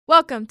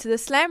Welcome to the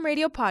Slam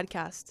Radio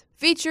Podcast,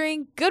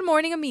 featuring Good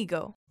Morning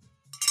Amigo.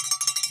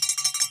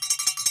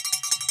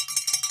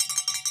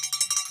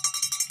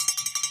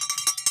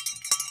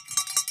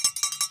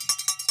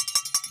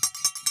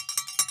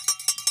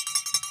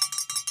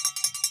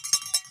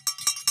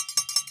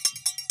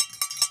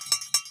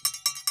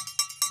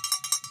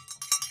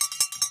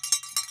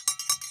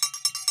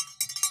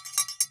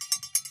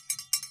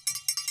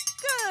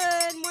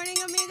 Good morning,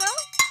 amigo.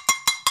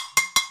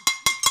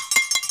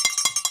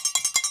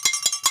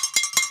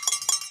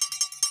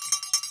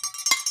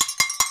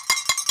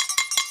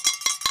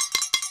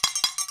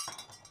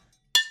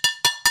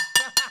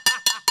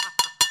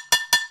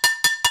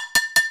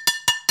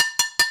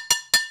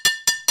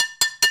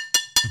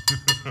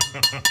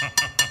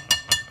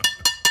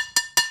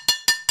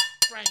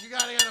 Frank, you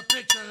gotta get a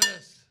picture of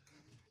this.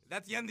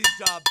 That's Yendi's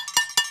job.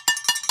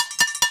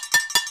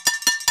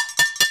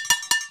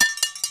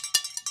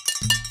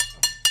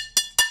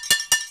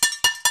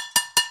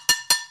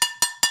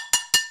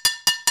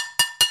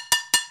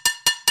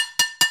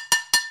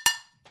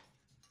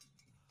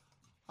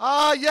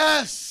 Ah,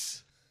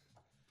 yes.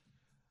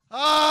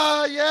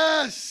 Ah,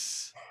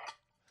 yes.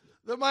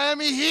 The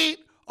Miami Heat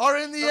are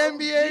in the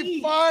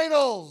NBA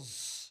Finals.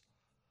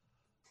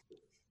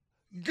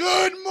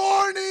 Good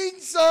morning,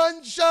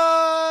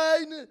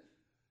 sunshine.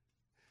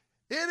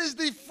 It is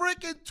the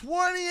frickin'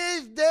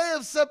 28th day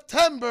of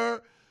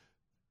September,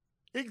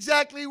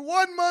 exactly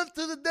 1 month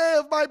to the day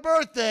of my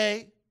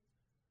birthday.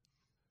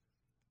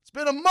 It's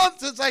been a month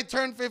since I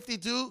turned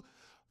 52.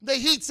 The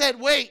Heat said,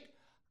 wait,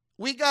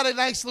 we got a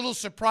nice little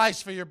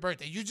surprise for your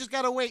birthday. You just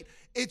got to wait.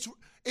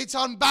 It's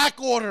on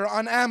back order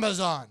on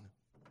Amazon.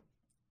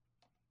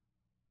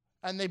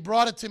 And they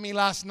brought it to me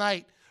last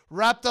night,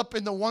 wrapped up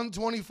in the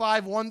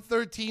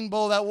 125-113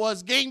 bowl that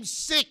was Game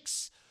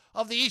 6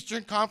 of the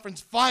Eastern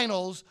Conference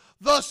Finals,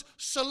 thus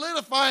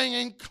solidifying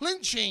and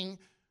clinching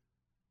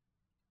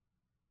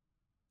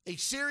a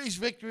series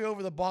victory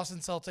over the Boston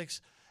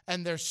Celtics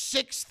and their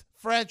 6th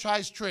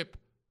franchise trip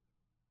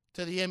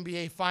to the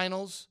NBA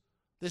Finals.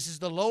 This is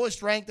the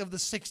lowest ranked of the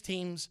 6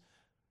 teams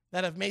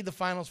that have made the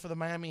finals for the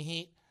Miami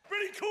Heat.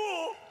 Pretty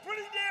cool.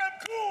 Pretty damn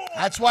cool.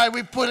 That's why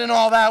we put in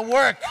all that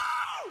work.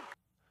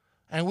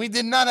 And we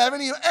did not have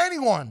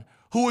anyone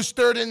who was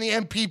third in the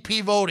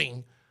MVP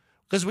voting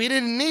because we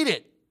didn't need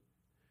it.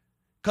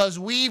 Because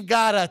we've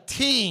got a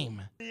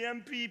team. The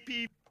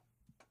MVP.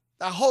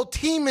 The whole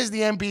team is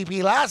the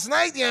MVP. Last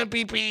night, the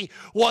MVP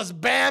was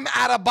Bam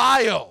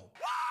Adebayo.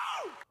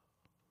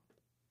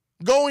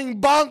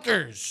 Going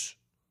bonkers.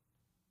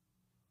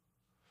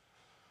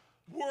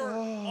 Work,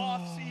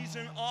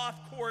 off-season,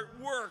 off-court,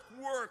 work.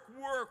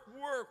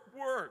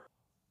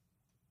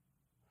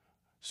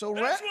 So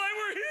That's why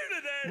we're here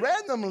today.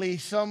 randomly,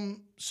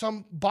 some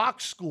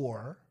box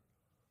score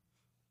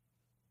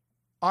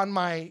on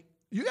my...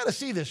 You got to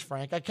see this,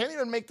 Frank. I can't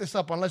even make this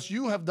up unless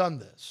you have done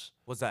this.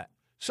 What's that?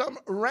 Some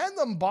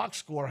random box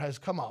score has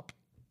come up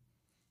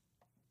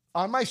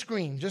on my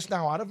screen just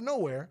now out of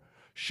nowhere,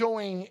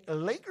 showing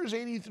Lakers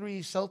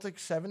 83, Celtics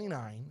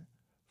 79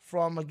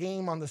 from a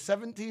game on the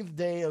 17th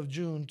day of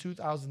June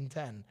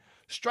 2010.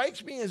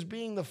 Strikes me as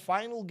being the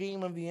final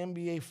game of the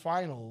NBA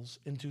Finals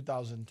in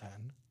 2010.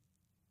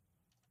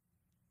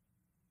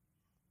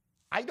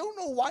 I don't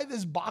know why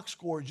this box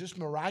score just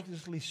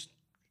miraculously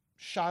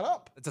shot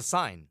up, It's a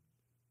sign.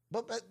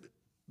 but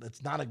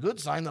that's not a good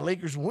sign. The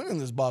Lakers winning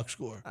this box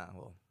score.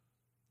 Well,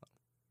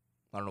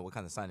 I don't know what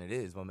kind of sign it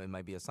is, but it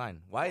might be a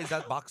sign. Why is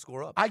that box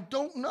score up? I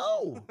don't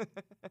know.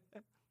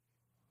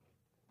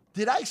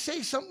 Did I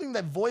say something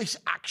that voice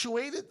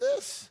actuated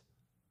this?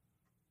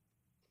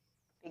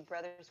 Big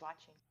Brother's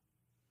watching.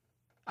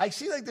 I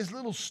see like this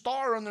little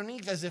star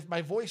underneath as if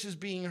my voice is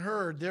being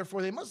heard.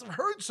 Therefore, they must have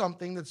heard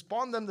something that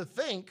spawned them to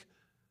think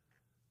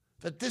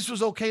that this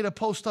was okay to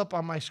post up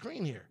on my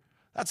screen here.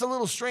 That's a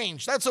little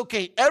strange. That's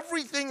okay.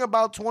 Everything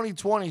about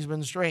 2020 has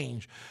been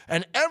strange.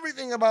 And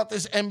everything about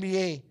this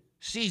NBA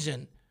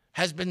season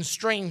has been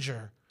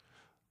stranger.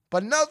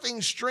 But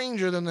nothing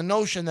stranger than the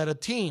notion that a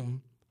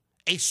team,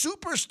 a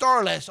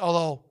superstar-less,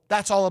 although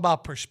that's all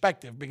about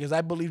perspective because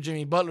I believe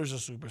Jimmy Butler's a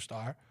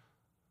superstar.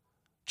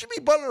 Jimmy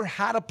Butler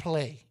had a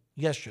play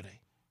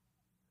yesterday,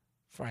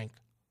 Frank,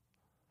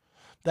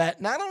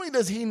 that not only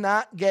does he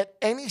not get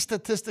any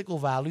statistical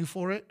value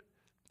for it,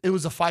 it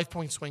was a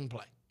 5-point swing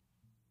play.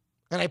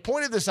 And I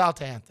pointed this out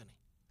to Anthony.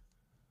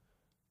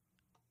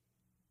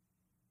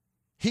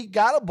 He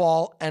got a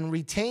ball and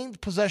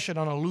retained possession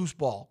on a loose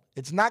ball.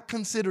 It's not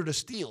considered a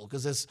steal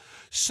because as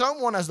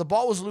the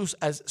ball was loose,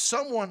 as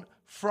someone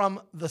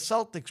from the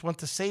Celtics went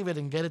to save it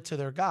and get it to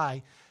their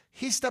guy,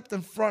 he stepped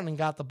in front and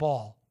got the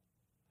ball,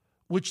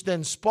 which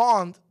then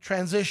spawned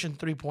transition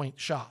 3-point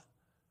shot.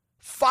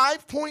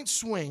 5-point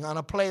swing on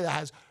a play that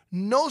has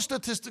no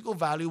statistical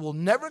value, will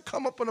never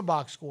come up on a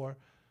box score,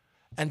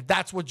 and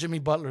that's what Jimmy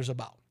Butler's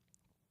about.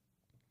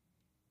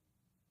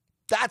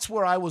 That's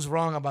where I was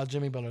wrong about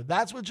Jimmy Butler.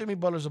 That's what Jimmy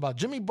Butler's about.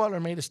 Jimmy Butler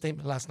made a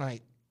statement last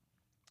night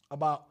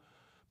about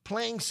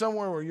playing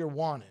somewhere where you're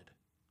wanted.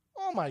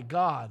 Oh, my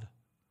God.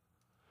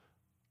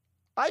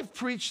 I've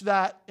preached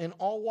that in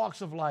all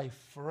walks of life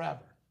forever.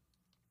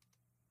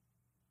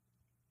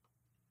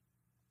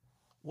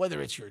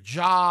 Whether it's your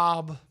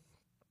job,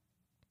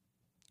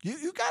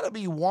 you got to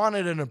be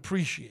wanted and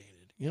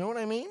appreciated. You know what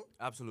I mean?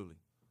 Absolutely.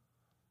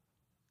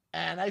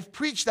 And I've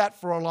preached that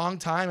for a long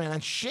time,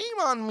 and shame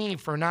on me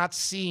for not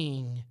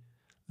seeing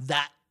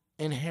that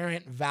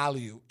inherent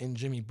value in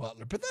Jimmy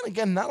Butler. But then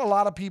again, not a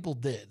lot of people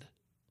did.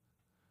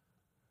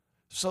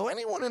 So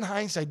anyone in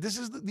hindsight, these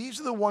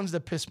are the ones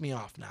that piss me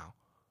off now.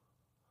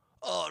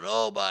 Oh,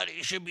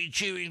 nobody should be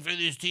cheering for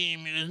this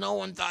team because no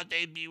one thought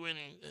they'd be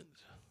winning.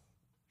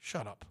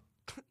 Shut up.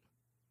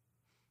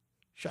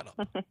 Shut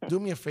up. Do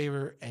me a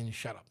favor and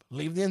shut up.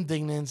 Leave the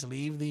indignance,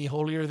 leave the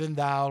holier than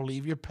thou,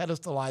 leave your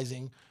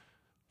pedestalizing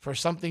for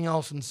something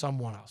else and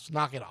someone else.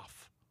 Knock it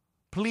off.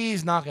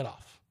 Please knock it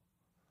off.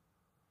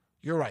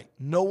 You're right.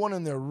 No one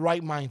in their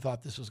right mind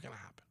thought this was going to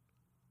happen.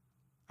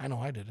 I know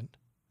I didn't.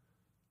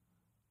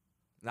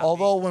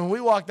 Although when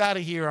we walked out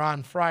of here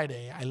on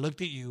Friday, I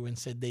looked at you and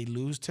said they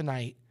lose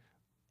tonight,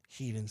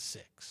 Heat in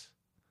 6.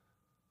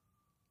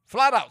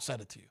 Flat out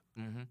said it to you.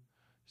 Mm-hmm.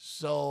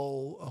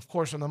 So, of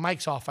course, when the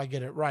mic's off, I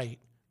get it right.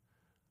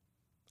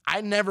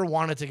 I never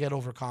wanted to get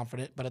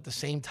overconfident, but at the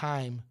same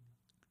time,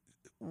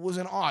 was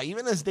in awe.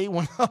 Even as they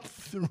went up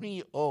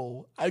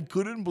 3-0, I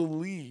couldn't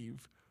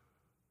believe.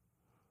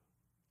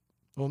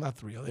 Well, not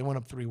 3-0. They went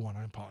up 3-1.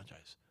 I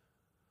apologize.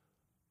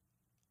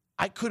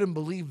 I couldn't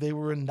believe they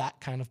were in that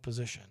kind of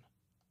position.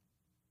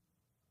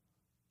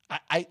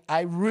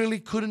 I really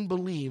couldn't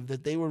believe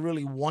that they were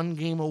really one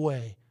game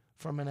away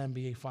from an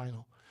NBA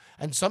final.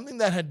 And something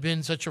that had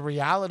been such a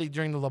reality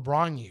during the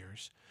LeBron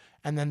years,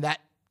 and then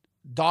that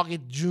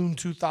dogged June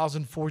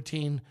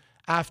 2014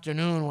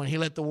 afternoon when he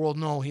let the world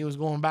know he was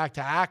going back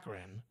to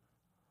Akron,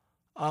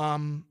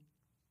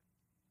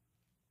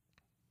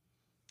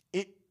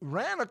 it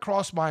ran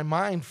across my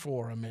mind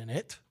for a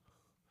minute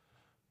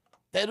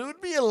that it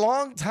would be a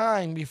long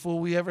time before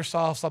we ever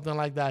saw something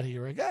like that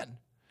here again.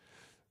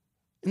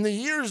 In the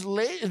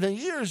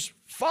years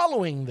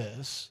following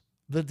this,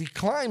 the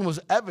decline was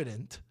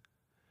evident.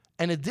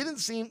 And it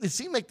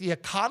seemed like the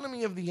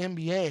economy of the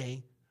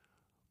NBA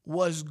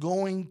was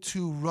going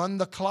to run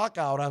the clock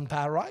out on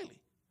Pat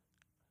Riley.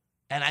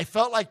 And I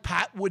felt like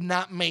Pat would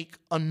not make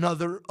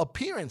another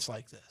appearance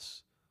like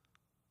this.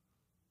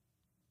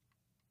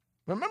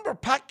 Remember,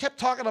 Pat kept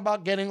talking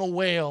about getting a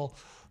whale.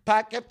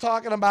 Pat kept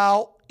talking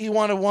about he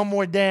wanted one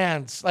more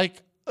dance.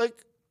 Like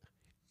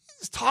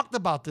he's talked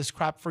about this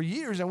crap for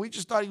years, and we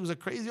just thought he was a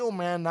crazy old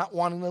man not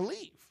wanting to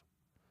leave.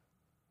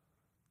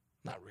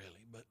 Not really.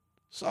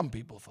 Some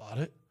people thought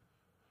it.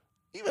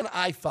 Even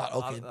I thought,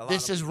 okay,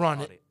 this is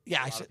run it.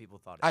 Yeah,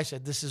 I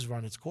said this is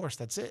run its course.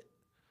 That's it.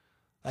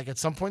 Like at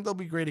some point they'll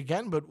be great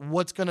again, but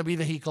what's going to be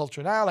the Heat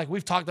culture now? Like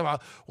we've talked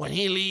about when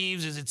he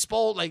leaves, is it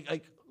Spolt?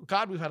 Like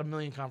God, we've had a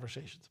million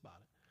conversations about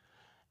it.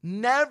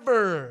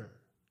 Never,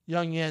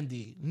 young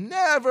Yandy,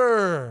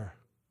 never,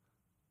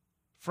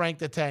 Frank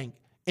the Tank.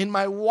 In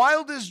my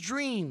wildest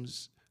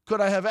dreams,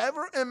 could I have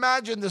ever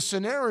imagined the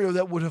scenario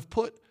that would have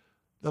put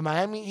the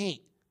Miami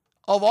Heat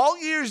of all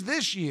years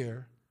this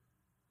year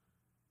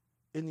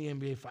in the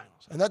NBA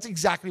Finals. And that's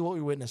exactly what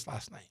we witnessed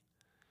last night.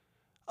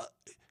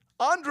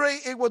 Andre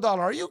Iguodala,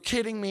 are you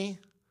kidding me?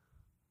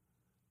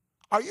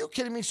 Are you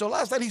kidding me? So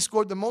last night he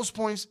scored the most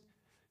points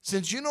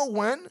since you know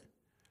when?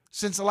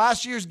 Since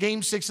last year's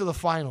Game 6 of the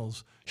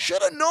Finals.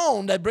 Should have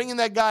known that bringing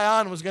that guy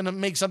on was going to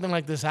make something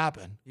like this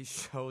happen. He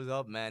shows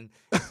up, man.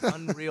 It's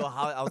unreal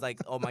how I was like,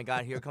 oh, my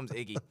God, here comes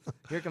Iggy.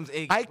 Here comes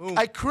Iggy. Boom,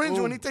 I cringe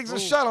when he takes a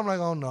shot. I'm like,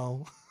 oh,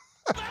 no.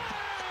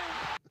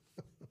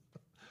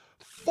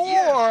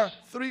 4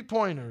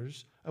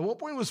 3-pointers. At one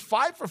point, he was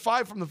 5 for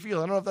 5 from the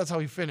field. I don't know if that's how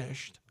he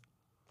finished.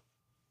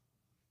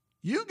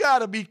 You got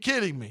to be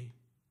kidding me.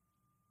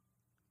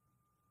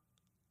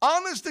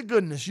 Honest to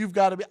goodness, you've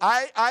got to be.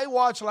 I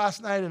watched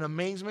last night in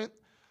amazement.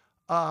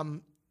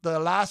 The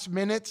last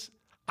minutes,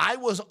 I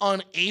was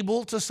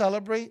unable to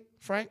celebrate,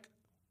 Frank.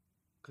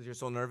 Because you're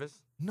so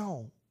nervous?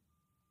 No.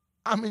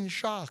 I'm in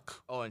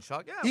shock. Oh, in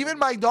shock? Yeah. Even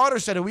my daughter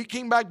said it. We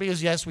came back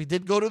because, yes, we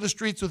did go to the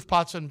streets with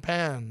pots and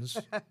pans.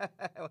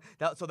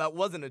 So that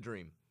wasn't a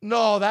dream.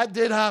 No, that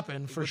did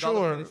happen, for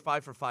sure. Finished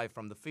 5 for 5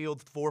 from the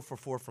field, 4 for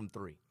 4 from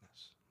 3.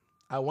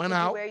 I went Did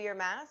out. you wear your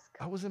mask?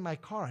 I was in my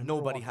car.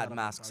 Nobody had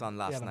masks on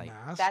last night.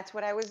 That's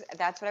what I was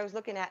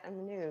looking at in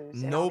the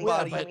news. And Nobody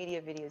all the social media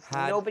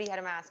videos. Nobody had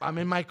a mask. I'm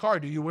in my car.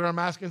 Do you wear a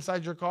mask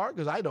inside your car?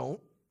 Because I don't.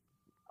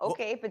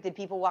 Okay, but did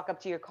people walk up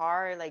to your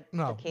car like?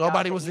 No, the chaos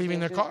nobody that was you've leaving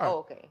been their through? car. Oh,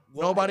 okay.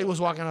 Nobody was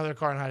walking out of their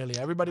car in Hialeah.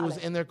 Everybody was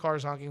in their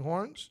cars honking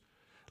horns.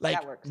 Like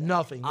That works.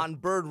 nothing. On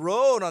Bird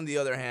Road, on the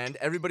other hand,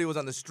 everybody was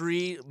on the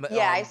street.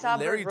 Yeah, I saw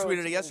Larry Bird Road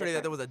tweeted it yesterday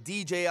that there was a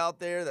DJ out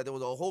there, that there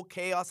was a whole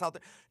chaos out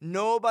there.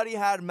 Nobody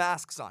had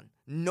masks on.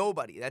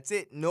 Nobody. That's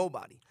it.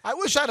 Nobody. I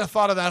wish I'd have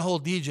thought of that whole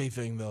DJ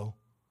thing, though.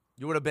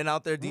 You would have been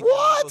out there, DJ.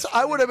 What?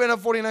 I would have been at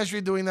 49th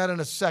Street doing that in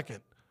a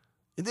second.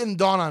 It didn't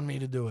dawn on me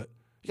to do it.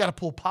 You got to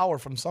pull power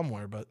from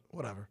somewhere, but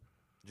whatever.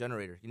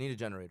 Generator. You need a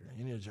generator.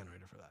 You need a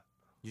generator for that.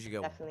 You should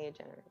get Definitely a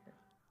generator.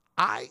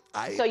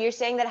 So you're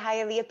saying that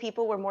Hialeah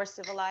people were more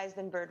civilized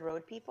than Bird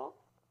Road people?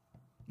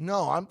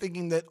 No, I'm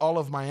thinking that all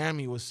of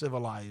Miami was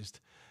civilized.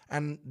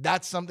 And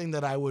that's something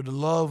that I would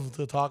love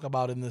to talk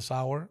about in this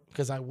hour,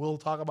 because I will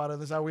talk about it in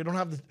this hour. We don't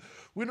have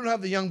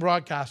the young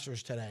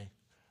broadcasters today.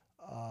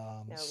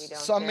 No, we don't.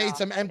 Some They're made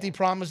some off empty today.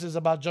 promises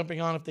about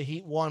jumping on if the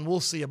Heat won. We'll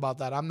see about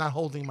that. I'm not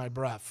holding my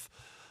breath.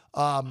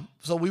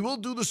 So we will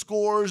do the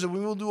scores and we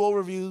will do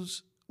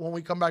overviews when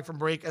we come back from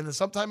break. And then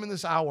sometime in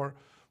this hour,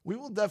 we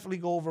will definitely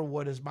go over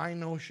what is my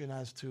notion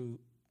as to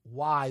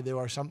why there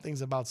are some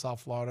things about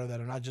South Florida that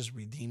are not just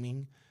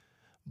redeeming,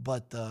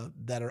 but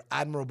that are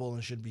admirable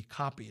and should be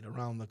copied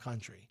around the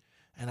country.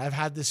 And I've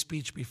had this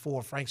speech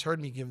before. Frank's heard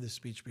me give this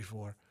speech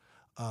before.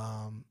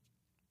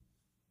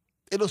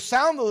 It'll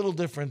sound a little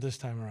different this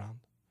time around,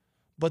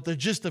 but the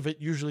gist of it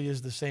usually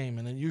is the same,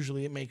 and then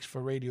usually it makes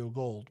for radio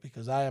gold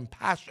because I am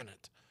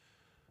passionate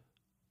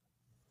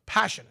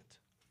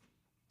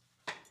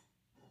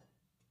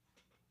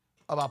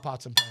about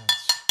pots and pans.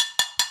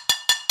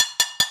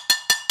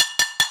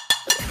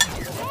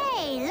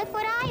 Hey, look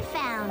what I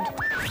found.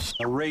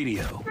 A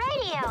radio.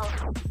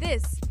 Radio.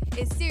 This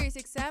is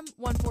SiriusXM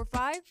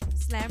 145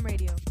 Slam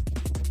Radio.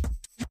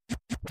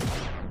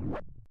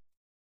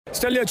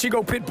 Stellia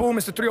Chico Pitbull,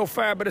 Mr.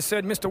 305, better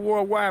said Mr.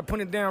 Worldwide,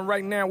 putting it down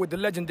right now with the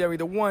legendary,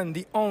 the one,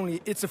 the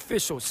only, it's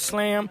official,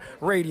 Slam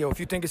Radio. If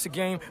you think it's a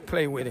game,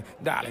 play with it.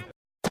 Darling.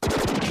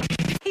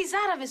 He's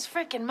out of his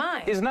freaking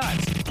mind. Is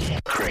nuts.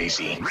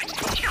 Crazy.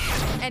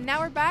 And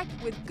now we're back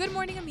with Good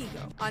Morning Amigo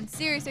on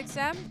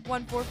SiriusXM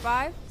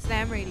 145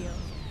 Slam Radio.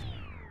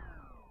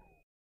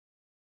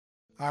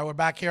 All right, we're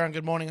back here on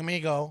Good Morning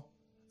Amigo.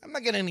 I'm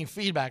not getting any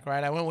feedback,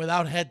 right? I went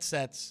without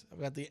headsets.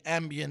 I've got the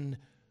ambient.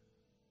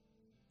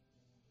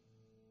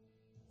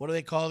 What do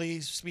they call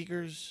these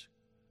speakers?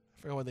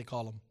 I forget what they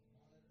call them.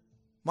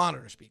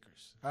 Monitor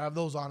speakers. I have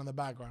those on in the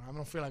background. I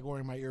don't feel like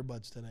wearing my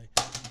earbuds today.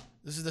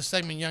 This is the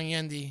segment Young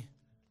Yendi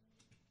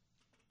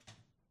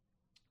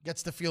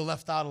gets to feel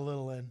left out a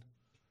little in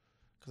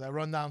because I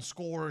run down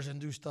scores and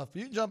do stuff.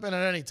 You can jump in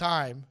at any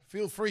time.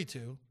 Feel free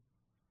to.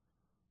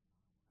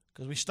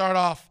 Because we start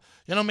off,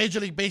 Major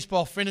League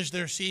Baseball finished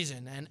their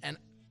season, and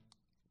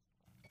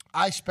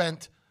I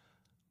spent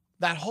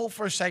that whole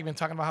first segment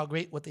talking about how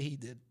great what the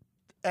Heat did.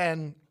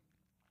 And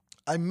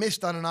I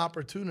missed on an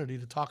opportunity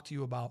to talk to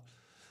you about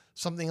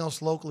something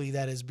else locally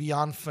that is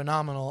beyond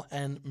phenomenal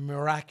and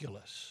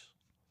miraculous.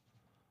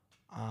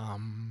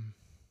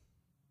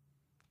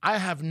 I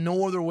have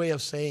no other way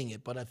of saying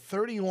it, but at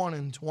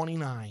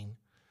 31-29,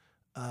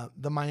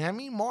 the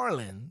Miami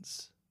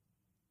Marlins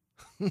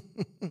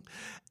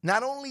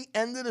not only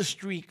ended a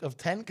streak of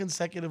 10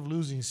 consecutive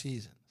losing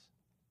seasons,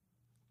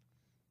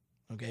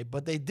 okay,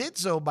 but they did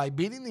so by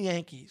beating the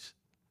Yankees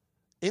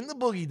in the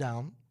Boogie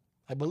Down.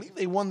 I believe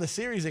they won the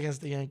series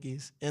against the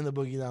Yankees in the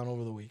Boogie Down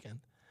over the weekend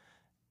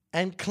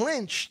and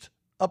clinched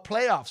a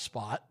playoff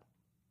spot.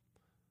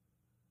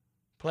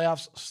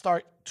 Playoffs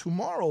start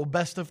tomorrow,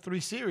 best of 3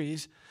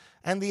 series.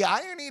 And the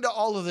irony to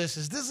all of this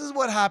is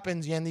what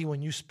happens, Yendi,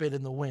 when you spit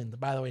in the wind.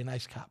 By the way,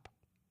 nice cap.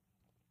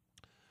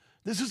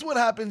 This is what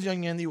happens,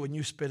 young Yendi, when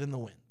you spit in the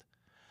wind.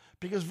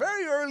 Because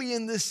very early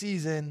in this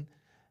season,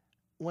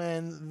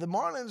 when the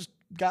Marlins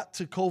got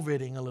to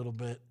COVIDing a little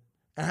bit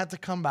and had to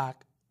come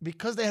back,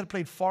 because they had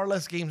played far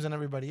less games than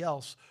everybody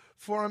else,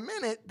 for a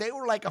minute, they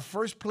were like a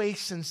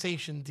first-place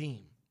sensation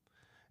team.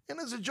 And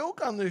as a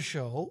joke on this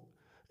show,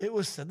 it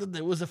was said that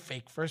there was a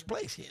fake first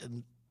place.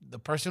 And the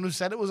person who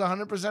said it was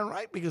 100%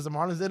 right because the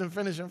Marlins didn't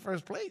finish in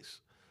first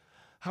place.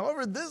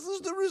 However, this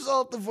is the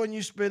result of when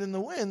you spit in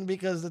the wind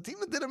because the team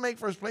that didn't make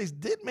first place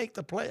did make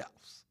the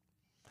playoffs.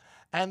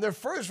 And their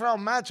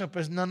first-round matchup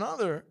is none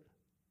other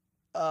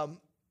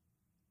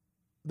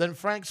than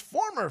Frank's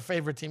former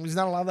favorite team. He's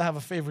not allowed to have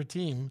a favorite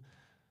team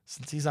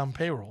since he's on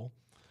payroll.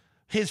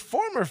 His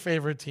former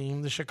favorite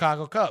team, the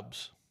Chicago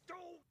Cubs.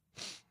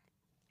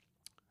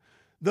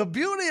 The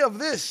beauty of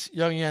this,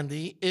 young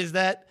Yendi, is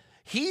that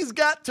he's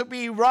got to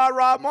be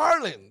rah-rah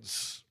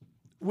Marlins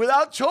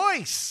without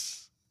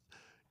choice.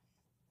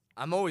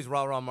 I'm always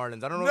rah-rah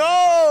Marlins. I don't know.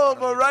 No,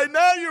 but right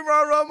now you're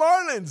rah-rah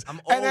Marlins.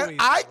 I'm and then always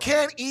I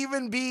can't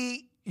even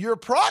be your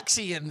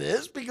proxy in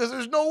this because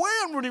there's no way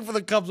I'm rooting for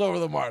the Cubs over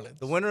the Marlins.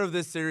 The winner of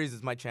this series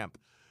is my champ.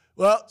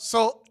 Well,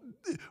 so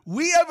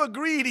we have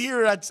agreed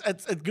here at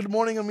Good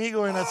Morning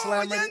Amigo and at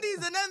Slam Radio.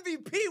 Yendi's an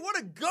MVP. What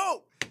a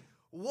goat.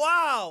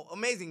 Wow.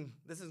 Amazing.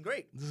 This is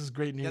great. This is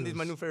great news. Yendi's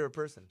my new favorite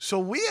person. So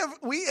we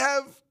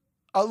have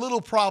a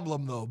little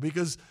problem, though,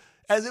 because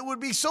as it would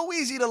be so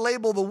easy to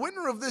label the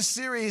winner of this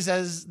series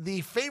as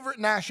the favorite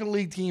National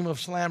League team of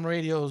Slam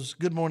Radio's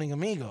Good Morning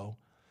Amigo,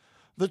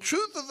 the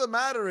truth of the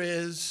matter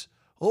is,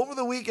 over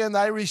the weekend,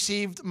 I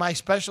received my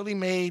specially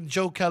made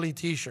Joe Kelly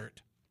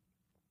t-shirt.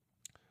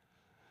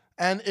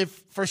 And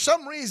if for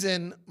some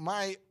reason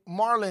my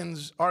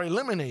Marlins are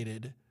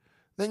eliminated,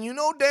 then you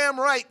know damn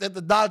right that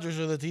the Dodgers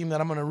are the team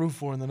that I'm going to root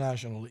for in the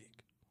National League.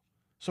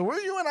 So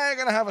you and I are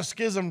going to have a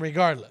schism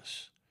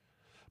regardless.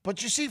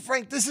 But you see,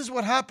 Frank, this is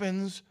what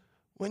happens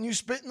when you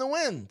spit in the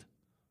wind.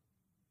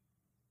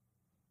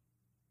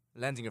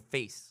 Lands in your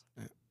face.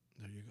 Yeah,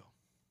 there you go.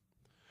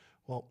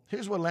 Well,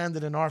 here's what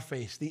landed in our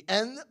face. The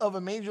end of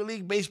a Major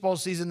League Baseball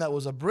season that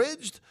was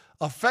abridged,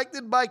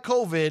 affected by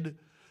COVID,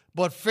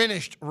 but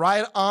finished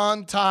right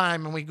on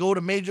time. And we go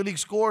to Major League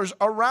scores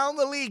around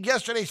the league.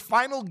 Yesterday's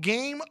final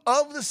game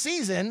of the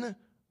season.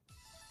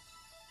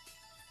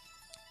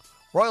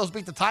 Royals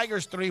beat the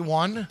Tigers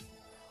 3-1.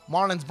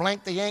 Marlins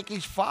blanked the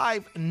Yankees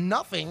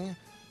 5-0.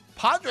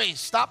 Padres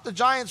stopped the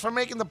Giants from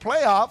making the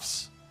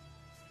playoffs.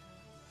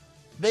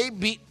 They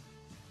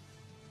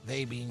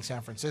being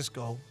San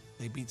Francisco.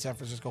 They beat San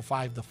Francisco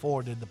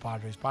 5-4, did the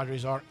Padres.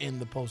 Padres are in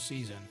the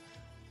postseason.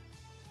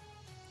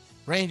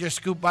 Rangers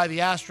scooped by the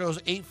Astros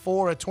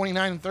 8-4 at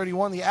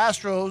 29-31. The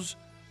Astros,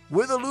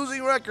 with a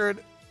losing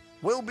record,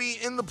 will be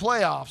in the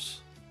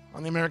playoffs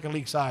on the American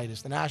League side.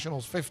 It's the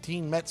Nationals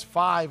 15, Mets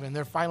 5 in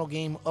their final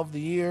game of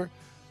the year.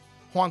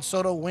 Juan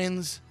Soto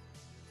wins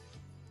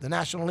the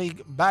National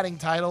League batting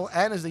title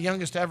and is the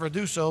youngest to ever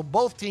do so.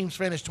 Both teams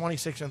finished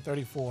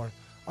 26-34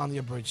 on the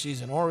abridged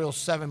season. Orioles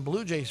 7,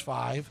 Blue Jays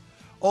 5.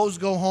 O's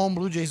go home.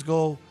 Blue Jays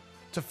go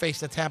to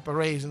face the Tampa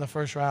Rays in the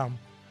first round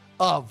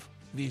of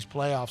these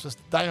playoffs. It's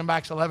the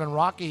Diamondbacks 11,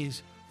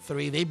 Rockies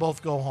 3. They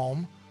both go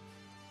home.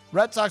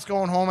 Red Sox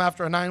going home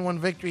after a 9-1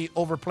 victory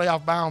over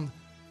playoff-bound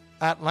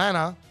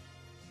Atlanta.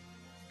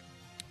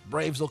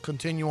 Braves will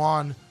continue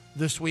on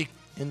this week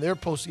in their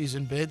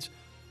postseason bids.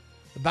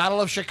 The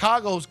Battle of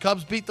Chicago's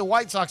Cubs beat the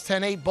White Sox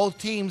 10-8. Both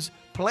teams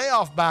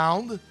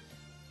playoff-bound.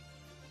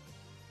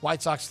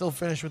 White Sox still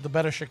finished with the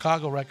better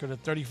Chicago record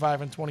at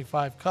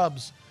 35-25.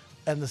 Cubs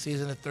end the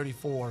season at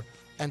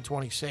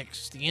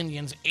 34-26. The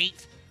Indians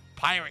 8,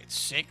 Pirates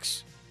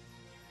 6.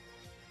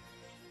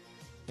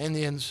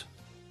 Indians,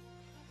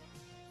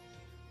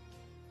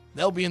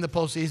 they'll be in the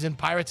postseason.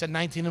 Pirates at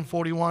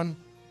 19-41.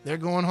 They're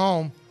going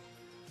home.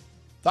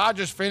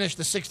 Dodgers finished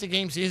the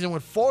 60-game season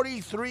with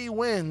 43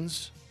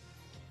 wins.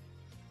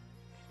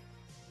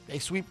 They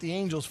sweep the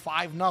Angels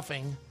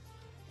 5-0.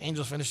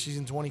 Angels finished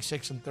season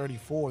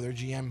 26-34. Their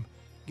GM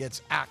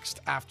gets axed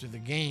after the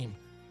game.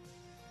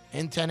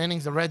 In 10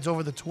 innings, the Reds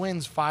over the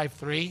Twins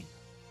 5-3.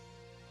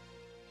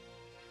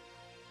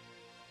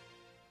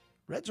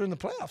 Reds are in the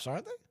playoffs,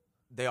 aren't they?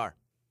 They are.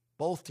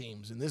 Both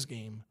teams in this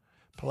game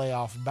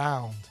playoff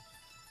bound.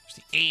 It's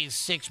the A's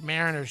 6,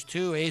 Mariners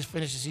 2. A's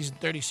finish the season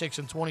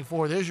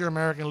 36-24. There's your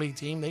American League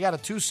team. They got a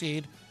 2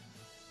 seed.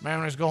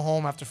 Mariners go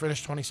home after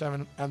finish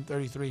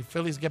 27-33.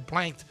 Phillies get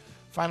blanked.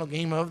 Final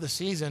game of the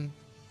season.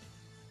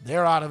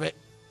 They're out of it.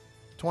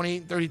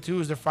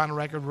 28-32 is their final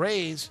record.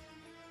 Rays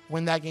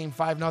win that game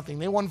 5-0.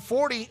 They won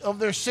 40 of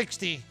their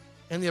 60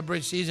 in the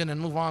abridged season and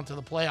move on to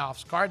the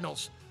playoffs.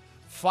 Cardinals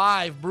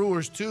 5,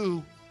 Brewers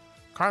 2.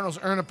 Cardinals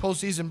earn a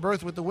postseason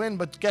berth with the win,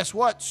 but guess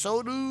what?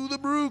 So do the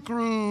Brew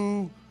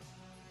Crew.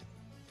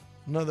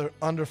 Another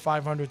under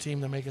 500 team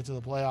to make it to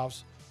the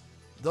playoffs.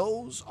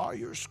 Those are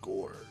your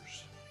scores.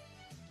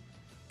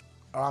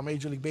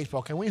 Major League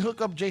Baseball. Can we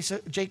hook up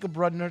Jacob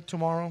Rudner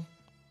tomorrow?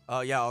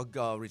 Yeah,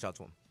 I'll reach out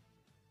to him.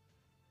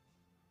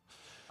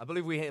 I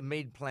believe we had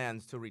made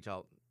plans to reach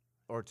out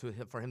or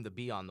for him to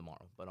be on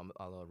tomorrow, but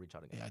I'll reach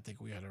out again. Yeah, I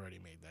think we had already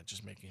made that,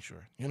 just making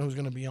sure. You know who's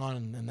going to be on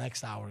in the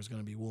next hour is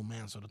going to be Will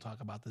Manso to talk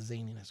about the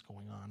zaniness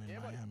going on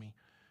in Miami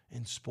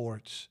in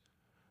sports.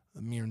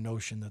 The mere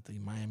notion that the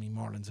Miami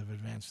Marlins have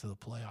advanced to the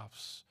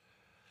playoffs.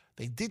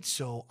 They did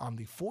so on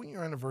the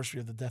 4-year anniversary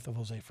of the death of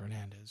Jose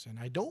Fernandez. And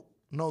I don't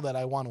know that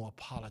I want to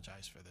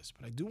apologize for this,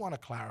 but I do want to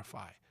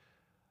clarify.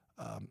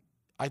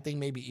 I think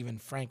maybe even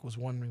Frank was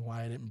wondering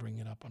why I didn't bring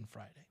it up on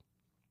Friday.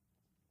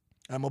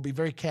 I'm going to be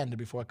very candid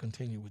before I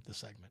continue with the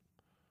segment.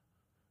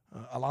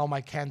 Allow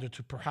my candor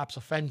to perhaps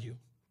offend you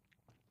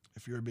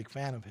if you're a big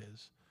fan of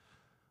his.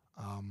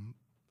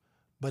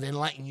 But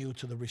enlighten you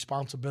to the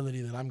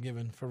responsibility that I'm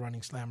given for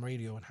running Slam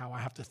Radio and how I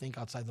have to think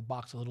outside the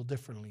box a little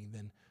differently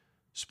than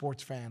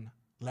sports fan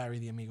Larry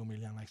the Amigo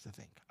Milian likes to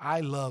think. I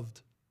love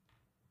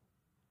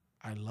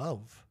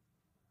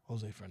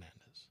Jose Fernandez.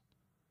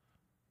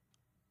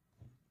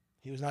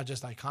 He was not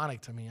just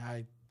iconic to me.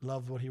 I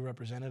loved what he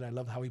represented. I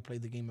loved how he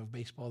played the game of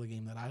baseball, the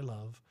game that I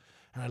love.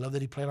 And I love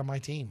that he played on my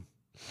team.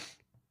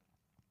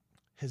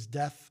 His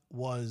death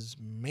was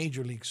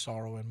major league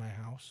sorrow in my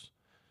house.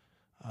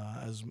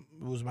 As it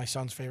was my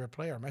son's favorite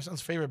player. My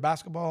son's favorite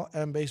basketball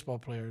and baseball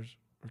players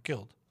were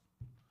killed.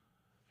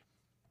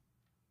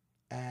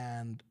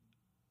 And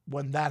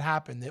when that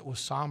happened, it was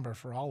somber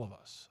for all of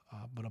us.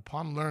 But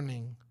upon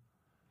learning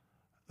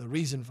the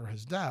reason for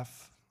his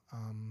death,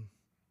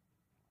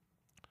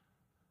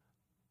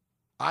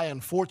 I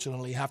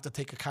unfortunately have to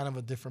take a kind of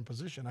a different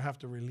position. I have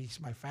to release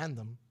my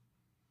fandom.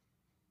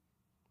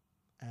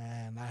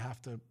 And I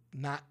have to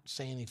not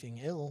say anything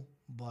ill,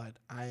 but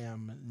I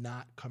am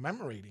not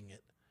commemorating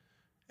it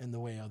in the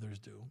way others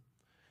do.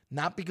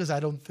 Not because I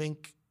don't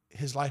think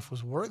his life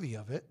was worthy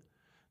of it.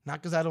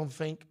 Not because I don't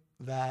think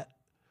that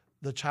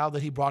the child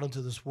that he brought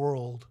into this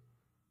world,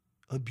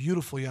 a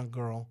beautiful young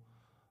girl,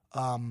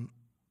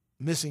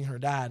 missing her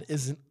dad,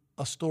 isn't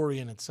a story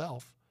in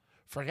itself.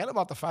 Forget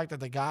about the fact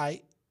that the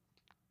guy,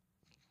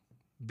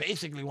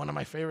 basically one of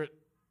my favorite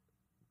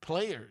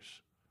players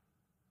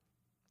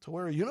to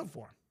wear a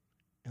uniform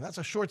And that's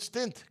a short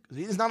stint. Because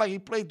it's not like he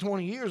played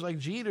 20 years like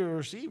Jeter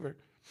or Seaver.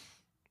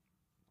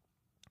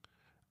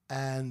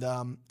 And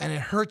it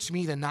hurts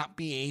me to not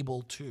be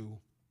able to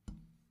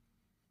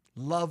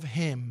love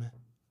him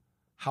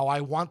how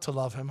I want to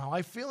love him, how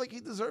I feel like he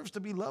deserves to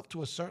be loved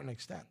to a certain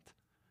extent.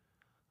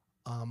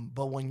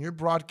 But when your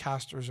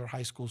broadcasters are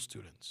high school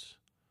students,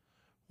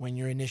 when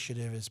your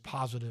initiative is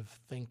positive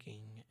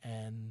thinking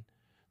and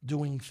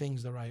doing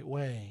things the right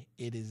way,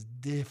 it is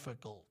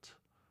difficult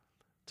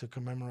to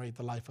commemorate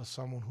the life of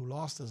someone who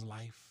lost his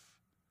life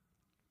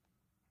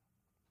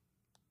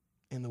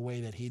in the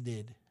way that he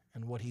did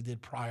and what he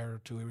did prior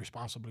to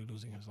irresponsibly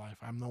losing his life.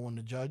 I'm no one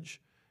to judge.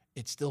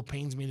 It still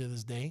pains me to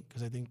this day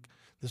because I think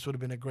this would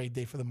have been a great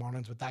day for the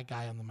Marlins with that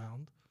guy on the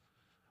mound.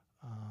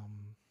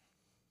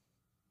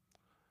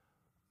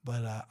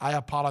 But I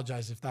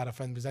apologize if that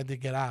offends, because I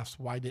did get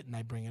asked, why didn't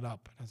I bring it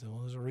up? And I said,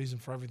 well, there's a reason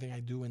for everything I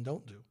do and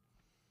don't do.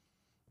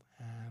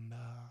 And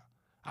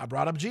I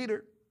brought up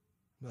Jeter.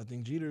 I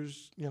think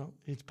Jeter's,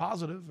 it's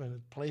positive and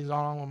it plays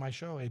on with my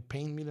show. It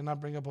pained me to not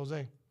bring up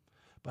Jose.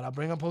 But I'll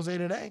bring up Jose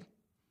today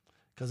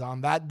because on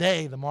that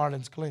day, the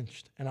Marlins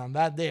clinched. And on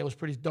that day, it was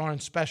pretty darn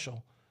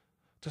special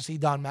to see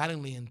Don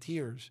Mattingly in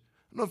tears.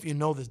 I don't know if you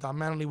know this. Don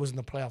Mattingly was in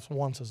the playoffs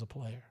once as a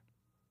player.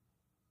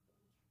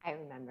 I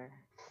remember.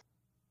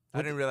 I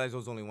didn't realize it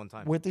was only one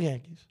time. With the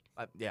Yankees.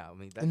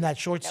 In that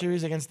short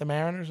series against the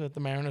Mariners, that the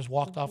Mariners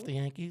walked off the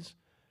Yankees.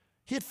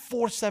 He hit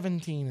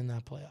 .417 in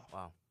that playoff.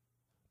 Wow.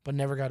 But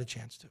never got a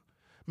chance to.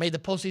 Made the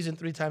postseason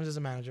 3 times as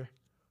a manager.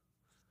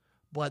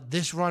 But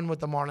this run with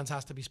the Marlins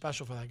has to be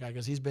special for that guy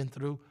because he's been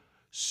through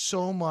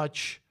so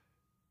much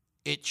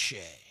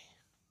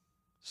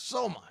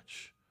so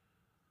much.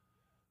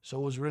 So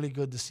it was really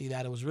good to see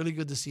that. It was really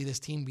good to see this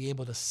team be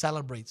able to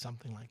celebrate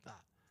something like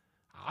that.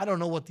 I don't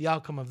know what the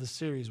outcome of this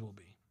series will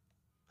be.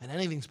 And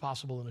anything's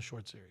possible in a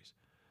short series.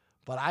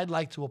 But I'd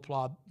like to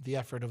applaud the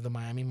effort of the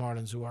Miami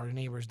Marlins, who are our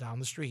neighbors down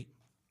the street,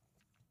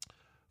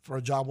 for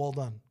a job well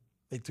done.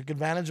 They took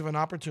advantage of an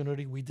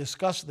opportunity. We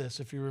discussed this,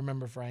 if you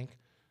remember, Frank.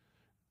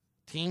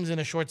 Teams in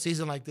a short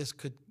season like this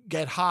could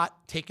get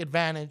hot, take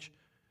advantage.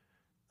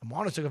 The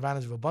Marlins took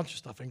advantage of a bunch of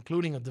stuff,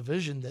 including a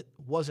division that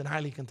wasn't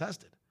highly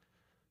contested.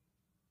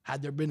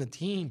 Had there been a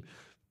team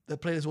that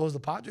played as well as the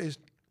Padres,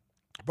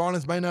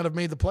 Marlins might not have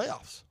made the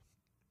playoffs.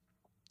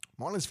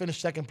 Marlins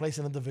finished second place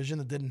in a division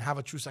that didn't have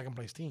a true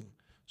second-place team.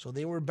 So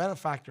they were a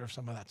benefactor of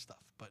some of that stuff.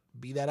 But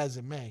be that as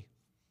it may,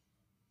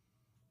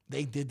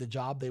 they did the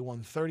job. They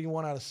won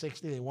 31 out of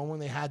 60. They won when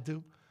they had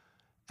to.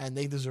 And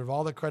they deserve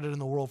all the credit in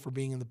the world for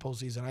being in the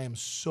postseason. I am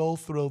so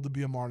thrilled to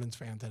be a Marlins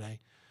fan today.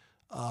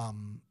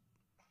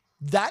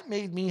 That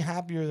made me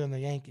happier than the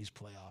Yankees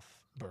playoff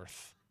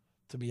berth,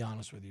 to be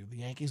honest with you. The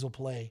Yankees will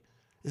play.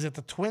 Is it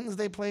the Twins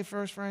they play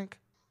first, Frank?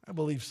 I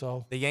believe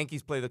so. The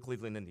Yankees play the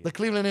Cleveland Indians. The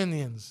Cleveland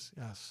Indians,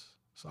 yes.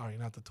 Sorry,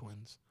 not the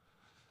Twins.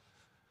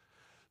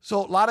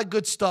 So a lot of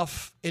good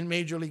stuff in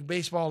Major League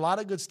Baseball. A lot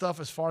of good stuff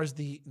as far as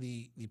the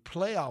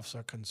playoffs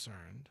are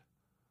concerned.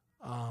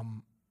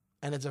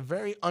 And it's a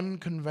very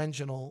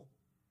unconventional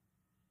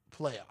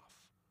playoff.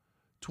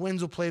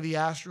 Twins will play the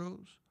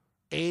Astros.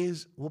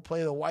 A's will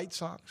play the White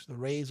Sox. The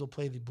Rays will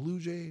play the Blue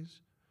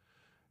Jays.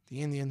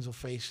 The Indians will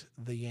face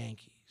the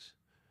Yankees.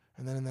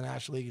 And then in the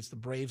National League, it's the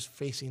Braves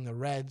facing the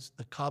Reds,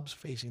 the Cubs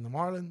facing the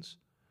Marlins,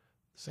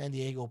 the San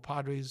Diego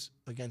Padres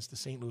against the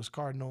St. Louis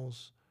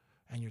Cardinals,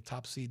 and your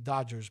top seed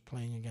Dodgers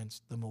playing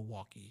against the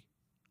Milwaukee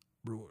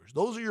Brewers.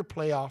 Those are your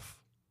playoff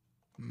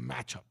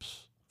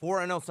matchups. 4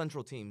 NL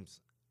Central teams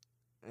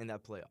in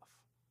that playoff.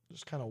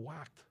 Just kind of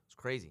whacked. It's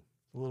crazy.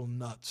 A little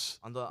nuts.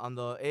 On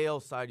the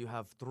AL side, you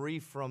have 3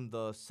 from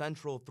the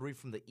Central, 3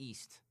 from the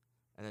East,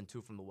 and then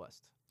 2 from the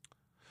West.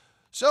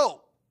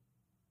 So,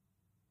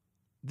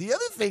 the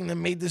other thing that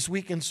made this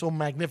weekend so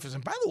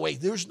magnificent, by the way,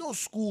 there's no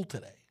school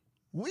today.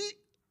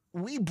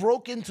 We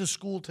broke into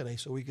school today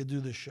so we could do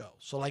this show.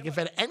 So, like, if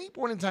at any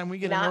point in time we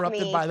get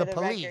interrupted by the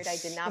police. Record, I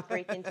did not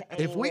break into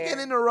anywhere. If we get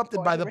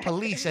interrupted by the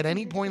police at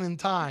any point in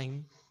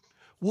time,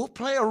 we'll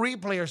play a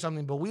replay or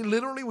something. But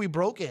we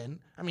broke in.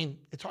 I mean,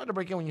 it's hard to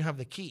break in when you have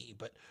the key,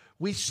 but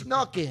we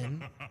snuck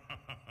in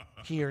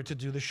here to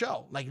do the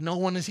show. Like, no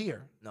one is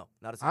here. No,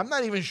 not a single. I'm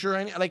not even sure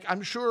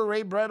I'm sure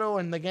Ray Bretto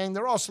and the gang,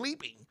 they're all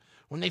sleeping.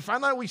 When they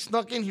find out we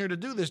snuck in here to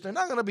do this, they're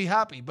not going to be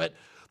happy. But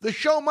the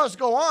show must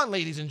go on,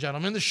 ladies and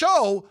gentlemen. The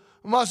show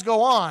must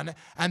go on.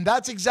 And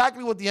that's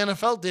exactly what the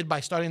NFL did by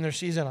starting their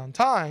season on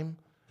time.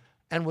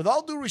 And with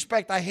all due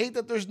respect, I hate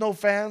that there's no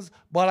fans,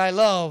 but I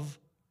love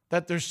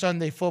that there's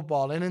Sunday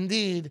football. And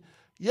indeed,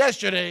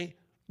 yesterday,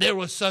 there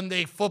was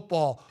Sunday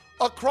football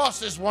across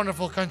this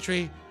wonderful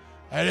country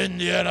and in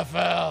the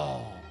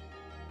NFL.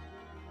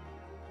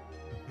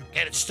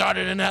 Get it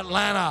started in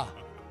Atlanta.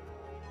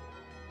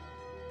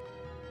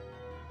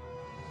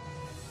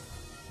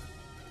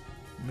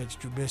 Mitch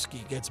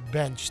Trubisky gets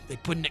benched. They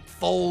put Nick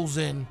Foles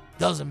in.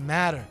 Doesn't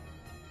matter.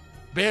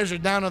 Bears are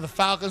down to the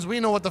Falcons.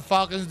 We know what the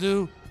Falcons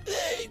do.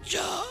 They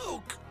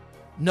joke.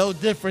 No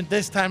different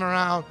this time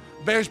around.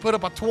 Bears put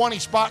up a 20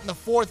 spot in the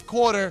fourth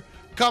quarter.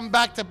 Come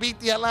back to beat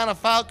the Atlanta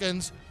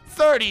Falcons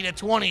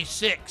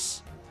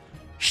 30-26.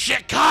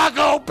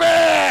 Chicago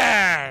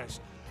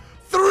Bears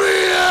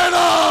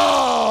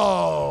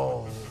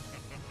 3-0.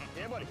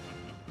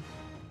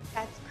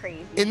 That's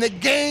crazy. In the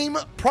game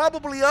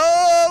probably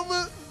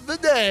of the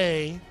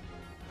day,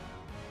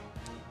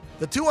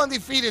 the two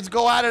undefeateds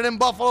go at it in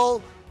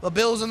Buffalo, the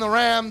Bills and the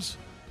Rams,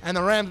 and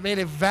the Rams made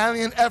a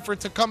valiant effort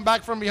to come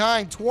back from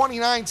behind.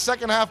 29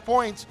 second-half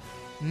points.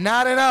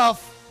 Not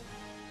enough.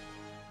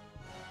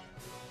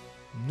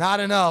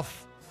 Not enough.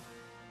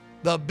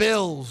 The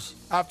Bills,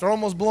 after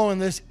almost blowing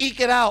this, eke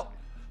it out.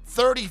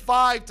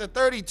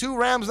 35-32.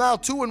 Rams now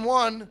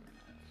 2-1.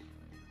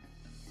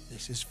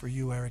 This is for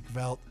you, Eric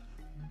Velt.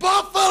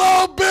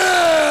 Buffalo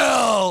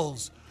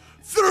Bills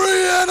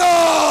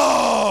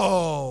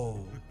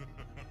 3-0.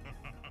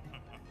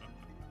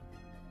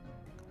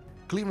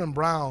 Cleveland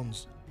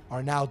Browns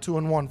are now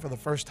 2-1 for the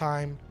first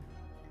time,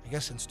 I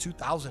guess, since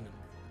 2000.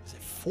 Is it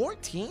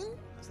 14?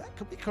 Is that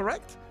could be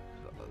correct?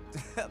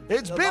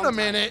 It's been a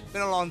minute.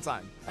 Been a long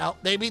time. Now,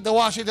 they beat the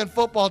Washington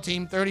football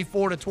team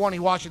 34-20.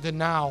 Washington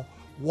now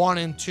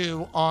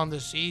 1-2 on the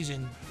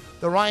season.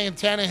 The Ryan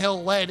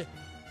Tannehill-led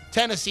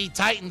Tennessee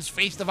Titans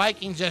faced the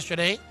Vikings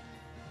yesterday.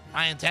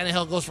 Ryan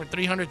Tannehill goes for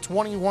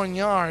 321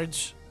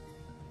 yards.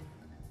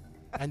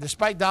 And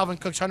despite Dalvin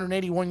Cook's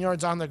 181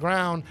 yards on the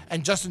ground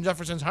and Justin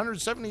Jefferson's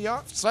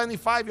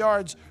 175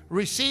 yards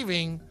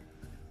receiving,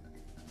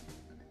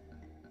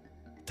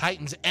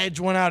 Titans edge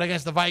went out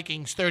against the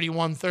Vikings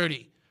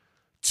 31-30.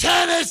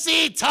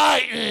 Tennessee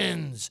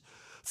Titans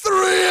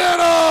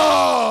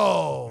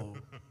 3-0.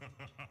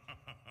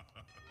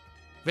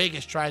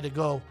 Vegas tried to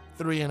go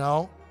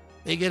 3-0.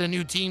 They get a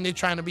new team. They're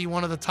trying to be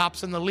one of the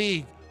tops in the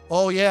league.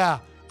 Oh, yeah,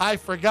 I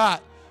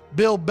forgot.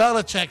 Bill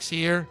Belichick's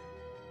here,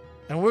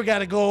 and we got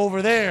to go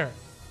over there.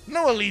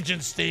 No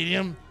Allegiant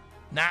Stadium.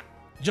 Nah,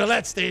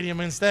 Gillette Stadium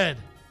instead.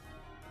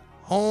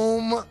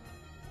 Home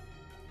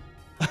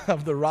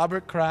of the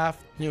Robert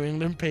Kraft New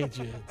England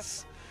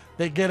Patriots.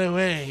 They get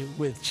away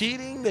with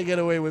cheating. They get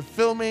away with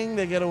filming.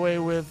 They get away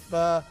with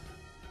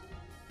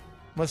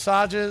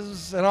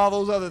massages and all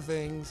those other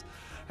things.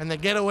 And they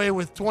get away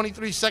with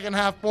 23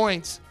 second-half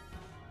points.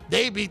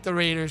 They beat the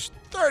Raiders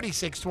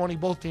 36-20.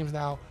 Both teams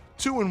now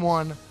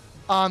 2-1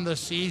 on the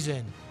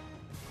season.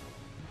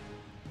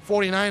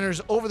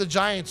 49ers over the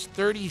Giants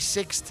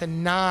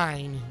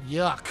 36-9.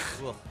 Yuck.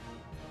 Ugh.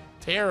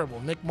 Terrible.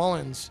 Nick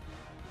Mullins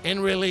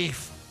in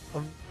relief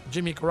of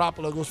Jimmy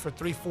Garoppolo goes for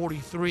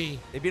 343.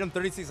 They beat them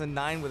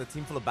 36-9 with a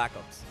team full of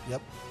backups.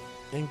 Yep.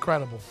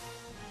 Incredible.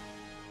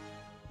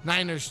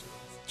 Niners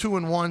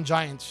 2-1.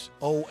 Giants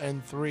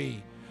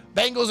 0-3.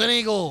 Bengals and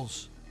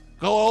Eagles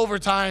go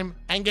overtime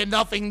and get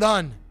nothing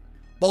done.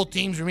 Both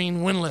teams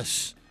remain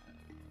winless.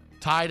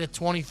 Tied at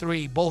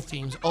 23. Both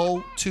teams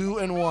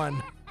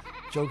 0-2-1.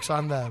 Joke's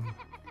on them.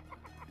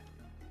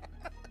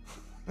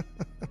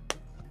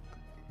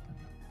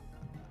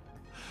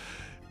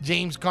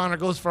 James Conner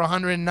goes for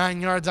 109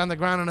 yards on the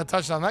ground and a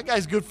touchdown. That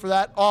guy's good for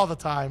that all the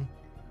time.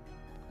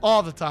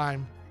 All the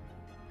time.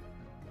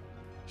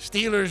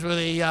 Steelers with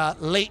a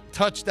late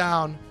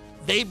touchdown.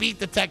 They beat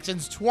the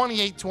Texans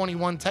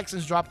 28-21.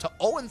 Texans dropped to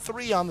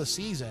 0-3 on the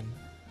season.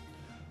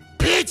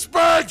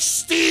 Pittsburgh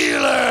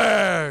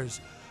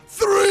Steelers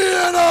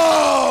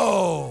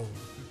 3-0.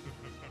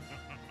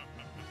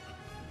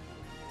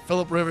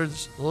 Phillip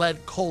Rivers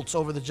led Colts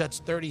over the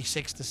Jets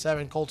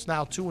 36-7. Colts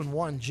now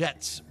 2-1.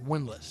 Jets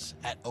winless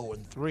at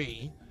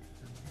 0-3.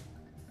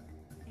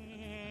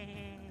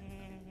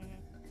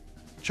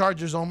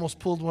 Chargers almost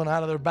pulled one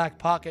out of their back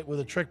pocket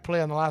with a trick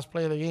play on the last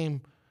play of the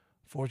game.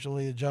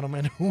 Fortunately, the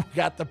gentleman who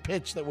got the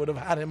pitch that would have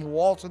had him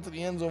waltz into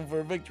the end zone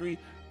for a victory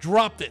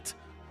dropped it.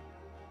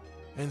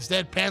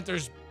 Instead,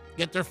 Panthers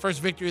get their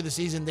first victory of the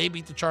season. They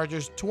beat the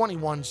Chargers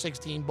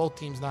 21-16. Both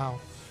teams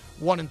now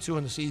 1-2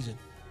 in the season.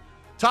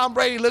 Tom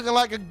Brady looking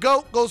like a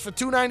GOAT, goes for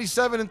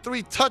 297 and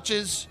 3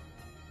 touches.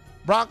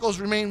 Broncos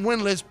remain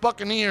winless.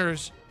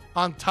 Buccaneers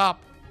on top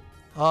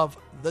of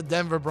the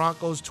Denver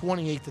Broncos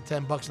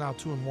 28-10. Bucs now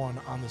 2-1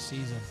 on the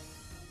season.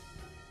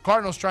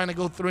 Cardinals trying to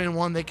go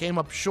 3-1. They came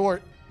up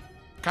short.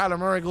 Kyler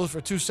Murray goes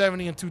for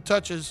 270 and 2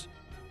 touches.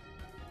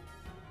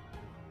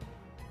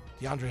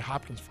 DeAndre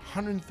Hopkins for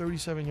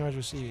 137 yards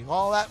receiving.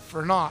 All that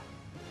for naught.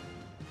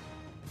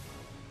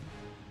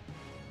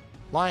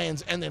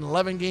 Lions end an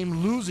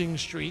 11-game losing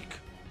streak.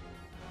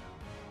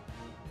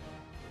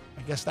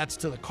 I guess that's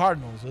to the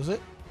Cardinals, is it?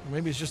 Or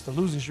maybe it's just the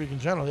losing streak in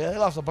general. Yeah, they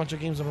lost a bunch of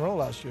games in a row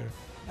last year.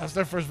 That's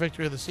their first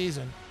victory of the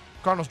season.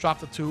 Cardinals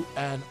dropped to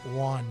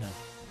 2-1.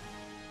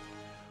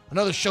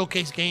 Another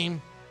showcase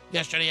game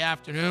yesterday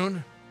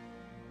afternoon.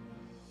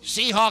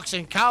 Seahawks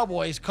and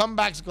Cowboys,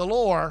 comebacks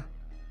galore.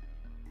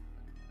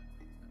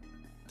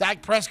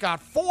 Dak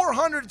Prescott,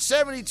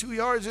 472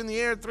 yards in the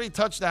air, 3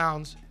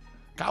 touchdowns.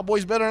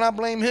 Cowboys better not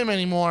blame him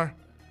anymore.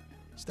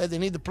 Instead, they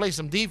need to play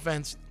some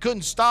defense.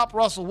 Couldn't stop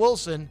Russell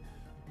Wilson.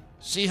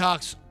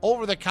 Seahawks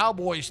over the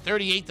Cowboys,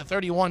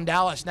 38-31.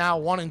 Dallas now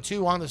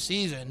 1-2 on the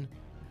season.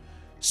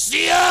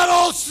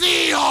 Seattle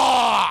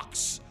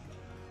Seahawks,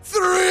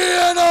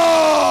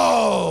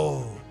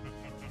 3-0.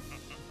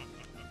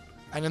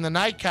 And in the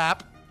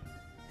nightcap,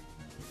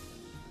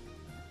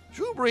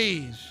 Drew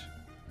Brees.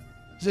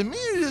 Is it me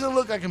or he doesn't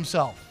look like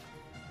himself?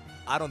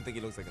 I don't think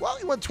he looks like him. Well,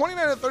 he went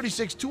 29 of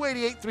 36,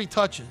 288, 3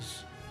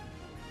 touches.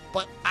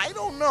 But I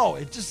don't know.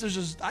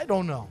 I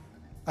don't know.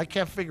 I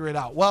can't figure it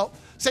out. Well,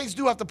 Saints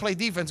do have to play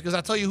defense because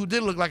I tell you who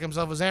did look like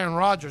himself was Aaron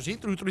Rodgers. He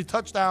threw 3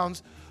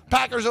 touchdowns.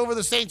 Packers over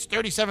the Saints,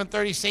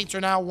 37-30. Saints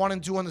are now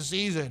 1-2 on the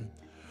season.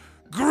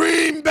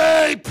 Green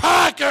Bay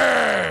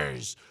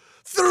Packers,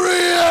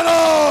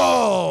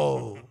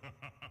 3-0.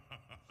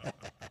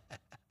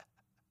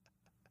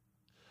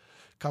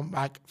 Come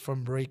back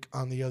from break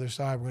on the other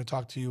side. We're going to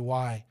talk to you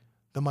why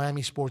the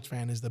Miami sports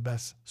fan is the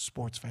best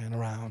sports fan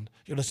around.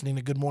 You're listening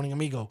to Good Morning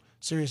Amigo,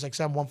 Sirius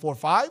XM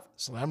 145,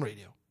 Slam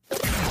Radio.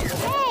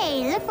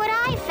 Hey, look what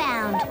I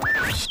found.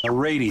 A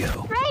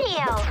radio.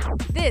 Radio.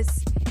 This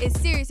is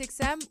Sirius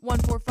XM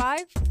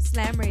 145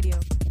 Slam Radio.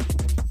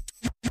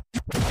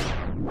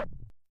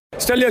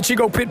 Stelio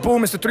Chico Pitbull,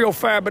 Mr.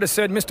 305, but it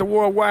said Mr.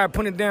 Worldwide,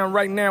 put it down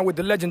right now with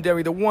the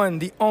legendary, the one,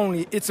 the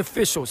only, it's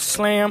official,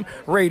 Slam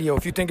Radio.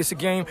 If you think it's a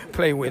game,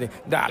 play with it.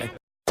 Dale.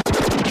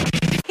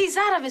 He's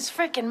out of his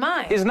freaking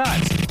mind. He's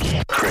nuts.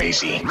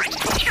 Crazy.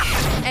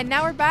 And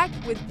now we're back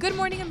with Good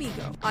Morning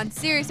Amigo on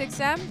Sirius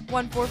XM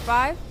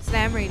 145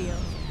 Slam Radio.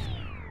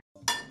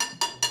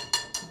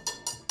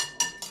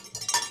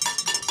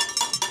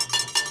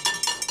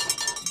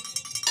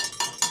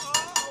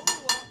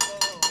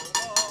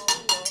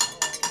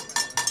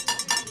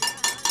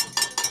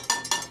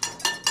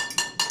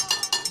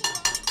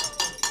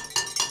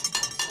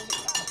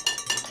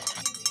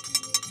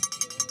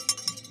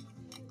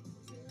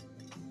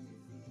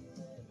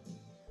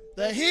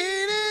 The heat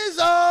is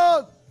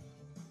on.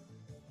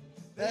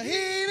 The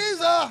heat is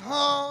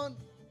on.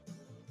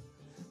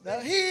 The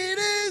heat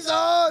is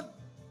on.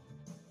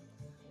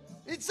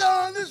 It's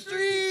on the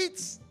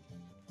streets.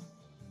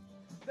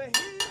 The heat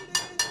is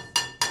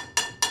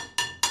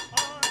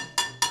on.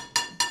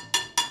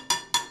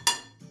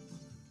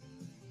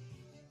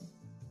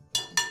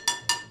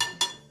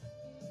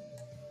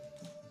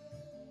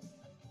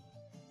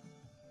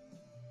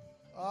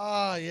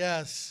 Ah,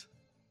 yes.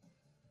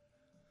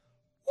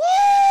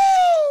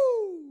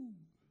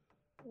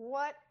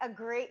 What a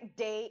great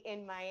day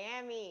in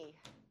Miami.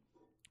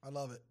 I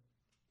love it.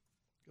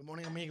 Good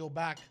Morning Amigo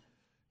back.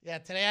 Yeah,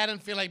 today I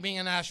didn't feel like being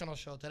a national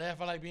show. Today I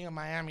felt like being a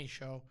Miami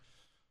show.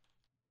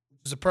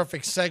 It's a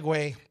perfect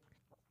segue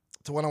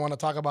to what I want to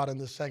talk about in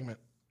this segment.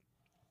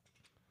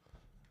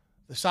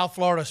 The South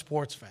Florida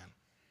sports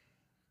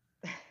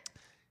fan.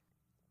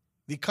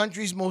 The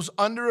country's most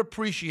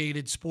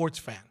underappreciated sports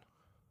fan.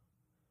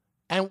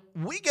 And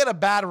we get a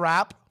bad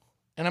rap.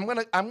 And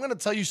I'm gonna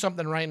tell you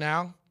something right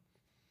now.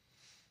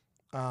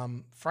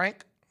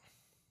 Frank,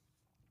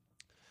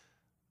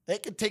 they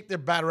could take their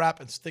bad rap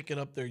and stick it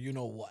up there, you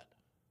know what.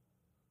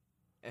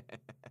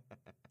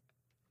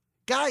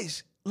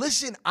 Guys,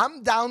 listen,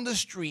 I'm down the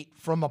street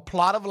from a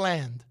plot of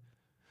land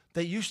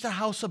that used to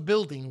house a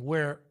building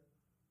where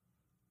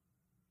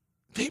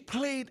they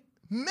played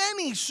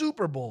many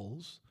Super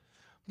Bowls.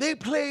 They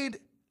played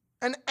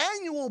an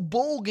annual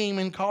bowl game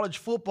in college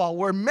football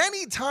where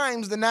many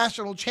times the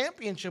national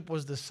championship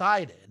was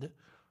decided.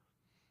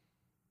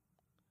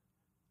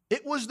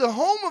 It was the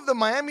home of the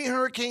Miami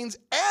Hurricanes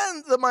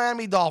and the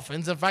Miami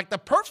Dolphins. In fact, the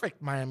perfect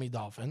Miami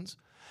Dolphins.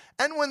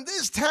 And when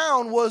this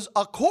town was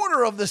a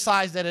quarter of the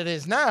size that it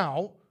is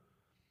now,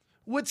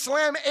 would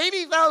slam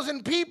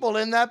 80,000 people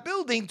in that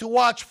building to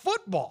watch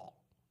football,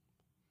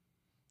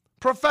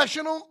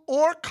 professional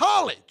or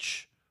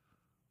college.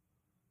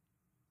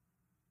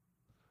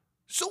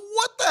 So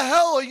what the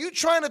hell are you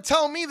trying to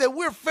tell me that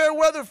we're fair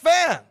weather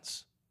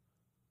fans?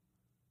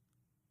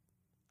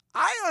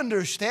 I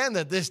understand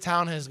that this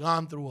town has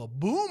gone through a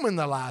boom in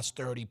the last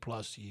 30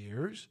 plus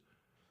years.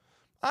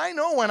 I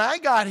know when I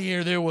got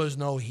here, there was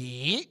no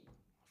heat.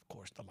 Of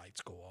course, the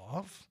lights go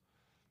off.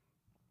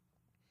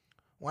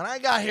 When I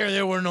got here,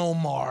 there were no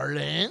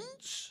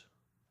Marlins.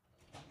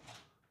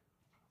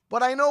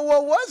 But I know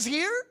what was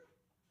here.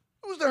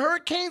 It was the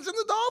Hurricanes and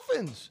the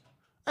Dolphins.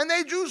 And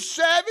they drew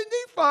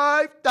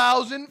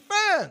 75,000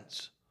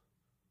 fans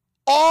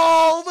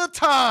all the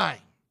time.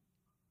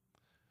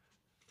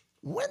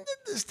 When did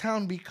this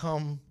town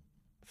become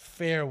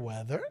fair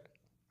weather?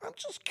 I'm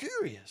just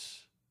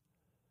curious.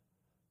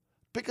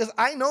 Because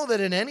I know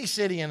that in any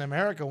city in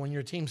America, when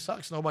your team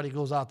sucks, nobody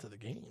goes out to the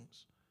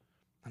games.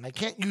 And I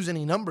can't use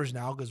any numbers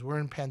now because we're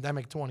in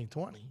pandemic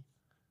 2020.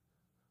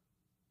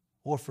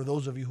 Or for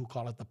those of you who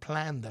call it the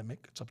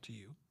plandemic, it's up to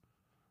you.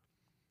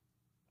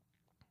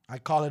 I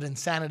call it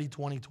Insanity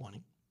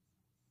 2020.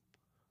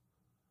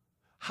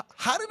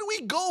 How did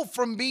we go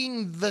from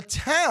being the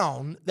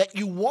town that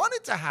you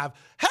wanted to have?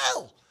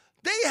 Hell,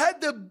 they had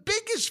the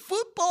biggest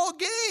football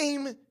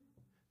game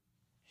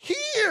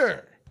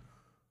here.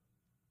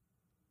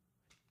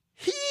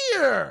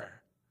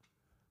 Here.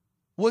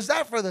 Was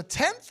that for the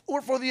 10th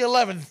or for the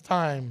 11th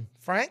time,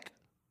 Frank?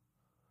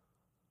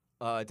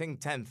 I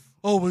think 10th.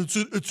 Oh,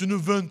 it's an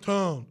event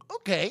town.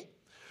 Okay.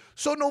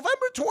 So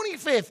November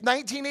 25th,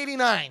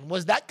 1989,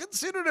 was that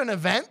considered an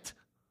event?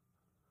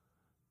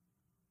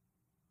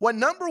 When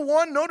number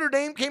one Notre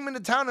Dame came into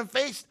town and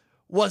faced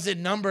Was it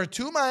number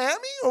 2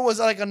 Miami or was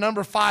it like a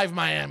number 5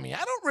 Miami?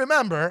 I don't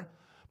remember.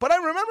 But I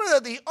remember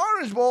that the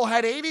Orange Bowl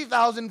had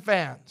 80,000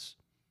 fans.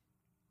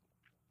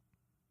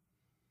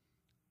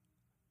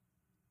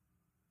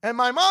 And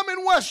my mom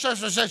in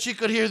Westchester said she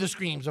could hear the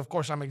screams. Of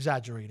course, I'm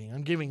exaggerating.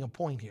 I'm giving a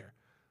point here.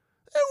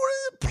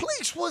 The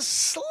place was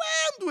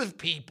slammed with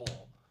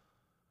people.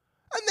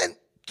 And then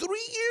 3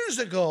 years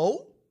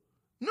ago,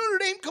 Notre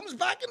Dame comes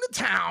back into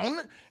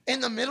town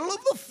in the middle of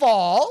the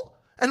fall.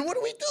 And what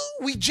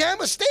do? We jam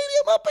a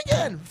stadium up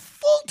again,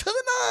 full to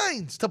the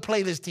nines to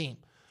play this team.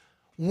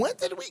 When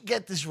did we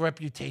get this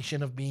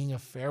reputation of being a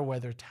fair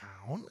weather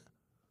town?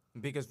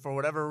 Because for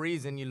whatever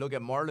reason, you look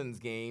at Marlins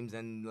games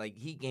and like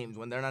Heat games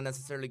when they're not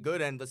necessarily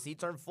good and the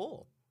seats aren't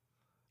full.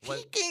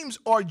 Heat games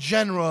are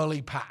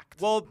generally packed.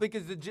 Well,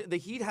 because the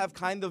Heat have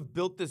kind of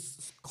built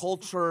this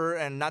culture,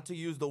 and not to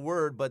use the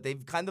word, but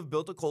they've kind of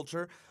built a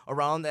culture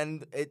around,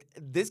 and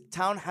this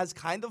town has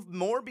kind of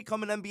more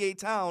become an NBA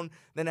town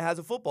than it has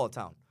a football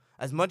town.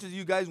 As much as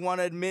you guys want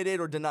to admit it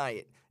or deny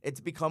it,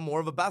 it's become more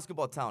of a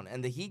basketball town,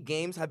 and the Heat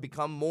games have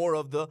become more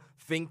of the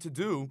thing to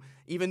do,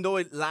 even though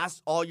it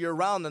lasts all year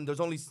round, and there's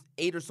only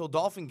 8 or so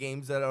Dolphin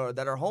games that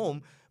are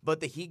home,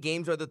 but the Heat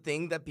games are the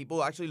thing that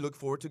people actually look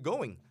forward to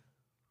going.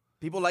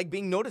 People like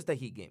being noticed at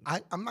Heat games.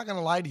 I'm not going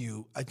to lie to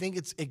you. I think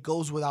it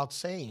goes without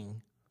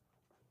saying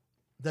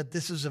that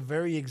this is a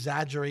very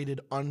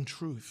exaggerated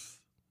untruth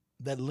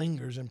that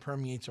lingers and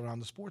permeates around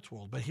the sports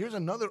world. But here's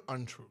another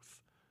untruth.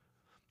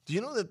 Do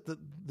you know that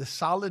the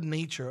solid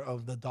nature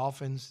of the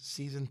Dolphins'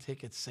 season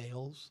ticket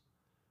sales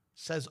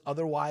says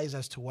otherwise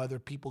as to whether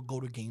people go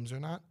to games or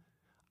not?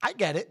 I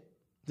get it.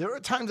 There are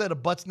times that a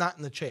butt's not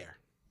in the chair.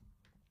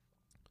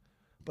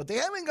 But they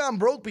haven't gone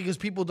broke because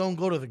people don't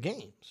go to the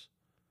games.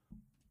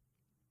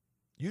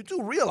 You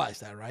do realize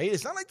that, right?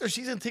 It's not like their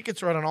season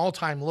tickets are at an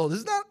all-time low. This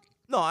is not...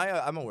 No,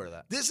 I'm aware of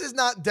that. This is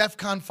not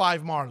DEFCON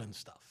 5 Marlins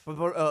stuff.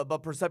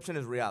 But perception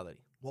is reality.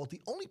 Well, the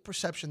only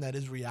perception that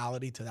is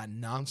reality to that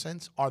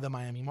nonsense are the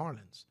Miami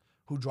Marlins,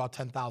 who draw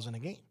 10,000 a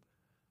game.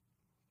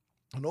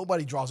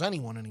 Nobody draws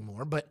anyone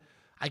anymore, but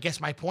I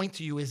guess my point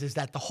to you is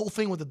that the whole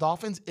thing with the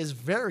Dolphins is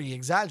very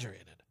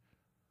exaggerated.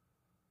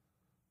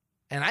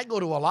 And I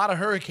go to a lot of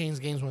Hurricanes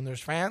games when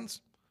there's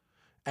fans,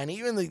 and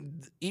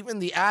even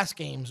the ass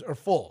games are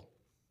full.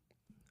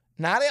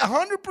 Not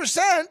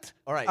 100%.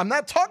 All right. I'm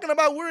not talking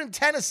about we're in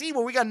Tennessee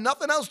where we got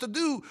nothing else to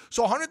do,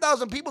 so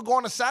 100,000 people go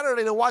on a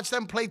Saturday to watch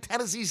them play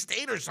Tennessee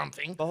State or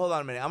something. But hold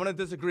on a minute. I'm going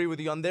to disagree with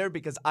you on there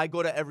because I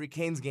go to every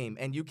Canes game,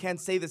 and you can't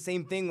say the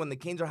same thing when the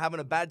Canes are having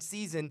a bad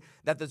season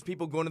that there's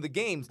people going to the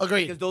games.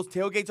 Agreed. Because those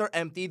tailgates are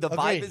empty. The Agreed.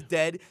 vibe is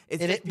dead.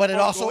 It's just but it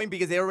people also going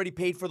because they already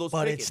paid for those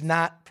But tickets. it's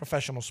not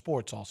professional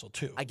sports also,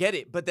 too. I get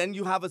it, but then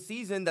you have a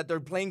season that they're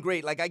playing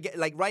great.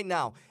 Like right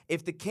now,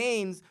 if the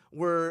Canes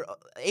were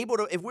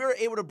if we were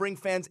able to bring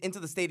fans into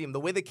the stadium the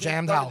way the Canes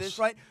Jammed started house. this,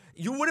 right?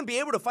 You wouldn't be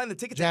able to find the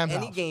tickets Jammed at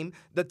any house. game.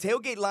 The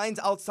tailgate lines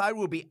outside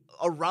will be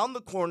around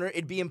the corner.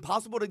 It'd be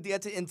impossible to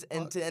get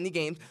into any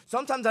games.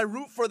 Sometimes I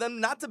root for them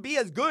not to be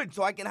as good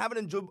so I can have an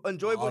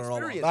enjoyable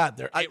experience.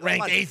 They're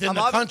ranked 8th in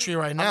the country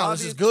right now.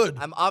 This is good.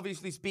 I'm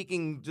obviously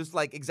speaking just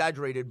like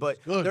exaggerated, but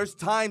there's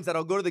times that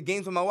I'll go to the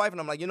games with my wife and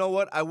I'm like, you know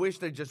what? I wish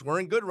they just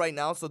weren't good right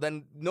now so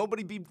then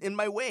nobody be in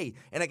my way.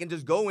 And I can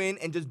just go in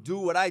and just do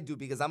what I do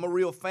because I'm a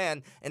real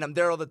fan and I'm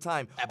there all the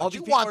time. but All you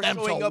these people want are them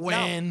to showing up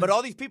win. now. But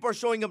all these people are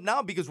showing up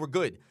now because we're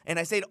good. And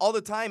I say it all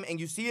the time and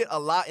you see it a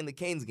lot in the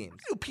Canes games.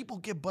 Do people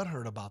get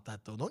butthurt about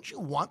that, though? Don't you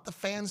want the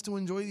fans to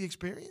enjoy the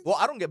experience? Well,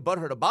 I don't get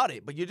butthurt about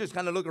it, but you just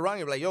kind of look around and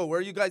you're like, yo, where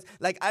are you guys?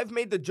 Like, I've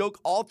made the joke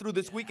all through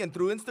this weekend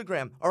through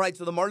Instagram. All right,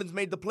 so the Marlins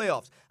made the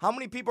playoffs. How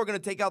many people are going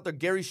to take out their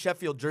Gary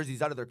Sheffield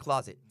jerseys out of their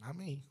closet? Not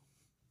me.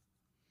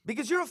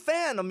 Because you're a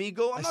fan,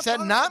 amigo. I said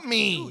not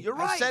me. You're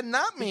right. I said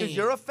not me. Because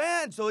you're a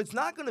fan, so it's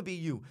not going to be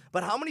you.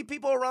 But how many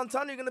people around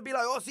town are going to be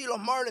like, oh, see, the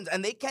Marlins,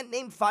 and they can't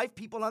name 5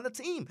 people on the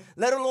team,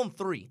 let alone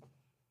 3.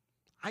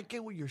 I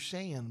get what you're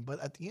saying, but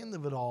at the end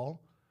of it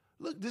all,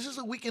 look, this is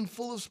a weekend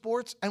full of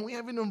sports, and we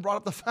haven't even brought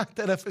up the fact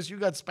that FSU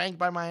got spanked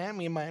by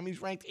Miami, and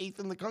Miami's ranked 8th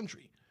in the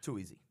country. Too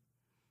easy.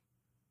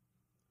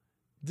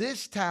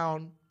 This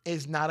town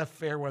is not a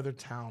fair weather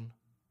town,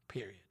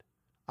 period.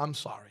 I'm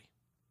sorry.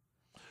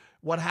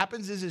 What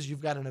happens is you've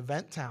got an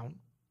event town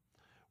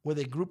with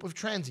a group of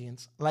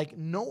transients like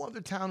no other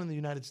town in the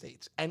United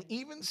States. And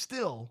even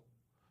still,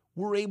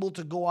 we're able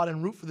to go out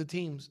and root for the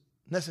teams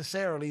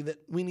necessarily that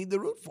we need to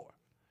root for.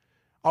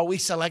 Are we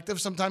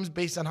selective sometimes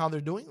based on how they're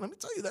doing? Let me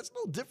tell you, that's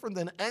no different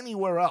than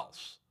anywhere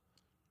else.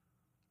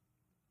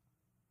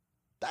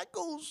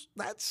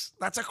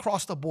 That's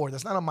across the board.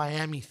 That's not a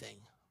Miami thing.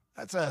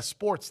 That's a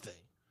sports thing.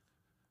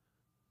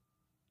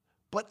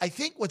 But I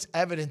think what's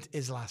evident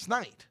is last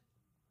night.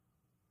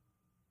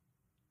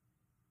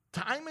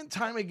 Time and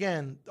time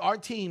again, our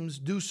teams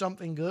do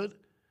something good,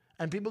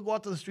 and people go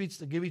out to the streets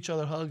to give each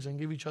other hugs and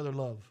give each other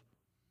love.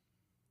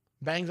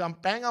 Bang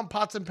on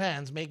pots and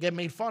pans, may get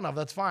made fun of,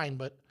 that's fine,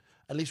 but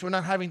at least we're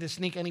not having to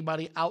sneak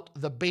anybody out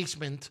the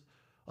basement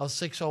of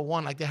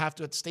 601 like they have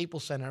to at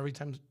Staples Center every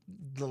time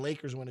the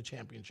Lakers win a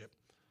championship.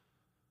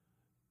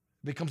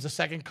 It becomes the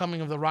second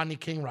coming of the Rodney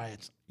King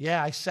riots.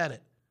 Yeah, I said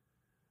it.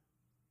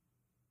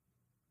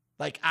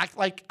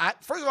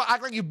 First of all,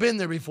 act like you've been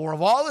there before.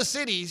 Of all the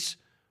cities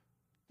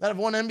that have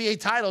won NBA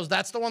titles,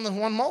 that's the one that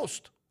won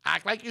most.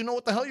 Act like you know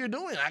what the hell you're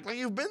doing. Act like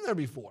you've been there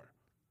before.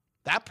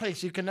 That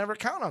place, you can never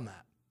count on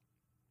that.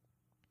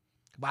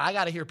 But I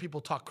got to hear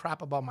people talk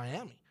crap about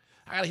Miami.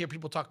 I got to hear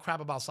people talk crap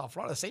about South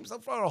Florida. The same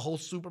South Florida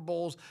hosts Super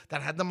Bowls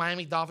that had the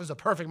Miami Dolphins, the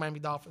perfect Miami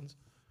Dolphins,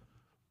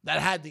 that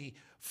had the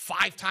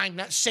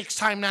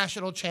 6-time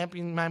national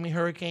champion Miami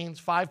Hurricanes,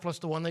 5 plus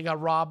the one they got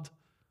robbed.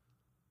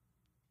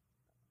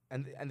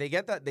 And they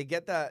get that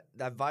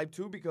vibe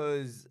too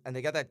because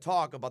they get that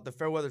talk about the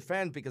Fairweather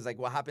fans because like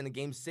what happened in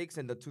Game 6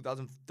 in the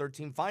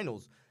 2013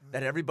 finals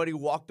that everybody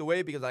walked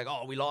away because like,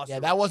 oh, we lost. Yeah,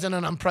 that wasn't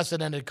an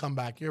unprecedented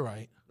comeback. You're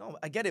right. No,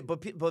 I get it,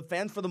 but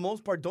fans for the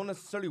most part don't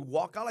necessarily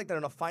walk out like that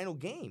in a final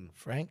game.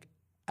 Frank,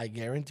 I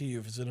guarantee you,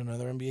 if it's in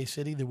another NBA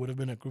city, there would have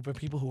been a group of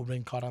people who would have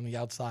been caught on the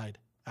outside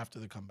after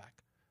the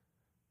comeback.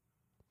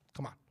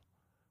 Come on,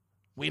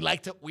 we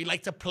like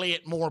to play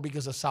it more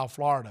because of South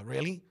Florida.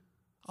 Really?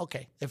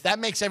 Okay, if that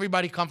makes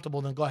everybody comfortable,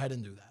 then go ahead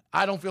and do that.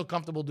 I don't feel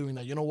comfortable doing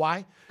that. You know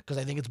why? Because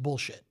I think it's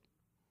bullshit.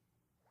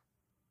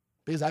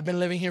 Because I've been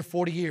living here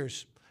 40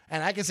 years,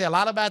 and I can say a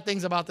lot of bad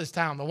things about this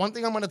town. The one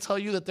thing I'm going to tell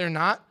you that they're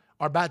not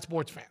are bad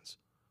sports fans.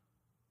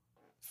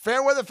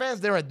 Fairweather fans,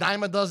 they're a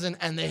dime a dozen,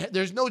 and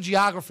there's no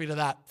geography to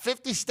that.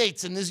 50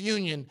 states in this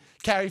union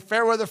carry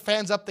Fairweather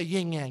fans up the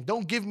yin-yang.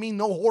 Don't give me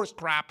no horse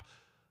crap.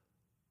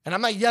 And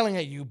I'm not yelling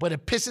at you, but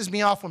it pisses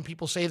me off when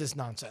people say this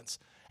nonsense.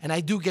 And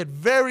I do get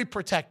very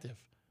protective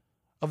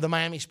of the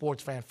Miami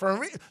sports fan.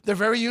 They're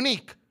very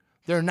unique.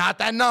 They're not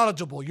that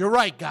knowledgeable. You're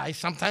right, guys.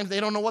 Sometimes they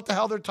don't know what the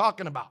hell they're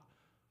talking about.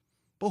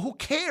 But who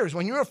cares?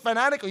 When you're a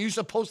fanatic, are you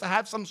supposed to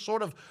have some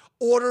sort of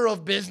order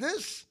of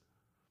business?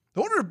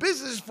 The order of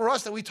business is for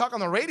us that we talk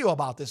on the radio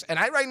about this. And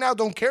I right now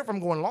don't care if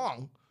I'm going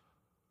long.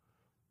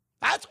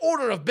 That's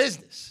order of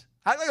business.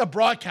 I like a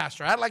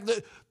broadcaster. I like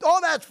all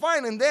that's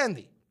fine and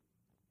dandy.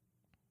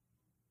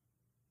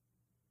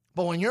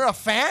 But when you're a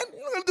fan,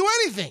 you're not going to do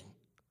anything.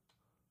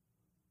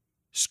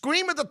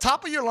 Scream at the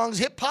top of your lungs,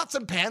 hit pots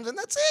and pans, and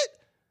that's it.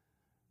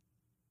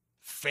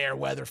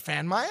 Fairweather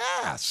fan my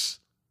ass.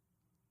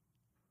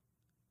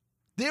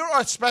 There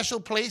are special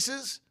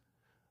places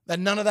that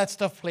none of that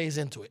stuff plays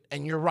into it.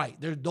 And you're right.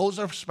 Those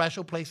are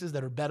special places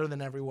that are better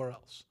than everywhere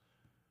else.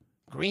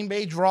 Green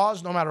Bay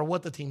draws no matter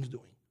what the team's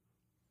doing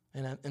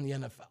in the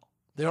NFL.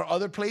 There are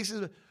other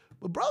places.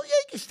 But, bro,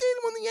 Yankee Stadium,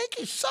 when the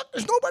Yankees suck,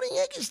 there's nobody in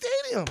Yankee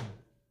Stadium.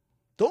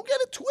 Don't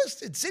get it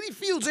twisted. Citi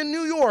Field's in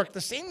New York,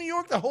 the same New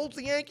York that holds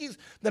the Yankees.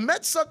 The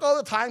Mets suck all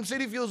the time.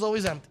 Citi Field's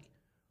always empty.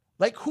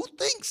 Like, who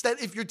thinks that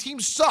if your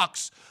team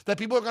sucks, that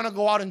people are going to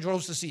go out in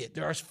droves to see it?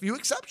 There are a few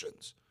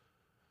exceptions.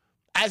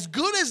 As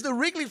good as the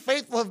Wrigley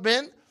faithful have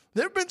been,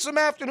 there have been some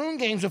afternoon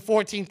games of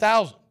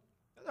 14,000.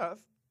 Enough.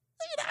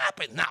 It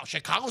happened. Now,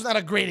 Chicago's not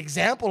a great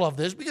example of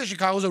this because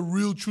Chicago's a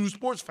real true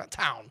sports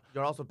town.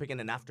 You're also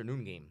picking an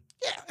afternoon game.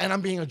 Yeah, and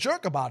I'm being a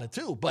jerk about it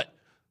too, but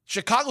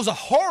Chicago's a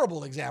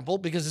horrible example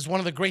because it's one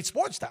of the great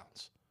sports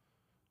towns.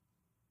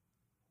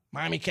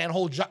 Miami can't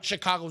hold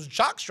Chicago's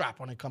jockstrap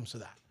when it comes to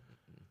that.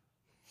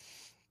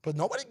 But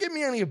nobody give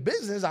me any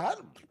business.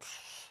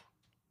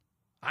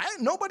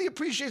 Nobody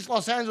appreciates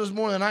Los Angeles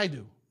more than I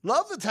do.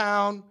 Love the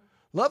town,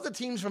 love the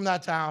teams from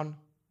that town.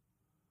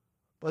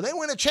 But they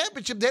win a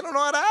championship, they don't know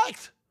how to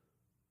act.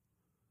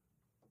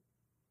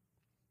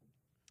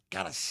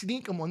 Gotta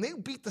sneak them. When they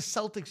beat the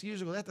Celtics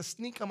years ago, they had to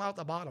sneak them out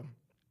the bottom.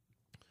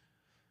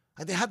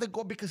 And they had to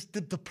go because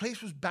the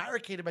place was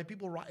barricaded by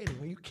people rioting.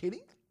 Are you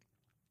kidding?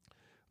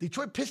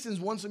 Detroit Pistons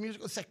won some years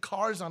ago. It set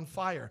cars on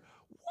fire.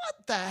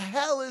 What the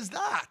hell is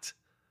that?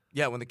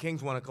 Yeah, when the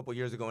Kings won a couple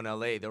years ago in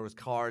L.A., there was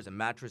cars and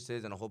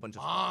mattresses and a whole bunch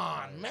of... Come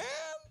on, man.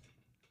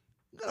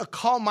 You gonna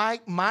call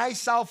my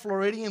South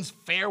Floridians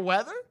fair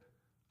weather?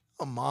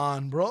 Come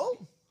on,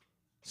 bro.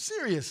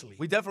 Seriously.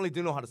 We definitely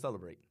do know how to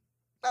celebrate.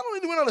 Not only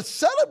do we know how to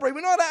celebrate,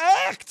 we know how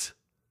to act.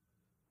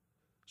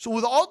 So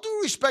with all due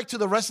respect to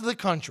the rest of the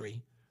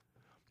country,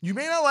 you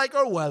may not like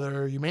our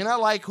weather. You may not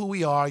like who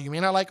we are. You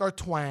may not like our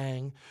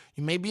twang.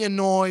 You may be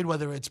annoyed,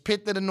 whether it's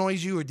Pitt that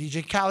annoys you or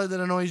DJ Khaled that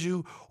annoys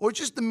you or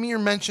just the mere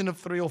mention of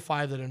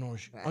 305 that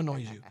annoys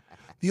you.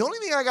 The only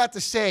thing I got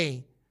to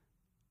say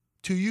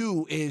to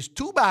you is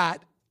too bad.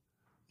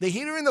 The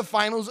Heat are in the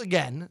finals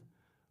again.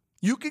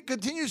 You can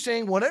continue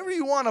saying whatever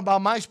you want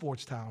about my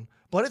sports town,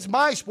 but it's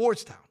my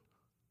sports town.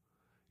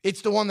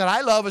 It's the one that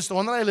I love. It's the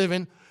one that I live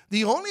in.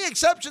 The only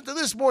exception to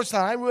this sports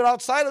town, I live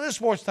outside of this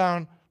sports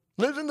town,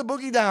 lives in the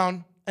boogie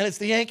down, and it's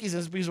the Yankees.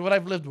 It's because of what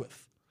I've lived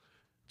with.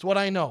 It's what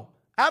I know.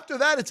 After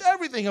that, it's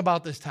everything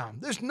about this town.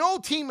 There's no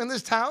team in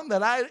this town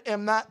that I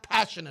am not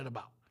passionate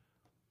about.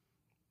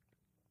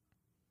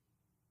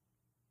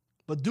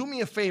 But do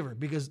me a favor,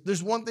 because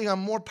there's one thing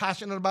I'm more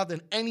passionate about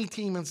than any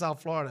team in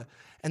South Florida,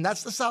 and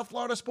that's the South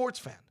Florida sports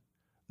fan.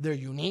 They're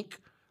unique.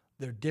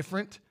 They're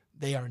different.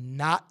 They are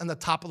not on the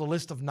top of the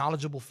list of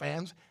knowledgeable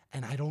fans,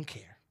 and I don't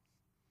care.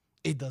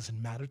 It doesn't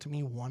matter to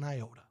me one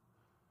iota.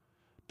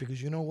 Because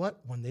you know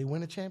what? When they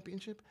win a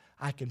championship,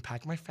 I can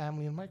pack my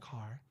family in my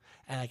car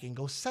and I can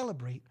go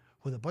celebrate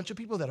with a bunch of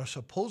people that are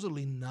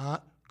supposedly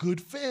not good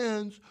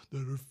fans,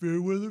 that are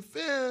fair weather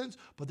fans,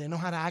 but they know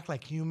how to act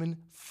like human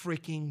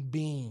freaking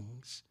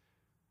beings.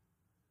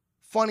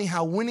 Funny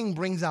how winning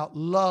brings out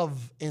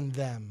love in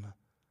them.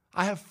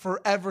 I have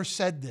forever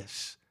said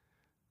this.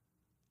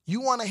 You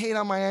want to hate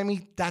on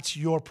Miami? That's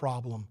your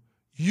problem.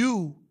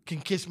 You can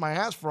kiss my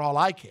ass for all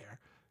I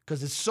care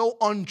because it's so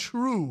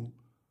untrue.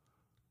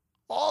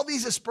 All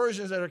these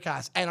aspersions that are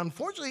cast. And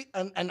unfortunately,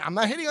 and I'm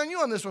not hitting on you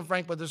on this one,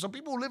 Frank, but there's some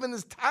people who live in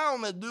this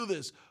town that do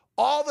this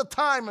all the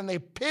time and they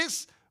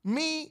piss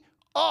me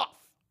off.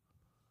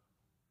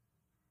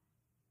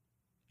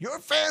 Your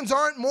fans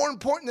aren't more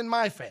important than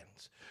my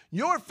fans.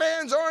 Your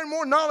fans aren't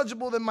more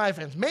knowledgeable than my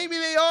fans. Maybe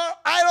they are.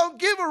 I don't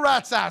give a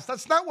rat's ass.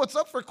 That's not what's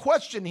up for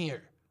question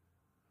here.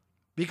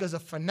 Because a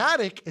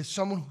fanatic is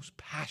someone who's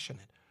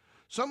passionate.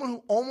 Someone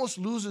who almost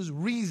loses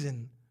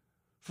reason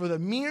for the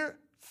mere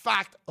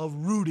fact of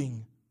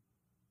rooting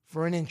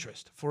for an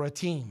interest, for a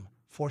team,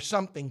 for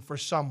something, for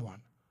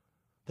someone.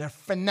 They're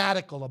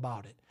fanatical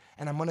about it.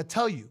 And I'm going to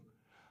tell you,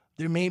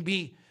 they may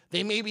be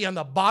on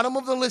the bottom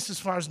of the list as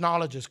far as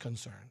knowledge is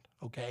concerned,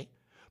 okay?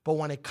 But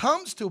when it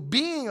comes to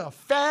being a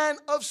fan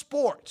of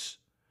sports,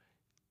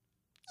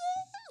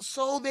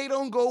 so they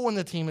don't go when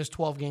the team is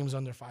 12 games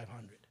under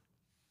 500.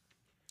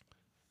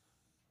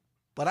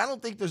 But I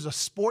don't think there's a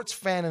sports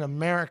fan in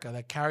America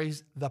that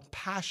carries the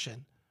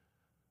passion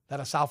that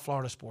a South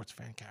Florida sports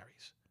fan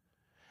carries.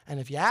 And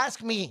if you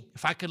ask me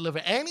if I could live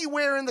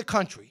anywhere in the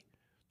country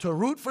to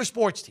root for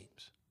sports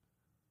teams,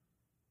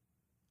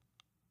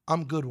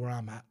 I'm good where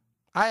I'm at.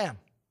 I am.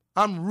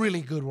 I'm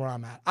really good where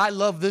I'm at. I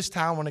love this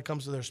town when it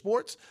comes to their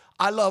sports.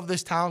 I love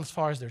this town as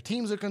far as their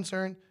teams are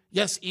concerned.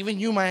 Yes, even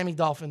you, Miami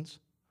Dolphins.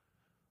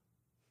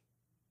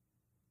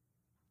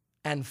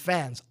 And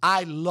fans.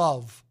 I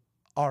love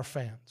our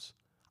fans.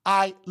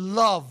 I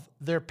love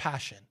their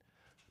passion.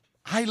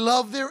 I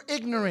love their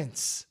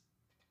ignorance.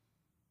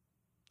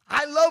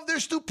 I love their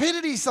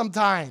stupidity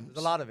sometimes. There's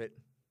a lot of it.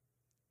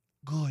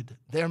 Good.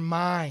 They're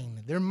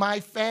mine. They're my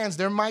fans.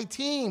 They're my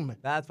team.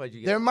 That's what you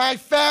get. They're my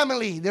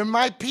family. They're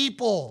my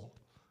people.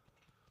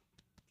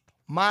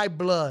 My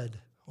blood.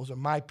 Those are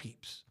my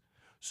peeps.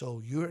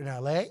 So you're in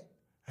LA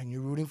and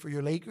you're rooting for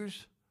your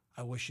Lakers,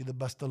 I wish you the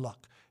best of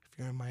luck. If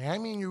you're in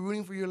Miami and you're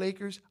rooting for your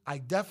Lakers, I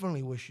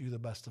definitely wish you the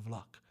best of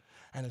luck.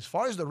 And as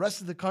far as the rest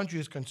of the country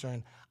is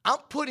concerned, I'm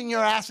putting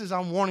your asses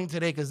on warning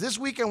today because this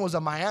weekend was a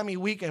Miami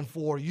weekend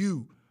for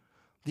you.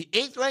 The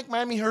 8th-ranked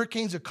Miami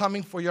Hurricanes are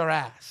coming for your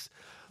ass.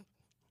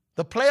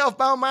 The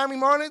playoff-bound Miami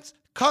Marlins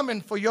coming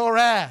for your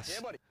ass.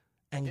 Yeah, buddy.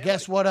 And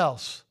guess what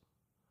else?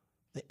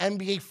 The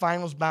NBA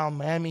Finals-bound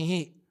Miami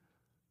Heat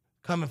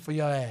coming for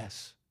your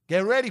ass.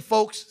 Get ready,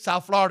 folks.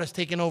 South Florida's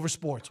taking over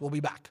sports. We'll be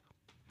back.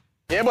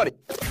 Yeah, buddy.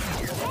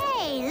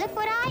 Hey, look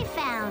what I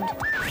found.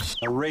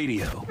 A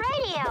radio.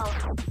 Radio.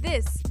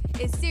 This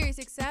is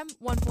SiriusXM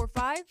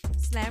 145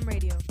 Slam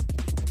Radio.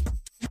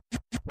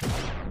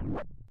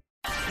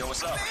 Yo,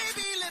 what's up?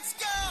 Baby, let's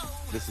go.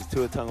 This is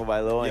Tua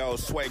Tagovailoa. Yo,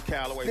 Sway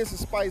Calloway. This is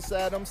Spice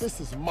Adams. This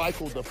is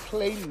Michael, the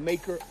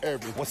playmaker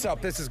everything. What's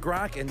up? This is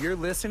Gronk, and you're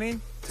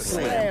listening to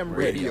Slam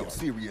Radio.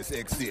 Sirius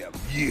XM.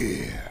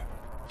 Yeah.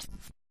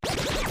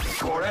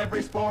 For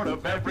every sport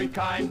of every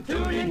kind,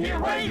 tune in here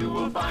where you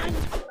will find.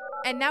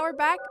 And now we're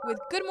back with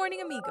Good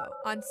Morning Amigo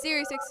on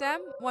SiriusXM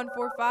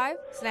 145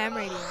 Slam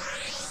Radio.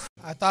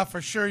 I thought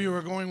for sure you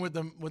were going with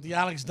the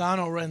Alex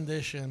Dono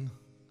rendition.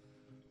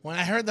 When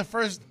I heard the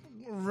first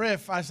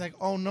riff, I was like,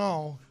 oh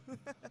no.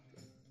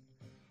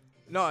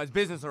 No, it's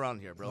business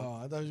around here, bro.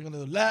 Oh, I thought you were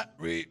going to do Let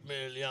Read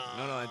Million.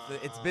 No,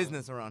 it's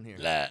business around here.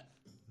 Let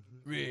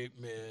Read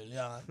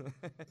Million.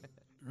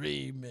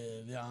 Read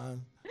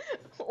Million.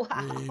 Wow.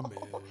 Read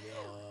Million.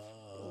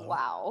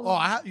 Wow.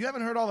 Oh, you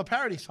haven't heard all the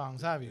parody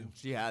songs, have you?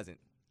 She hasn't.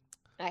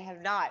 I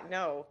have not,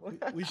 no.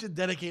 We should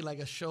dedicate like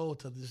a show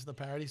to just the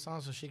parody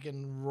songs so she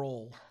can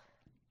roll.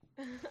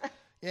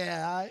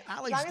 Yeah, Alex As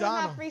long as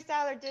Dono. it's not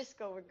freestyle or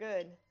disco, we're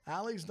good.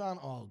 Alex Dono.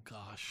 Oh,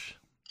 gosh.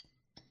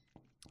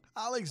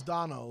 Alex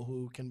Dono,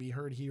 who can be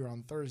heard here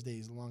on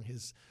Thursdays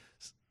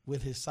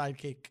with his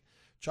sidekick,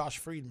 Josh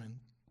Friedman,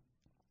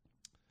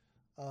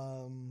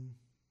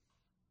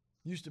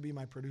 used to be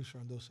my producer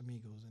on Dos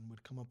Amigos and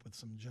would come up with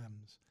some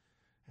gems.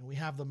 And we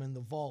have them in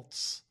the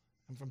vaults,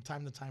 and from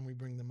time to time we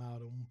bring them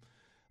out.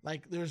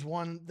 Like there's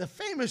one, the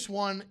famous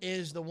one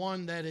is the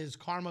one that is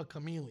Karma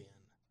Chameleon.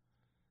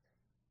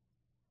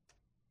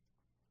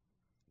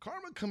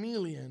 Karma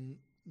Chameleon,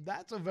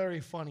 that's a very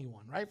funny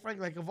one, right,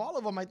 Frank? Like of all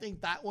of them, I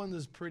think that one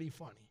is pretty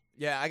funny.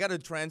 Yeah, I got to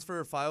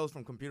transfer files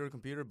from computer to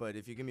computer, but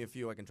if you give me a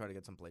few, I can try to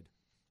get some played.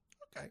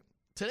 Okay.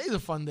 Today's a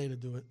fun day to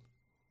do it.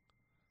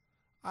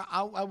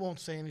 I won't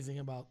say anything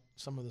about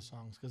some of the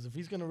songs because if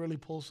he's going to really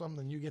pull some,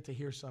 then you get to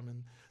hear some.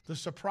 And the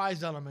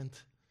surprise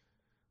element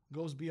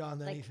goes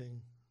beyond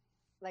anything.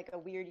 Like a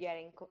Weird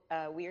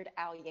Al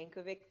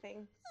Yankovic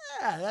thing?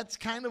 Yeah, that's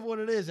kind of what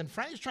it is. And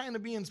Frank's trying to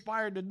be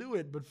inspired to do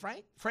it, but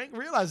Frank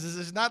realizes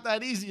it's not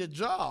that easy a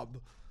job.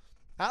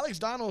 Alex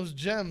Donald's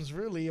gems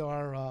really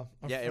are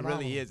Yeah, it phenomenal.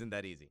 really isn't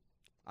that easy.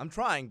 I'm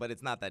trying, but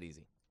it's not that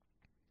easy.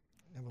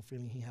 I have a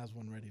feeling he has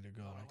one ready to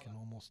go. I can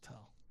almost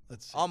tell.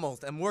 Let's see.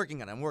 Almost. I'm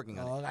working on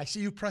it. I see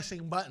you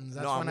pressing buttons.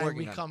 That's No, when I'm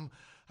working on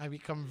I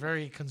become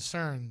very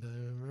concerned.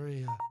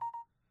 Very.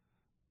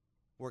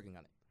 Working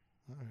on it.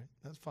 All right,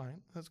 that's fine.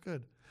 That's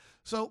good.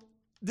 So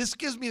this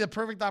gives me the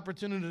perfect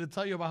opportunity to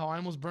tell you about how I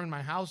almost burned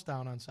my house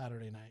down on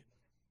Saturday night.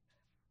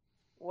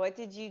 What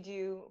did you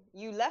do?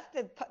 You left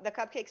the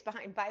cupcakes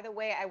behind. By the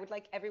way, I would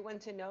like everyone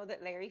to know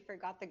that Larry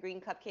forgot the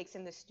green cupcakes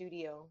in the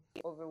studio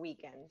over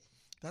weekend.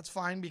 That's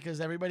fine because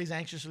everybody's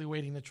anxiously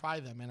waiting to try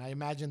them, and I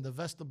imagine the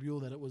vestibule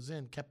that it was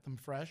in kept them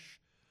fresh.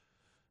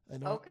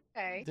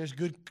 Okay. There's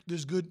good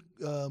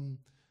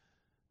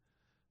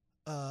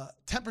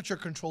temperature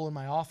control in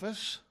my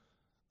office,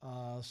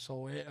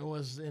 so it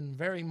was in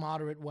very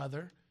moderate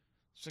weather,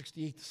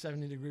 68 to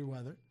 70 degree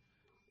weather,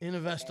 in a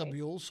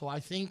vestibule. So I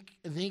think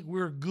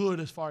we're good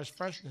as far as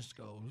freshness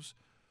goes.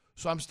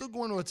 So I'm still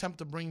going to attempt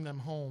to bring them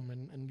home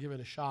and give it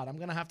a shot. I'm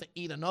gonna have to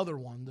eat another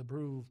one to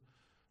prove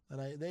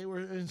that they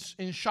were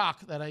in shock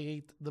that I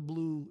ate the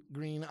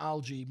blue-green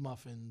algae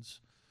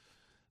muffins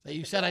that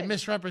you said I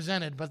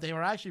misrepresented, but they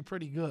were actually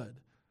pretty good.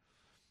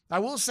 I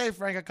will say,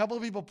 Frank, a couple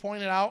of people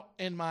pointed out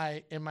in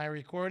my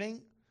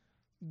recording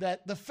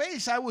that the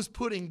face I was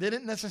putting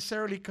didn't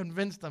necessarily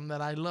convince them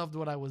that I loved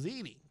what I was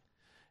eating.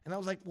 And I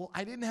was like, well,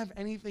 I didn't have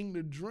anything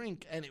to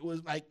drink, and it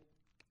was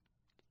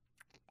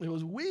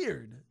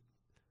weird.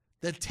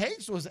 The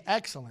taste was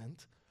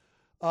excellent.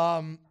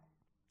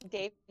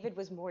 David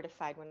was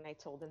mortified when I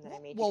told him that I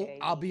made Well, you.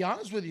 I'll be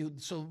honest with you.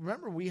 So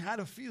remember, we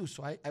had a few.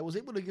 So I was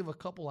able to give a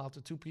couple out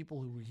to two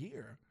people who were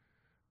here,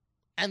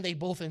 and they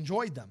both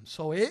enjoyed them.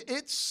 So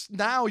it's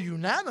now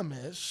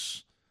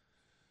unanimous.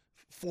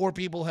 4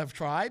 people have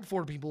tried.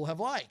 4 people have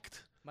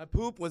liked. My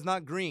poop was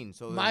not green,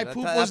 so My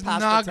poop was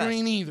not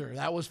green either.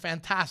 That was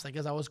fantastic,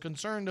 because I was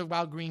concerned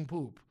about green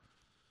poop.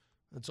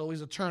 It's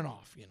always a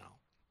turnoff, you know.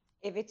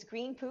 If it's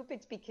green poop,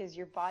 it's because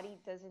your body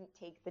doesn't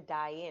take the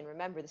dye in.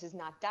 Remember, this is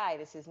not dye.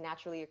 This is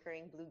naturally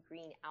occurring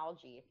blue-green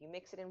algae. If you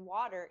mix it in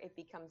water, it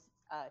becomes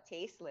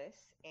tasteless,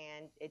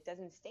 and it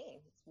doesn't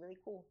stain. It's really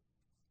cool.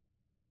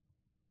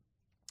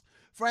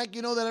 Frank,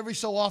 you know that every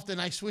so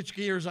often I switch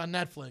gears on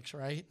Netflix,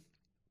 right?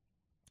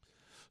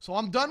 So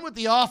I'm done with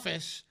The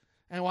Office,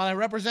 and while I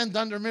represent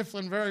Dunder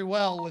Mifflin very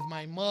well with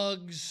my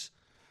mugs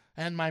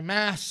and my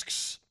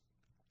masks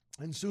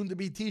and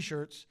soon-to-be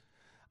T-shirts,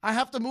 I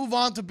have to move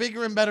on to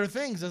bigger and better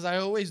things, as I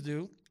always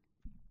do.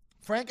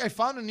 Frank, I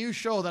found a new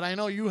show that I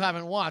know you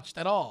haven't watched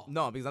at all.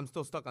 No, because I'm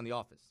still stuck on The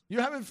Office. You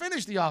haven't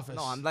finished The Office?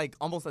 No, I'm like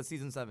almost at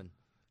season 7.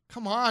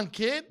 Come on,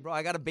 kid. Bro,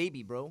 I got a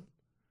baby, bro.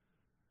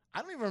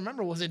 I don't even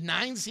remember. Was it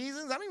 9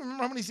 seasons? I don't even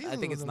remember how many seasons. I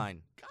think it's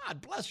 9.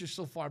 God bless, you're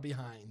so far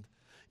behind.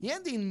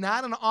 Yandy,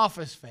 not an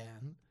Office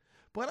fan,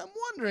 but I'm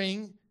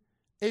wondering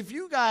if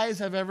you guys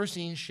have ever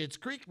seen Schitt's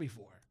Creek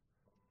before.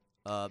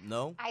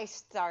 No. I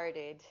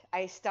started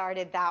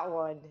that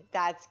one.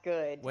 That's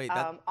good. Wait,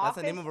 that's Office,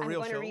 the name of a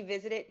real I'm show? going to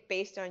revisit it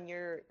based on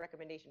your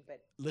recommendation,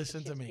 but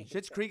listen to me.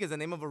 Schitt's Creek is the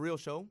name of a real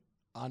show?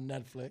 On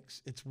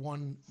Netflix. It's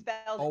won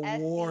spelled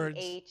awards.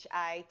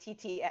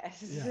 SCHITTS.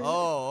 Yeah. Oh,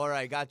 all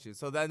right, got you.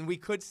 So then we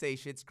could say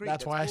Schitt's Creek.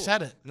 That's why cool. I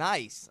said it.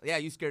 Nice. Yeah,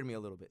 you scared me a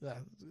little bit. Yeah.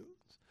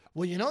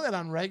 Well, you know that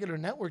on regular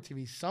network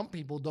TV, some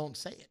people don't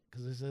say it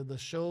because they say the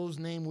show's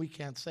name we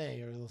can't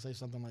say, or they'll say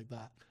something like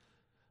that.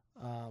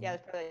 Yeah, there's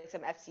probably like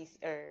some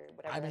FCC or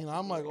whatever. I mean,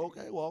 I'm like,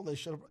 okay, well, they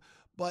should have.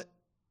 But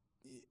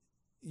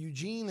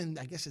Eugene and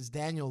I guess it's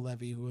Daniel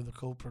Levy, who are the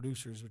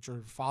co-producers, which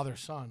are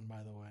father-son,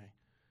 by the way.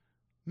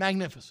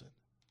 Magnificent.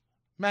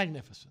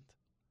 Magnificent.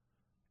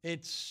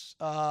 It's,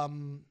 I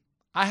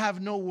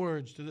have no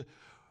words to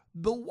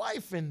the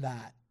wife in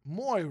that,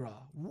 Moira.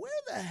 Where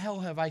the hell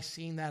have I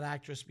seen that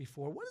actress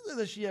before? What is it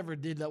that she ever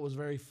did that was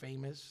very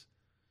famous?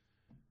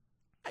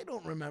 I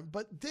don't remember.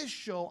 But this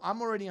show,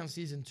 I'm already on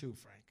season 2,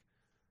 Frank.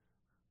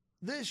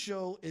 This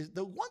show is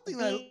the one thing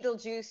the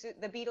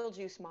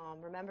Beetlejuice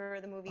mom.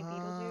 Remember the movie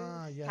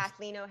Beetlejuice? Yes.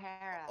 Kathleen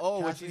O'Hara.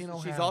 Oh,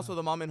 she's also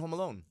the mom in Home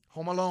Alone.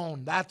 Home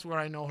Alone. That's where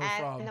I know her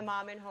from. And the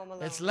mom in Home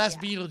Alone. It's less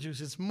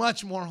Beetlejuice. It's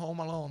much more Home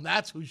Alone.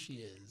 That's who she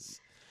is.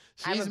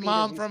 She's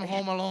mom from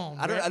Home Alone.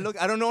 I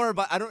don't know her,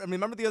 but I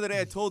remember the other day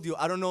I told you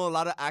I don't know a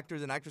lot of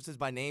actors and actresses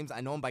by names.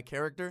 I know them by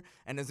character.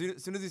 And as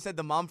soon as you said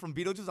the mom from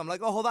Beetlejuice, I'm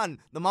like, oh, hold on,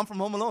 the mom from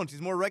Home Alone.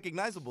 She's more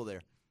recognizable there.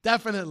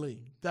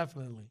 Definitely.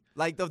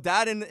 Like the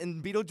dad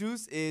in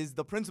Beetlejuice is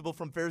the principal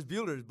from Ferris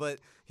Bueller's, but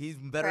he's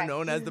better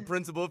known as the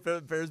principal of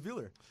Ferris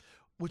Bueller.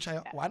 Which I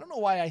don't know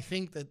why I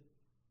think that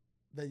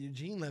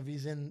Eugene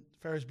Levy's in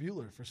Ferris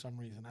Bueller for some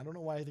reason. I don't know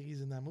why I think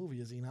he's in that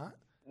movie. Is he not?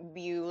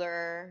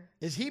 Bueller.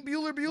 Is he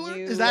Bueller?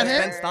 Is that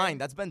him? Ben Stein.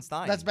 That's Ben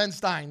Stein. That's Ben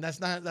Stein. That's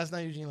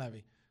not Eugene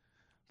Levy.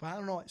 But I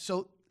don't know.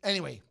 So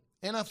anyway,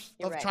 enough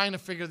of trying to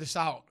figure this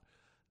out.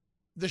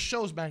 The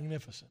show's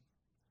magnificent.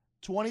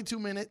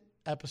 22-minute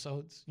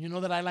episodes. You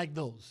know that I like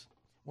those.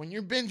 When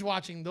you're binge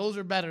watching, those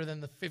are better than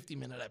the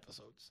 50-minute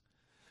episodes.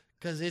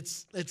 Because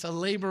it's a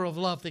labor of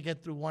love to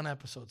get through one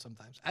episode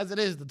sometimes. As it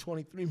is, the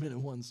 23-minute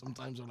ones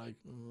sometimes are like,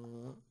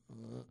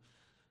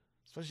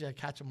 Especially I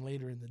catch them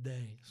later in the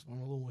day, so I'm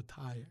a little more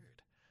tired.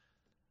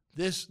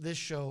 This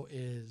show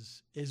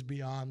is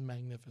beyond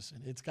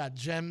magnificent. It's got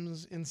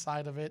gems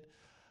inside of it.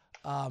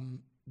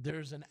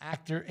 There's an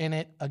actor in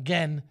it.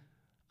 Again,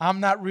 I'm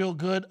not real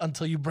good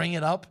until you bring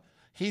it up.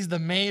 He's the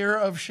mayor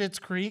of Schitt's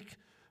Creek,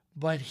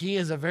 but he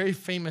is a very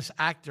famous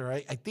actor.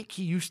 I think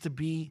he used to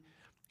be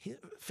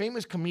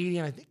famous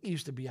comedian. I think he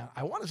used to be on,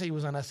 I want to say he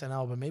was on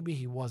SNL, but maybe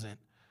he wasn't.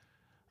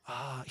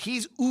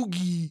 He's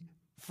Oogie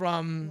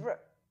from...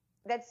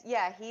 He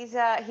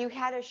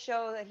had a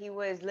show that he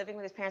was living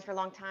with his parents for a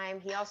long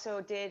time. He also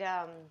did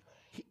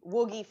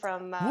Woogie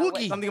from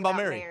Woogie. Something About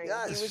Mary.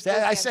 Yes,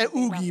 I said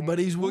Oogie, but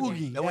he's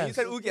Woogie. When you Yes.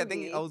 said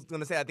Oogie, I was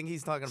gonna say I think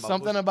he's talking about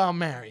Something Woogie. About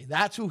Mary.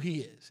 That's who he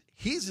is.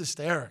 He's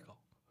hysterical.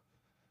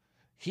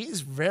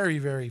 He's very,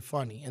 very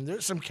funny, and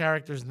there's some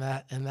characters in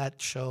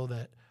that show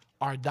that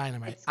are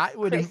dynamite.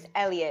 Chris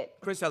Elliott.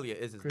 Chris Elliott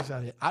is his name. Chris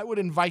Elliott. I would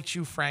invite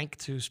you, Frank,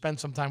 to spend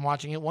some time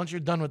watching it once you're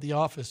done with The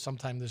Office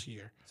sometime this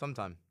year.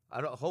 Sometime.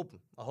 I hope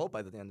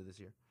by the end of this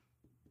year.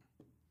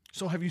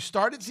 So have you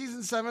started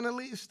season 7 at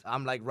least?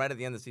 I'm like right at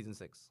the end of season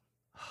 6.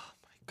 Oh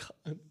my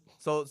God.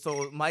 So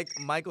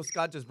Michael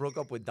Scott just broke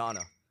up with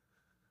Donna.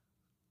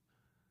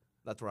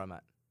 That's where I'm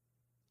at.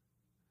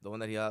 The one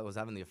that he was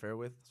having the affair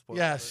with?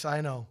 Yes,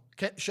 I know.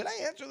 Should I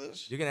answer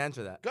this? You can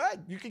answer that. Go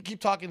ahead. You can keep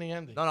talking the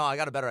ending. No, I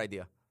got a better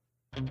idea.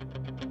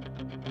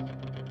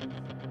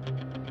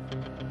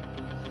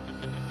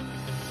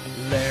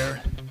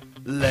 Lair.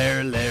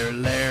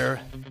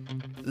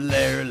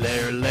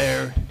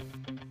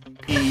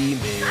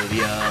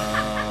 E-million.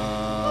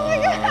 Oh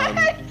my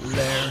God.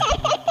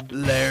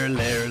 Lair.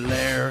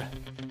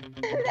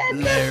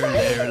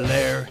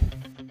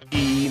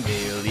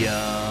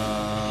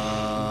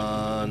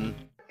 E-million.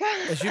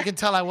 As you can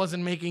tell, I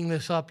wasn't making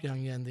this up, young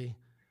Yendi.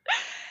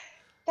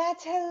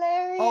 That's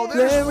hilarious. Oh,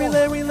 Larry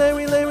the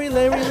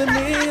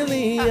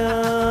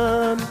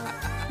Million.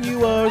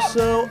 You are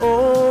so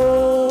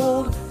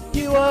old.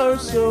 You are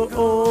so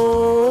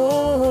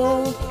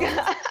old.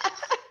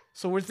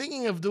 So we're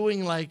thinking of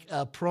doing like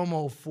a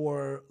promo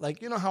for,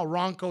 like, you know how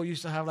Ronco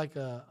used to have like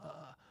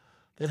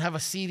they'd have a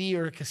CD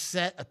or a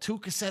cassette, a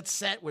 2-cassette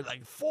set with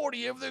like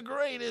 40 of the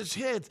greatest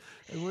hits.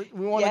 And we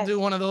want to do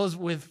one of those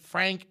with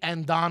Frank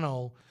and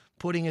Dono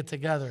putting it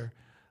together.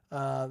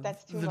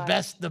 That's too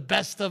much. The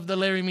best of the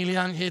Larry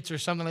Milian hits or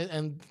something,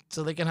 and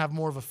so they can have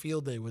more of a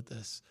field day with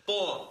this.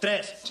 4, 3,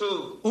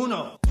 2,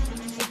 1.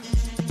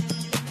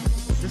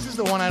 This is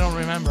the one I don't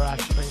remember,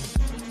 actually.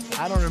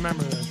 I don't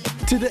remember this.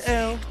 To the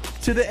L,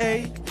 to the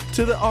A,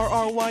 to the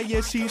R-R-Y,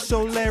 yes, he's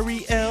so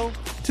Larry L.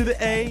 To the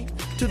A,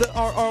 to the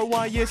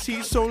R-R-Y, yes,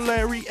 he's so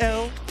Larry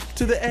L.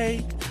 To the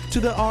A, to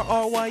the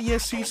R-R-Y,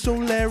 yes, he's so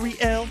Larry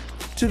L.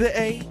 To the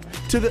A,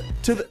 to the,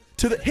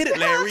 hit it,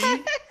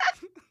 Larry.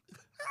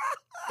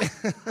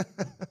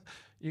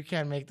 You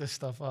can't make this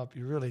stuff up.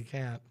 You really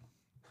can't.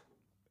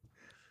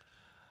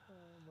 Oh,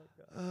 my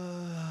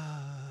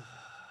God.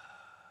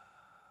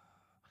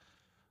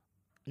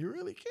 You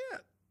really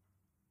can't.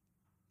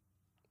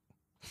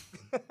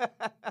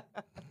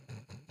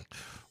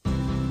 Oh,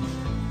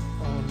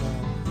 no.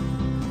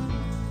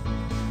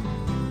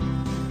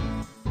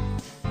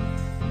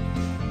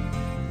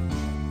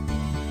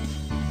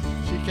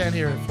 She can't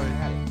hear it,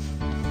 Frank.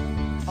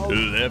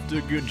 Left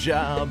a good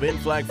job in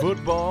flag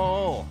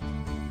football,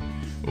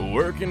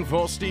 working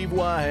for Steve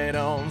White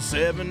on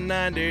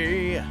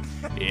 790,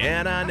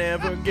 and I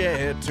never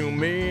get 2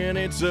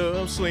 minutes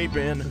of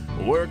sleeping,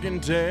 working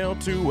till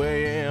 2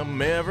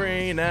 a.m.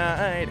 every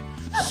night.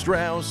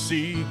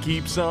 Straussy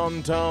keeps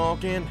on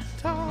talking.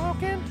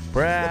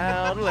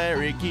 Proud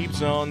Larry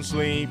keeps on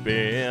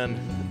sleeping,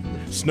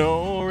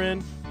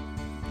 snoring,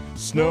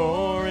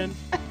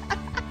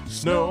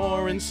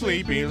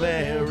 sleepy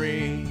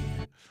Larry.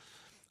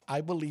 I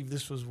believe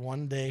this was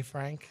one day,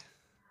 Frank.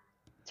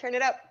 Turn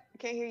it up. I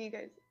can't hear you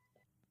guys.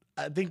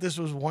 I think this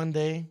was one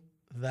day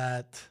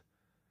that,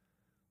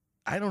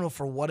 I don't know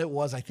for what it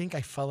was. I think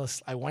I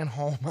went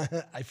home,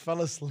 I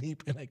fell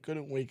asleep and I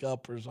couldn't wake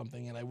up or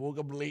something. And I woke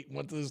up late and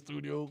went to the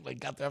studio, like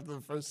got there after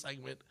the first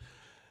segment.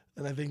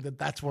 And I think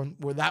that's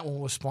where that one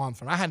was spawned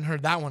from. I hadn't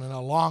heard that one in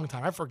a long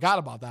time. I forgot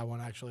about that one,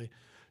 actually.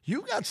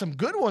 You got some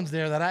good ones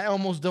there that I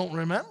almost don't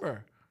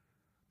remember.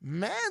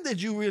 Man,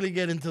 did you really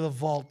get into the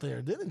vault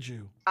there, didn't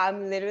you?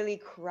 I'm literally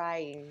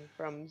crying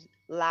from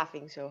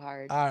laughing so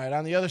hard. All right,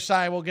 on the other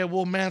side, we'll get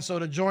Will Manso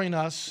to join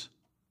us,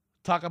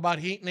 talk about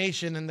Heat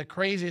Nation and the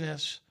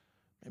craziness.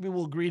 Maybe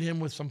we'll greet him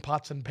with some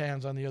pots and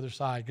pans on the other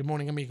side. Good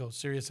morning, amigos.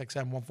 Sirius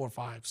XM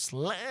 145,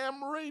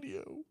 Slam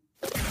Radio.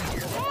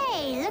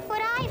 Hey, look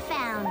what I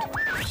found.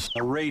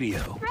 A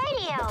radio.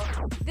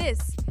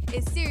 This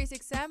is Sirius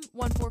XM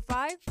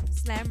 145,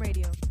 Slam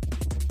Radio.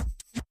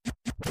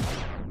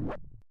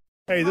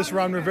 Hey, this is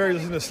Ron Rivera.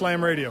 Listen to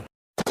Slam Radio.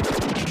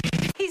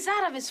 He's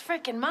out of his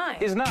freaking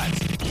mind. He's nuts.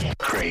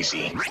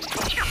 Crazy.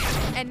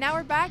 And now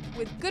we're back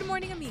with Good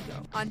Morning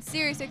Amigo on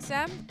Sirius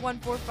XM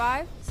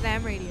 145,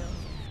 Slam Radio.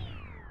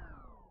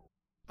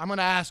 I'm going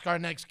to ask our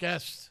next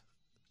guest,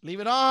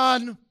 leave it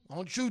on.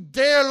 Don't you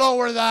dare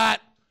lower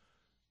that.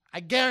 I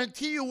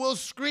guarantee you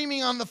Will's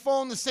screaming on the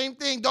phone the same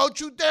thing. Don't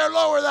you dare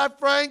lower that,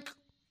 Frank.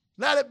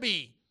 Let it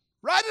be.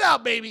 Ride it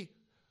out, baby.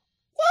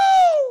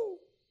 Woo!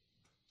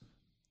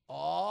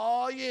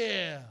 Oh,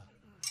 yeah.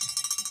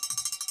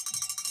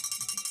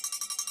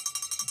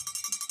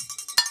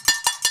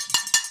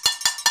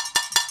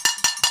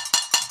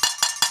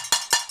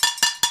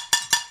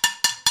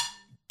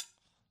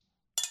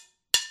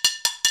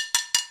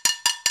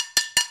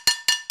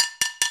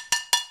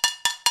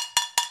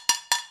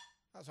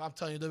 That's what I'm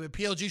telling you.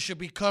 WPLG should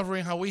be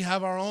covering how we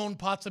have our own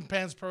Pots and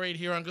Pans parade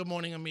here on Good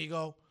Morning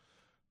Amigo.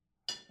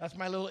 That's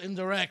my little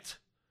indirect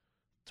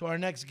to our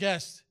next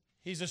guest.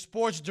 He's a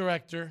sports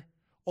director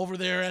over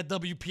there at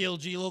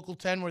WPLG Local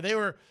 10,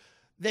 where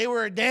they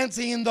were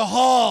dancing in the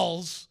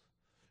halls.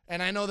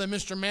 And I know that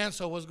Mr.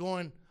 Manso was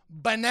going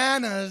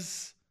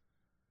bananas,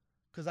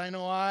 because I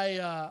know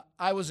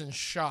I was in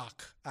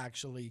shock,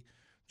 actually.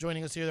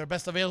 Joining us here, their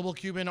best available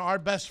Cuban, our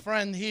best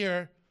friend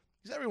here.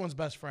 He's everyone's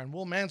best friend,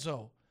 Will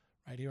Manso.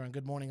 Right here on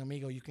Good Morning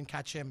Amigo. You can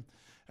catch him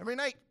every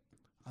night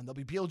on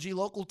WPLG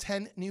Local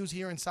 10 News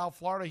here in South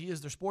Florida. He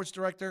is their sports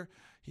director.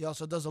 He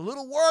also does a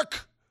little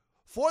work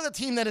for the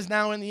team that is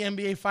now in the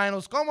NBA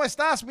Finals. ¿Cómo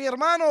estás, mi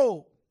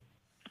hermano?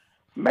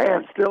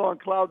 Man, still on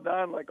cloud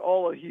nine like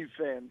all of Heat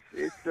fans.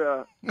 It's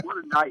what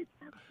a night.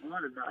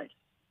 What a night.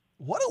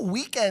 What a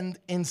weekend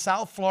in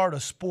South Florida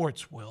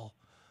sports, Will.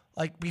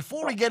 Like,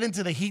 before we get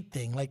into the Heat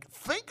thing, like,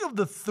 think of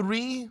the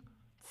three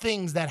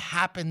things that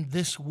happened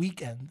this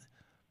weekend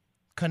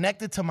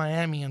connected to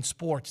Miami and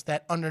sports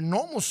that under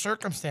normal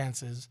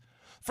circumstances,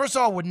 first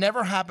of all, would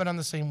never happen on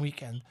the same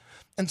weekend.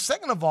 And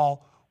second of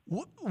all,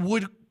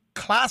 would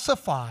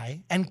classify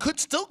and could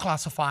still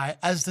classify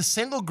as the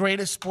single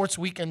greatest sports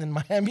weekend in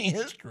Miami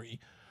history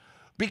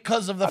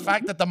because of the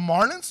fact that the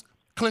Marlins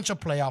clinch a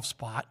playoff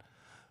spot,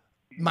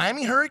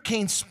 Miami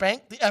Hurricanes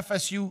spanked the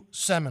FSU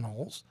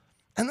Seminoles,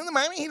 and then the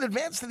Miami Heat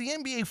advanced to the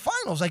NBA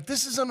Finals. Like,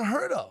 this is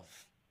unheard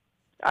of.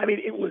 I mean,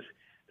 it was...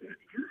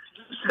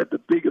 At the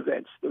big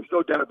events, there's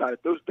no doubt about it.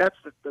 That's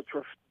the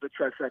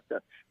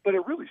trifecta. But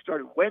it really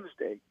started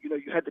Wednesday. You know,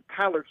 you had the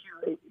Tyler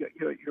Hero.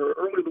 You're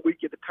early in the week,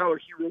 you had the Tyler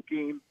Hero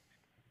game,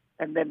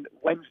 and then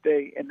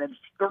Wednesday, and then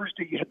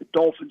Thursday you had the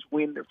Dolphins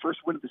win their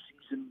first win of the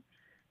season.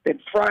 Then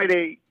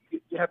Friday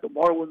you have the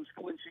Marlins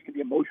clinching and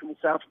the emotional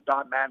sound from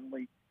Don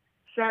Mattingly.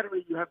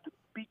 Saturday you have the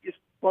biggest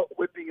butt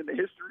whipping in the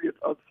history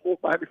of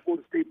Miami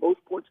Florida State,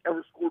 most points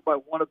ever scored by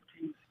one of the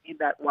teams in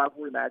that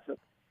rivalry matchup.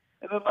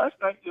 And then last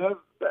night you have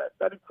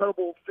that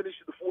incredible finish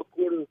in the fourth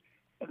quarter,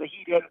 and the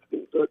Heat had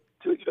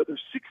their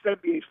sixth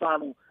NBA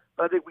final.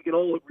 But I think we can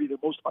all agree the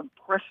most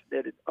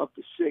unprecedented of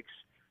the six,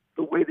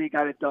 the way they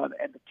got it done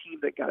and the team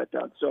that got it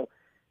done. So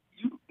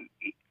you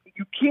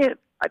can't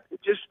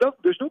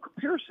there's no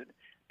comparison,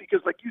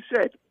 because like you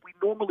said, we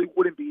normally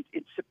wouldn't be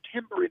in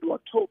September into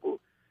October.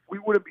 We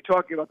wouldn't be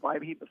talking about the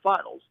Miami Heat in the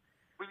finals.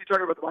 We'd be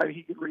talking about the Miami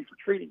Heat getting ready for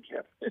training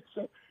camp.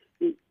 So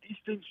these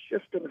things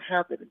just don't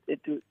happen. And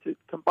to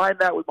combine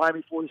that with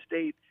Miami, Florida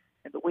State,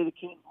 and the way the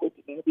Kings looked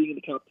at now being in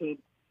the top 10,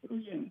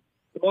 the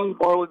Miami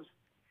Marlins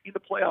in the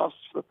playoffs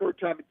for the third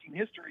time in team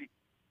history.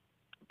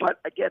 But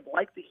again,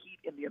 like the Heat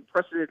in the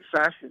unprecedented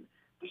fashion,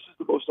 this is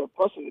the most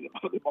unprecedented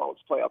Miami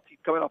Marlins playoff team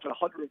coming off an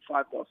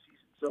 105-loss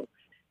season. So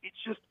it's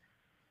just,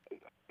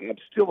 I'm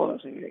still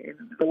on it.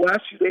 And the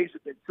last few days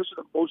have been such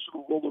an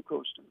emotional roller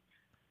coaster.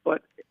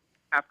 But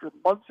after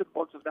months and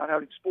months of not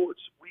having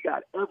sports, we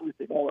got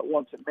everything all at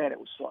once, and man, it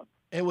was fun.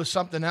 It was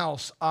something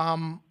else.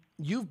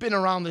 You've been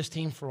around this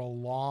team for a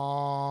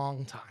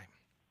long time.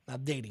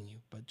 Not dating you,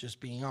 but just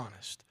being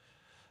honest.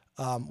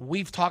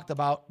 We've talked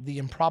about the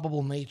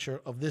improbable nature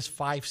of this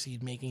 5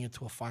 seed making it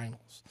to a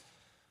finals.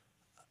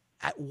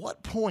 At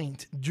what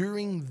point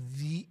during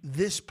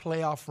this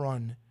playoff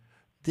run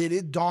did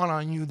it dawn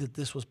on you that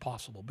this was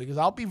possible? Because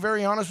I'll be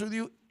very honest with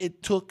you,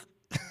 it took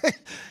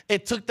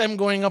it took them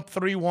going up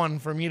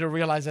 3-1 for me to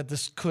realize that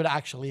this could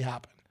actually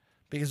happen.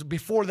 Because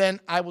before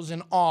then, I was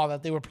in awe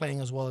that they were playing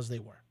as well as they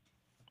were.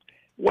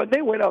 When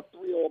they went up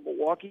 3-0 in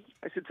Milwaukee,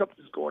 I said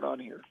something's going on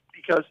here.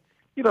 Because,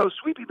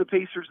 sweeping the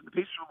Pacers, and the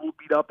Pacers were a little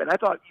beat up, and I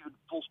thought even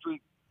full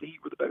strength, the Heat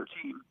were the better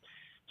team.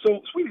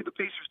 So sweeping the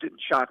Pacers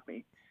didn't shock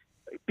me.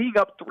 Being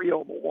up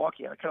 3-0 in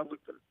Milwaukee, I kind of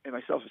looked at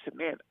myself and said,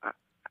 man,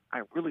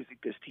 I really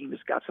think this team has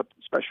got something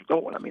special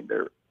going. I mean,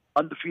 they're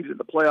undefeated in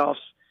the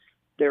playoffs.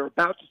 They're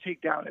about to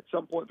take down at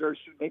some point very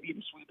soon, maybe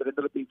even sweep, but it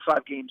ended up being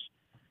 5 games.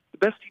 The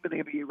best team in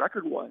the NBA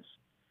record was.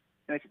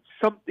 And I said,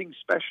 something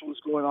special is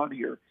going on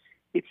here.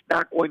 It's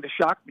not going to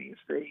shock me if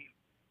they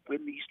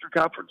win the Eastern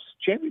Conference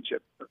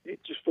championship.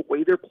 It's just the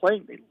way they're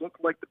playing. They look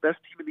like the best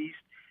team in the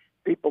East.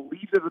 They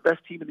believe they're the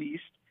best team in the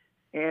East.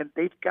 And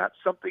they've got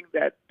something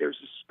that there's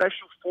a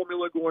special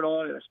formula going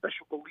on and a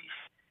special belief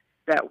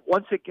that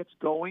once it gets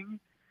going,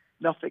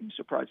 nothing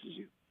surprises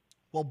you.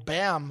 Well,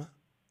 Bam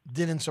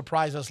didn't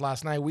surprise us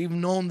last night. We've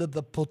known that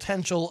the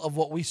potential of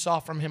what we saw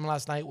from him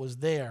last night was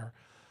there.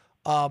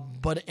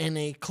 But in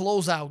a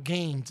closeout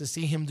game, to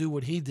see him do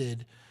what he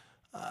did,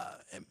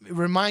 it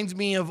reminds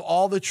me of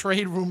all the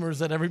trade rumors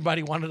that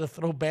everybody wanted to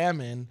throw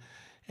Bam in.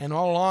 And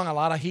all along, a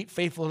lot of Heat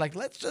faithful are like,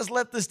 let's just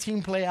let this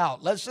team play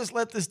out. Let's just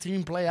let this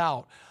team play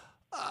out.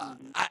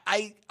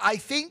 I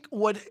think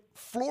what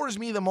floors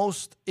me the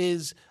most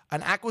is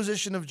an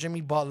acquisition of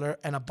Jimmy Butler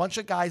and a bunch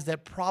of guys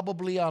that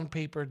probably on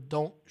paper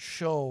don't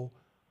show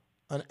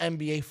an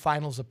NBA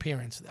Finals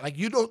appearance. Like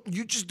you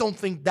just don't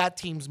think that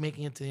team's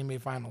making it to the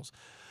NBA Finals.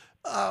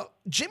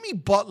 Jimmy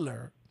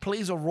Butler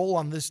plays a role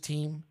on this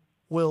team,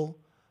 Will,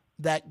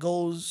 that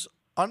goes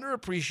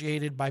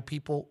underappreciated by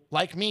people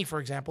like me, for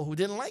example, who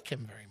didn't like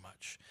him very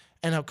much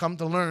and have come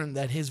to learn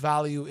that his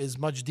value is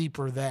much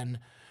deeper than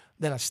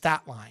a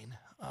stat line.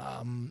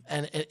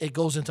 And it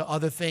goes into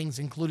other things,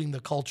 including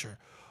the culture.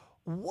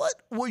 What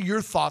were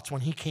your thoughts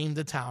when he came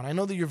to town? I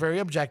know that you're very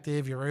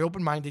objective, you're very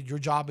open-minded. Your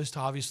job is to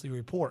obviously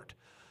report.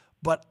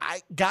 But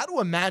I got to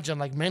imagine,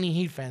 like many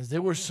Heat fans,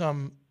 there were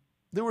some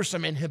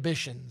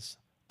inhibitions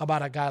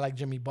about a guy like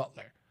Jimmy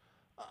Butler.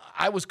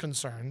 I was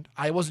concerned.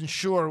 I wasn't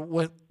sure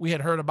what we had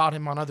heard about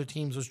him on other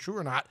teams was true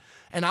or not.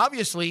 And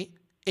obviously,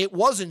 it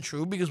wasn't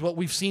true because what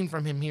we've seen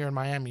from him here in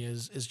Miami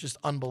is just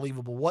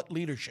unbelievable. What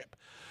leadership.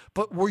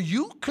 But were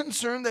you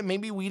concerned that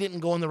maybe we didn't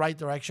go in the right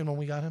direction when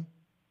we got him?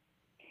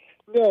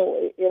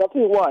 No, and I'll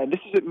tell you why. This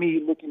isn't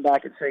me looking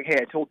back and saying, hey,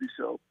 I told you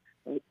so.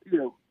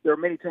 There are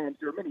many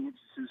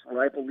instances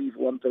where I believe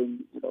one thing,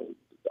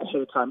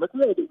 ahead of time. Like,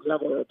 we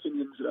have our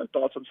opinions and our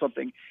thoughts on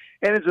something,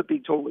 and it ends up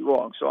being totally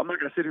wrong. So I'm not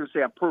going to sit here and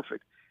say I'm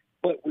perfect.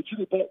 But with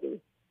Jimmy Butler,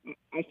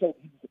 I felt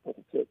he was the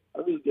perfect fit.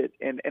 I really did.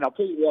 And I'll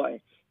tell you why.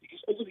 Because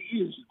over the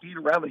years, being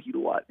around the Heat a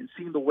lot and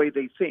seeing the way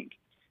they think,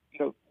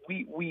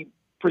 we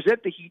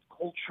present the Heat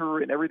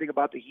culture and everything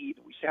about the Heat,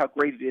 and we say how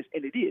great it is,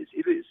 and it is.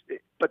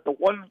 But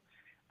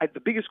the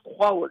biggest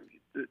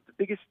quality, the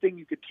biggest thing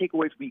you could take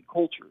away from Heat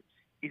culture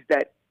is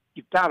that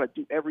you've got to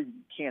do everything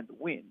you can to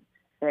win.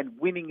 And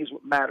winning is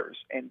what matters.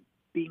 And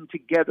being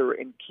together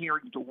and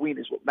caring to win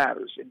is what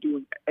matters. And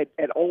doing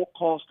at all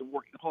costs and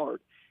working hard.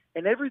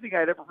 And everything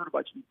I'd ever heard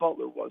about Jimmy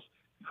Butler was,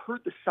 you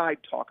heard the side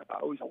talk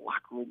about, he's a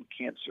locker room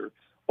cancer.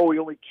 He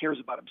only cares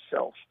about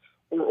himself.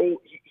 Or,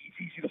 he's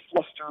easy to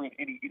fluster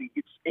and he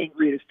gets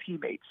angry at his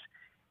teammates.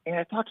 And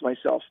I thought to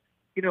myself,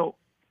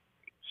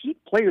 Heat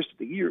players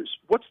through the years,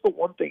 what's the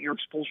one thing Erik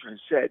Spoelstra has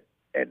said?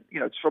 And,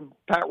 it's from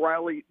Pat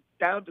Riley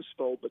down to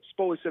Spo, but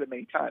Spo has said it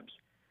many times.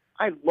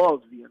 I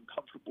love the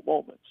uncomfortable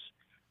moments.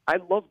 I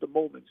love the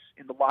moments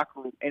in the locker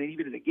room and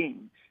even in a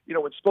game.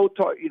 When Spo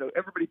taught,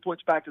 everybody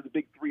points back to the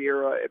Big Three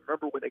era. And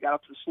remember when they got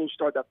up to the slow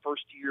start that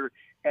first year,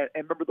 and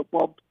remember the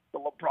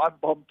LeBron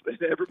bump,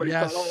 and everybody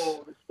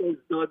thought, the Spo's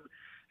done.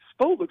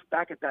 Spo looks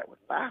back at that with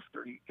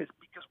laughter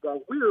because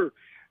while we're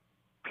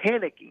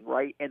panicking,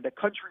 right, and the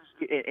country's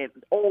and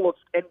all of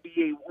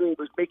NBA world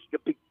is making a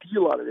big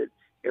deal out of it,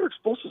 Erik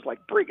Spoelstra's like,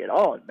 bring it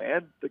on,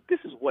 man. Like, this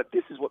is what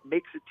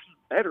makes a team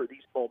better,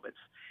 these moments.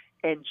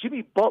 And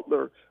Jimmy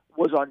Butler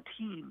was on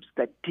teams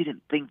that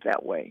didn't think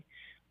that way.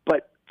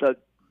 But the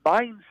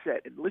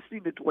mindset and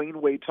listening to Dwayne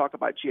Wade talk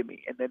about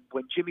Jimmy, and then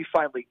when Jimmy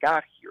finally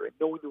got here and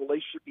knowing the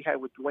relationship he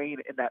had with Dwayne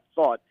and that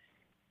thought,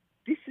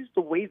 this is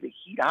the way the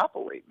Heat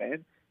operate,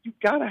 man. You've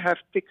got to have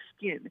thick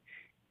skin.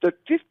 The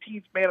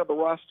 15th man on the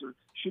roster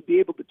should be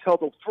able to tell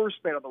the first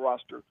man on the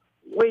roster,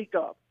 wake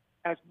up,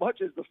 as much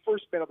as the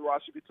first man on the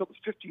roster can tell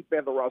the 15th man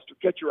on the roster,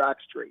 get your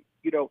act straight.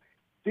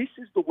 This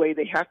is the way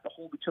they have to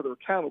hold each other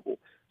accountable.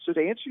 So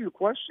to answer your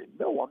question,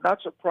 no, I'm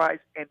not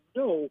surprised. And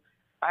no,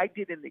 I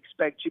didn't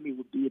expect Jimmy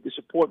would be a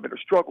disappointment or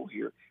struggle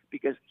here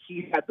because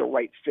he had the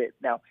right fit.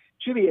 Now,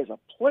 Jimmy as a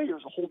player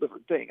is a whole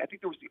different thing. I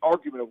think there was the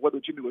argument of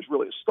whether Jimmy was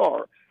really a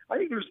star. I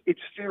think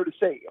it's fair to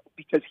say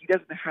because he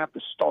doesn't have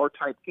the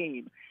star-type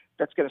game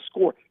that's going to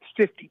score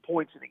 50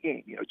 points in a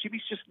game.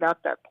 Jimmy's just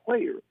not that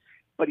player.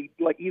 But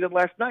even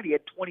last night, he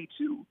had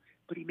 22,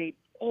 but he made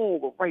all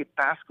the right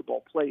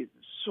basketball plays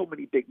in so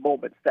many big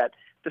moments that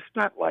the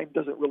stat line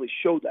doesn't really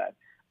show that.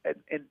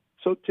 And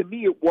so to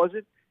me, it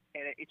wasn't,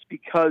 and it's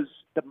because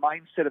the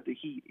mindset of the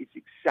Heat is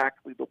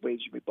exactly the way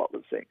Jimmy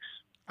Butler thinks.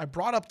 I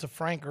brought up to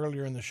Frank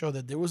earlier in the show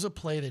that there was a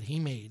play that he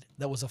made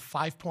that was a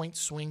 5-point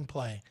swing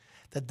play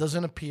that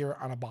doesn't appear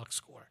on a box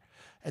score,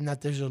 and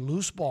that there's a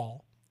loose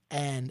ball,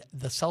 and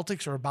the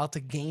Celtics are about to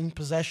gain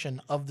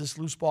possession of this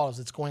loose ball as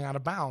it's going out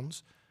of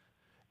bounds,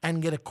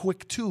 and get a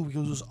quick two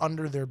because it was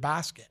under their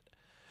basket.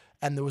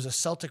 And there was a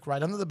Celtic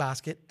right under the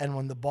basket, and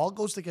when the ball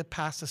goes to get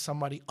passed to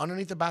somebody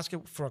underneath the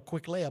basket for a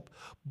quick layup,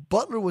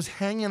 Butler was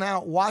hanging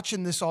out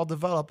watching this all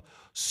develop,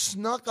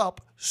 snuck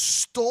up,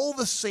 stole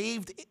the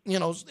saved,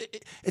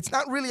 it's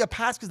not really a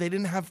pass because they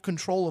didn't have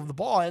control of the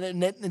ball,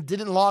 and it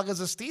didn't log as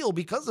a steal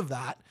because of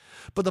that.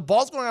 But the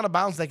ball's going out of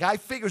bounds. The guy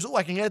figures,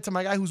 I can get it to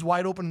my guy who's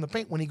wide open in the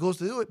paint. When he goes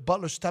to do it,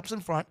 Butler steps in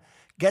front,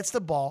 gets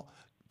the ball,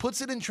 puts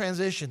it in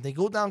transition. They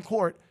go down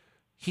court.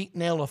 Heat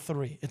nailed a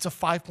 3. It's a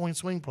 5-point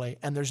swing play,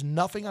 and there's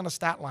nothing on a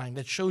stat line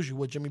that shows you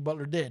what Jimmy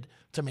Butler did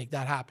to make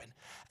that happen.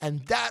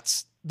 And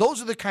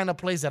those are the kind of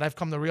plays that I've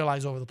come to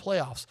realize over the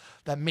playoffs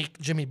that make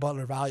Jimmy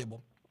Butler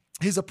valuable.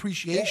 His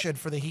appreciation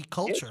for the Heat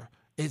culture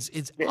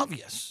is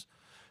obvious.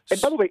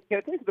 And by the way,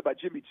 I think about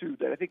Jimmy, too,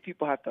 that I think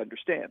people have to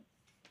understand.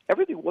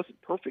 everything wasn't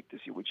perfect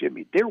this year with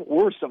Jimmy. There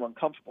were some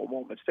uncomfortable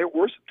moments. There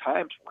were some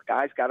times where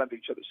guys got under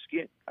each other's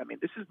skin. I mean,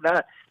 this is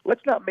not,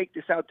 let's not make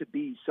this out to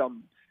be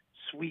some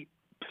sweet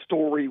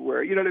story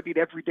where, you know what I mean,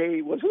 every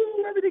day was,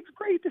 oh, everything's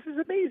great, this is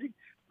amazing.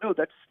 No,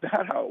 that's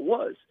not how it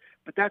was.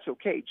 But that's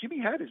okay. Jimmy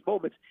had his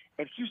moments.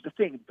 And here's the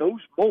thing,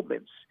 those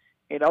moments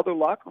in other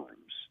locker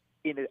rooms,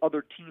 in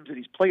other teams that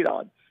he's played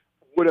on,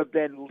 would have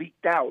then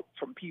leaked out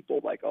from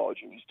people like, oh,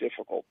 Jimmy's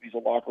difficult. He's a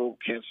locker room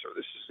cancer.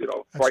 This is, you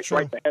know, right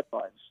in the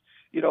headlines.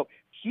 You know,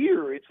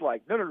 here it's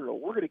like, no,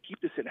 we're going to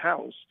keep this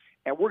in-house,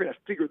 and we're going to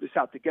figure this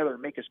out together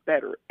and make us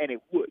better, and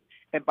it would.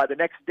 And by the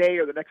next day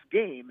or the next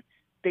game,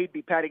 they'd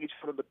be patting each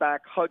other on the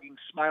back, hugging,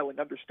 smiling,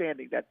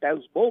 understanding that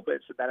those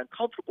moments and that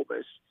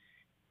uncomfortableness,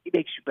 it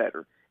makes you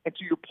better. And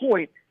to your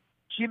point,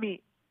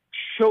 Jimmy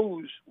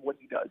shows what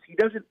he does. He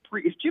doesn't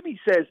if Jimmy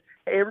says,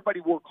 hey, everybody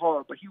work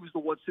hard, but he was the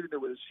one sitting there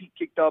with his feet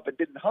kicked up and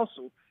didn't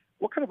hustle,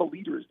 what kind of a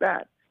leader is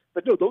that?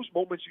 But no, those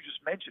moments you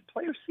just mentioned,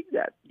 players see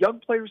that. Young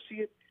players see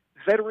it,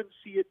 veterans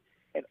see it,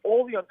 and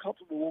all the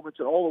uncomfortable moments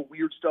and all the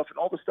weird stuff and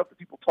all the stuff that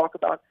people talk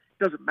about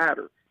doesn't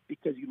matter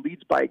because he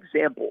leads by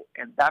example,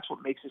 and that's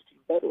what makes his team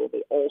better, and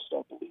they all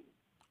start believing.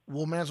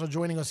 Will Mansell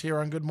joining us here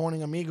on Good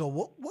Morning Amigo.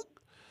 What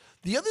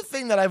the other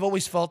thing that I've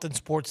always felt in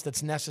sports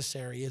that's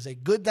necessary is a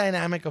good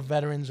dynamic of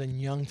veterans and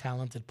young,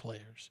 talented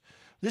players.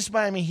 This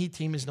Miami Heat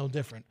team is no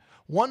different.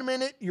 1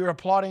 minute, you're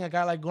applauding a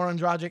guy like Goran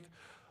Dragic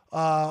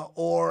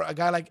or a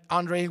guy like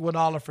Andre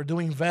Iguodala for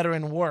doing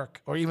veteran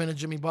work, or even a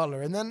Jimmy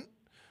Butler. And then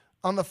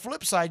on the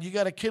flip side, you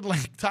got a kid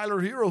like Tyler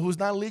Hero, who's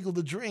not legal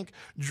to drink,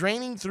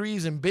 draining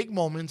threes in big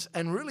moments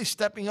and really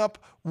stepping up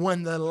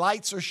when the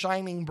lights are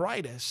shining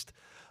brightest.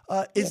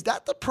 Is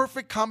that the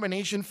perfect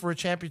combination for a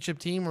championship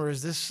team, or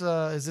is this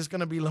going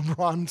to be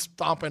LeBron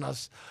stomping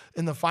us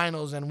in the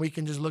finals and we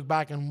can just look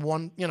back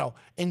and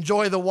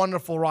enjoy the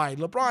wonderful ride?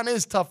 LeBron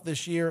is tough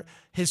this year.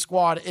 His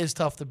squad is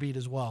tough to beat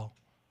as well.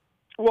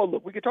 Well,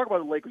 look, we can talk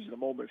about the Lakers in a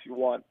moment if you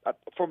want.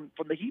 From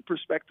the Heat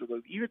perspective,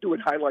 even doing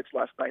highlights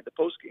last night in the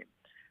postgame,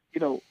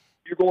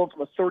 you're going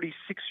from a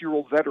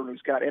 36-year-old veteran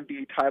who's got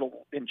NBA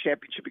title and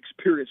championship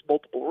experience,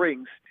 multiple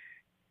rings,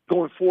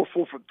 going 4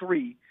 from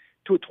 3,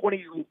 to a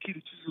 20-year-old kid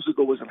who 2 years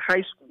ago was in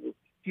high school,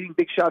 hitting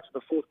big shots in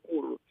the fourth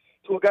quarter,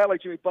 to a guy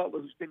like Jimmy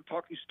Butler who's been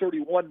talking, he's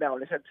 31 now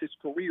and has had his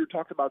career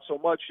talked about so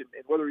much and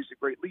whether he's a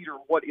great leader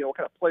or what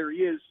kind of player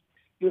he is,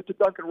 to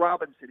Duncan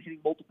Robinson hitting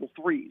multiple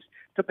threes,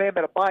 to Bam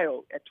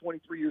Adebayo at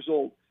 23 years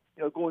old,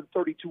 going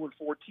 32 and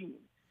 14.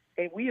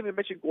 And we haven't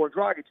mentioned Goran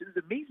Dragic. And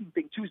the amazing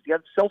thing, too, is the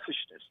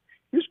unselfishness.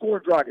 Here's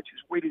Goran Dragic,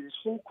 who's waited his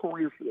whole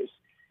career for this.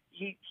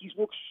 He's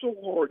worked so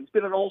hard. He's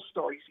been an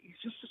all-star. He's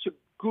just such a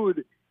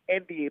good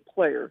NBA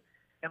player.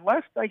 And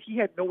last night he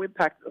had no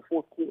impact in the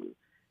fourth quarter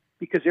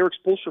because Eric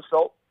Spoelstra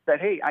felt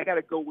that, hey, I got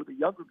to go with the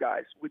younger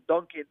guys, with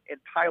Duncan and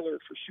Tyler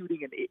for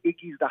shooting, and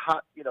Iggy's the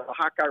hot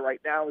guy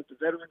right now as the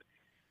veteran.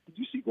 Did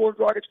you see Goran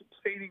Dragic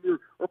complaining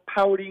or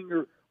pouting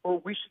or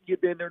wishing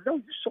he'd been there? No,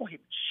 you saw him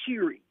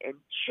cheering and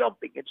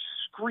jumping and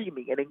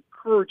screaming and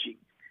encouraging.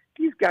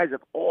 These guys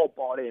have all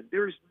bought in.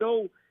 They're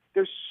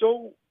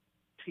so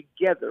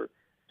together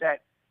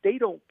that they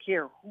don't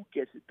care who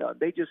gets it done.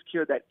 They just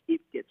care that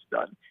it gets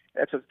done.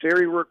 That's a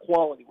very rare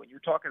quality when you're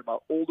talking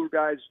about older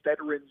guys,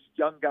 veterans,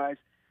 young guys.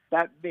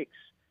 That mix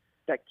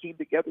that came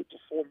together to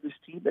form this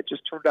team that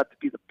just turned out to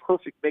be the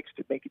perfect mix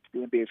to make it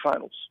to the NBA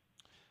Finals.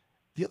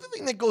 The other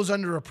thing that goes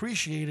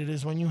underappreciated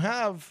is when you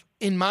have,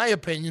 in my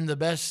opinion, the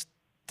best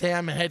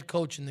damn head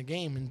coach in the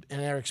game in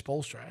Eric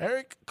Spoelstra.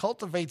 Eric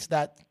cultivates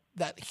that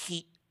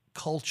Heat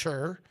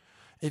culture,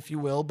 if you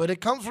will, but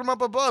it comes from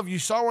up above. You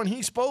saw when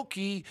he spoke,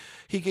 he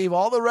gave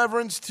all the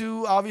reverence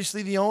to,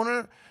 obviously, the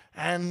owner,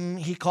 and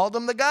he called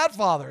him the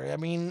Godfather. I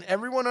mean,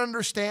 everyone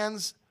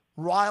understands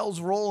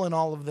Riles' role in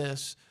all of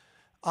this.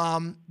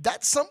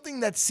 That's something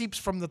that seeps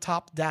from the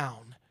top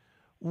down.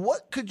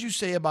 What could you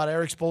say about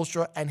Eric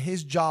Spoelstra and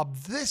his job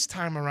this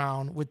time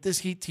around with this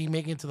Heat team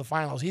making it to the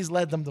finals? He's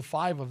led them to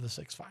 5 of the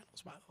 6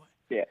 finals, by the way.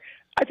 Yeah,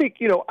 I think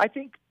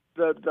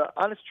the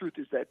honest truth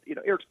is that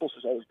Eric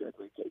Spoelstra's always been a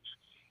great coach.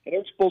 And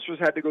Eric Spoelstra's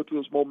had to go through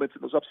those moments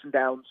and those ups and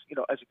downs,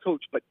 as a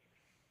coach. But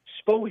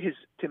Spo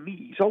to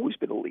me, he's always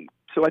been elite.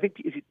 So I think,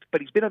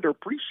 but he's been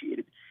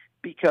underappreciated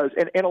because,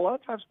 and a lot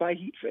of times by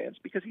Heat fans,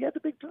 because he had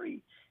the big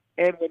three.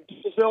 And when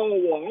people say, oh,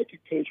 well, I could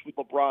coach with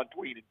LeBron,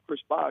 Dwayne, and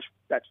Chris Bosh,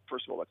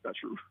 first of all, that's not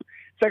true.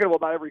 Second of all,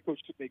 not every coach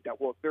could make that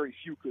work. Very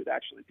few could,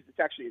 actually, because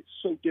it's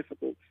so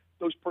difficult.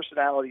 Those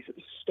personalities and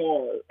the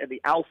star and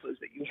the alphas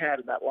that you had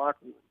in that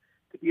locker room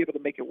to be able to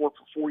make it work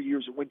for 4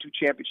 years and win 2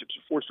 championships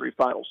and 4 straight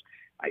finals.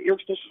 Eric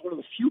Spoelstra is one of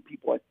the few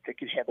people that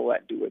can handle that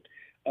and do it.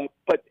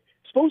 But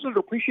Spo's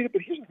underappreciated,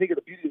 but here's the thing of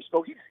the beauty of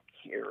Spo. He doesn't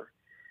care.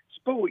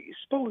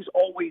 Spo is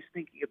always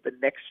thinking of the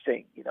next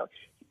thing.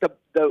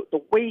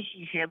 The way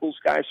he handles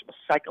guys from a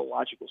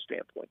psychological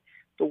standpoint,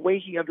 the way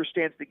he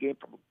understands the game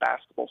from a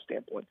basketball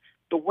standpoint,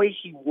 the way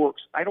he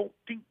works, I don't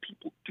think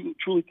people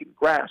truly can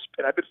grasp.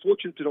 And I've been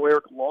fortunate to know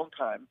Eric a long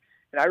time.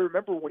 And I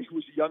remember when he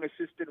was a young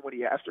assistant,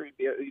 after he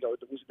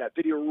was in that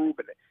video room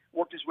and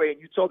worked his way, and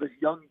you saw this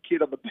young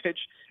kid on the bench,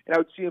 and I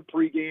would see him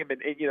pregame,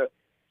 and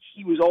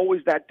he was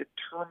always that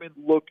determined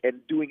look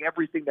and doing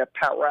everything that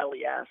Pat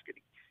Riley asked. And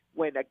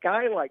when a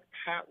guy like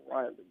Pat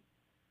Riley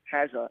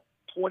has a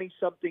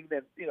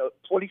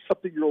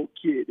 20-something-year-old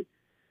kid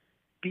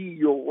be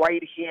your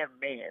right-hand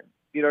man,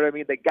 you know what I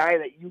mean? The guy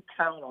that you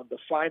count on to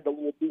find the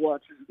little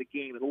nuances of the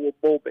game and the little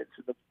moments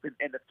and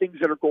the things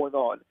that are going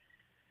on.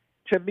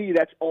 To me,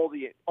 that's all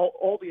the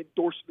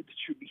endorsement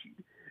that you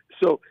need.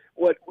 So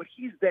what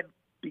he's then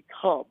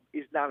become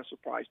is not a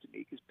surprise to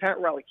me because Pat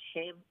Riley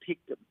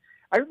handpicked him.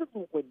 I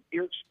remember when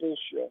Eric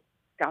Spoelstra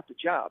got the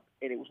job,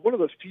 and it was one of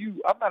the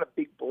few. I'm not a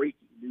big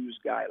breaking news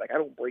guy. Like, I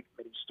don't break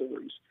many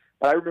stories,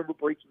 but I remember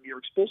breaking the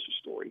Eric Spoelstra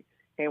story.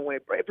 And when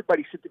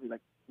everybody said to me,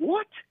 like,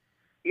 "What?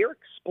 Eric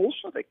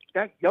Spoelstra,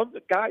 that young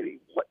guy,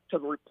 to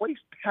replace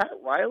Pat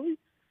Riley?"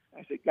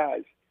 I said,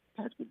 "Guys,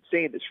 Pat's been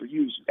saying this for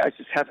years. You guys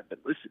just haven't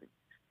been listening.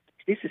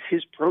 This is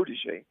his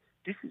protege.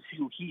 This is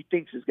who he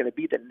thinks is going to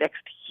be the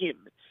next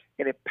him.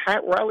 And if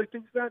Pat Riley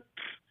thinks that,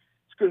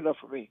 it's good enough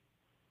for me."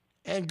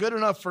 And good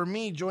enough for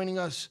me. Joining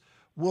us,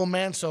 Will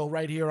Manso,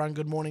 right here on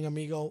Good Morning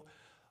Amigo.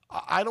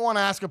 I don't want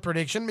to ask a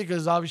prediction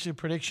because obviously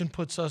prediction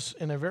puts us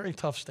in a very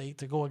tough state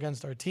to go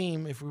against our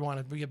team if we want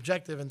to be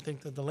objective and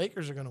think that the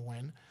Lakers are going to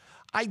win.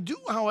 I do,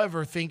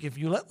 however, think if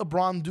you let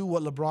LeBron do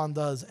what LeBron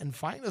does and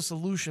find a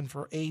solution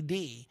for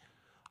AD,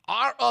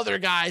 our other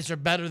guys are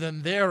better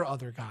than their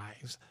other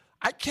guys.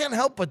 I can't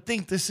help but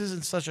think this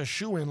isn't such a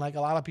shoo-in like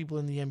a lot of people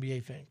in the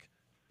NBA think.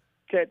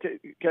 Can I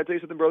tell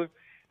you something, brother?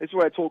 This is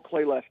what I told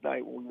Clay last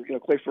night when we were,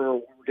 Clay Ferrell,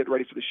 when we were getting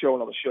ready for the show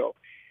and on the show.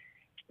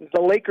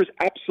 The Lakers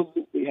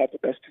absolutely have the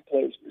best two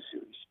players in the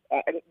series.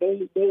 I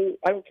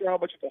don't care how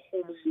much of a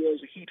homer you are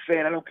as a Heat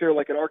fan. I don't care.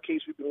 Like in our case,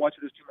 we've been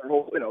watching this team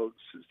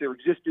since their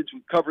existence.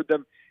 We've covered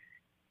them.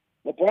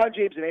 LeBron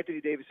James and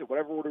Anthony Davis, in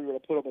whatever order we're going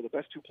to put them, are the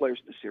best two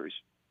players in the series.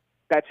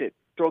 That's it.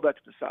 Throw that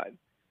to the side.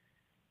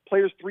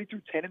 Players 3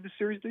 through 10 in the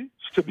series,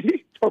 to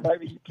me, are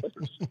Miami Heat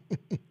players.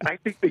 I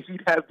think the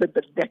Heat have been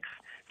the next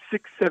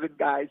 6-7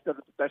 guys that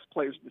are the best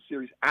players in the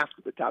series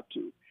after the top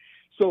two.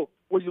 So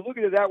when you look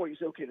at it that way, you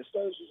say, okay, the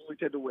Stars usually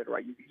tend to win,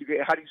 right?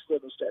 How do you slow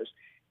those Stars?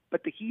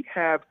 But the Heat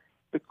have,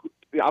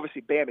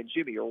 obviously, Bam and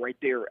Jimmy are right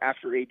there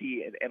after AD,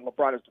 and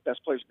LeBron is the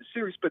best players in the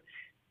series. But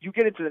you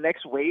get into the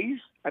next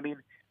waves, I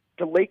mean,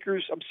 the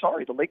Lakers, I'm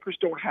sorry, the Lakers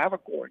don't have a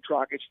Goran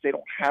Dragic. They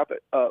don't have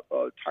a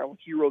Tyler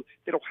Hero.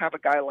 They don't have a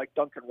guy like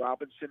Duncan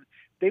Robinson.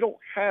 They don't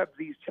have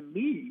these. To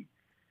me,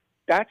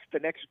 that's the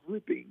next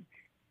grouping.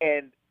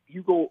 And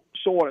you go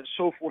so on and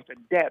so forth in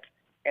depth,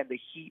 and the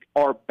Heat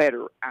are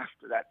better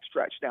after that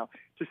stretch. Now,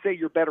 to say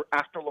you're better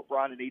after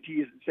LeBron and AD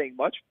isn't saying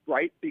much,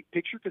 right? Big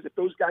picture, because if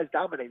those guys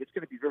dominate, it's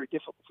going to be very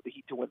difficult for the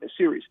Heat to win this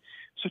series.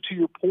 So to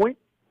your point,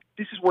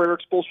 this is where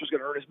Eric Spoelstra is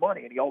going to earn his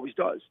money, and he always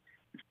does.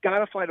 You've got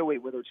to find a way,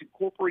 whether it's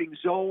incorporating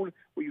zone,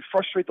 where you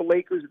frustrate the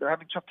Lakers and they're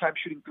having a tough time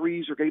shooting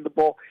threes or getting the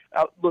ball.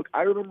 Look,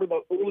 I remember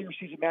the earlier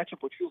season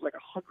matchup, which feels like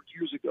 100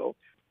 years ago.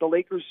 The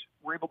Lakers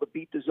were able to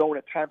beat the zone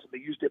at times, and they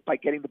used it by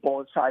getting the ball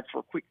inside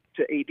for a quick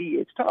to AD.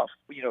 It's tough.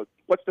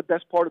 What's the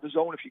best part of the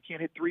zone if you can't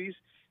hit threes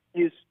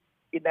is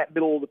in that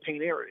middle of the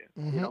paint area.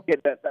 Mm-hmm.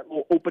 Get that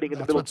little opening in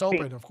the middle of the paint. That's what's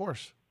open, of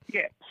course.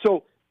 Yeah.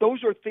 So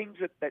those are things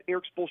that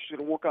Eric Spoelstra is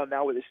going to work on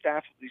now with his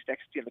staff for these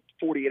next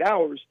 48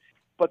 hours.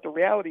 But the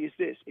reality is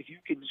this: if you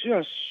can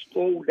just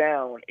slow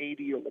down AD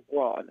or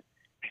LeBron,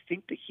 I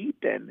think the Heat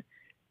then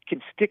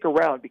can stick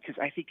around because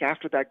I think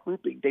after that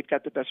grouping, they've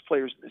got the best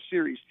players in the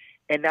series.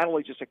 And not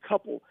only just a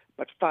couple,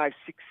 but 5,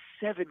 6,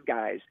 7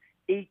 guys,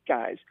 8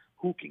 guys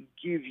who can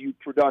give you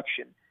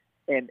production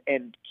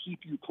and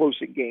keep you close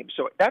in games.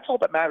 So that's all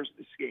that matters in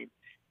this game.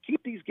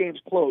 Keep these games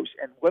close.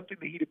 And one thing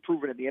the Heat have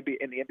proven in the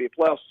NBA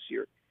playoffs this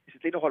year is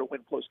that they know how to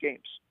win close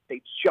games.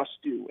 They just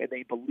do, and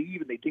they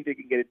believe and they think they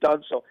can get it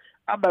done. So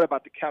I'm not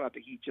about to count out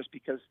the Heat just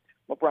because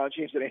LeBron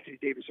James and Anthony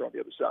Davis are on the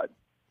other side.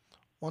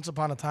 Once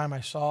upon a time,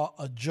 I saw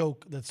a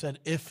joke that said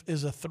 "if"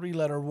 is a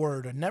 3-letter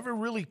word. I never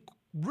really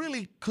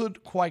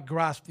could quite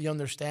grasp the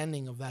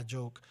understanding of that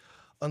joke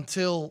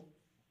until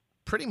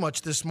pretty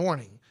much this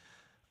morning.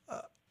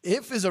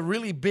 If is a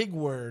really big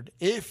word.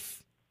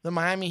 If the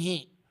Miami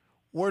Heat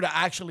were to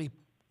actually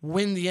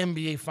win the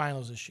NBA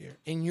Finals this year,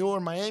 in your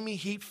Miami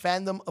Heat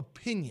fandom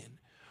opinion,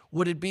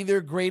 would it be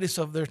their greatest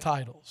of their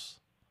titles?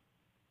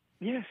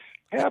 Yes,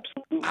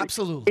 absolutely.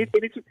 Absolutely.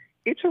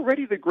 It's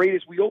already the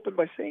greatest. We opened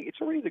by saying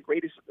it's already the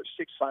greatest of their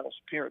 6 finals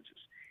appearances.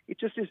 It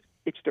just is.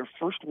 It's their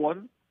first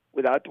one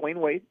without Dwayne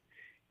Wade.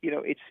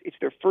 It's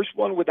their first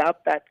one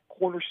without that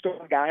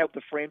cornerstone guy of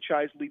the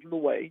franchise leading the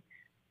way,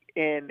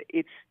 and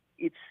it's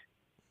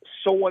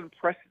so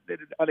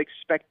unprecedented,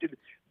 unexpected.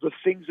 The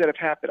things that have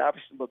happened,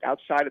 obviously, look,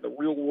 outside of the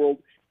real world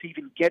to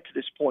even get to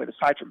this point,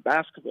 aside from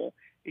basketball,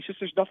 it's just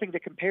there's nothing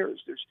that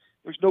compares.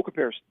 There's no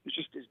comparison.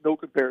 There's no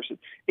comparison.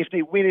 If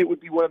they win, it would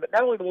be one of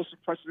not only the most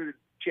unprecedented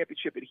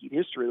championship in Heat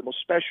history, the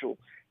most special,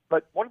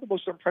 but one of the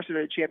most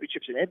unprecedented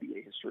championships in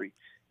NBA history.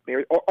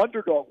 Or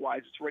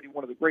underdog-wise, it's already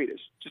one of the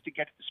greatest. Just to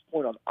get to this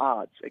point on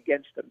odds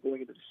against them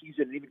going into the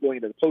season and even going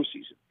into the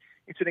postseason.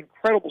 It's an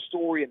incredible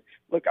story, and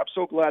look, I'm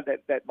so glad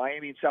that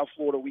Miami and South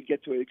Florida, we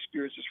get to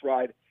experience this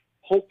ride.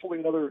 hopefully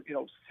another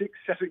 6,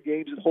 7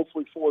 games, and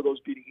hopefully 4 of those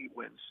beating 8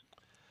 wins.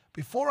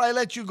 Before I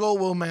let you go,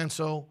 Will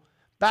Manso,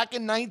 back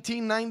in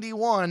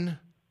 1991,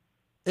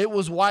 it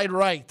was wide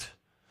right.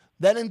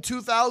 Then in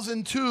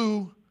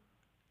 2002,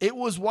 it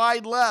was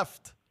wide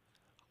left.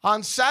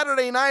 On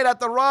Saturday night at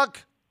the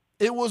Rock,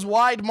 it was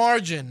wide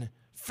margin.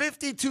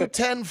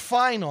 52-10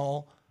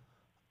 final.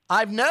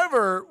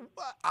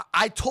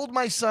 I told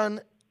my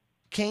son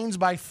Canes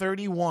by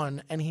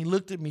 31, and he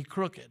looked at me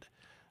crooked.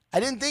 I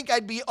didn't think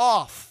I'd be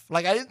off.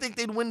 I didn't think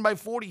they'd win by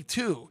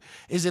 42.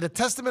 Is it a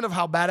testament of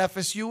how bad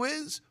FSU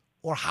is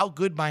or how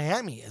good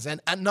Miami is?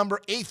 And at number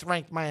 8th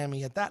ranked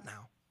Miami at that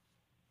now.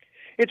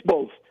 It's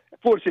both.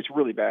 Florida State's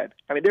really bad.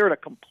 I mean, they're in a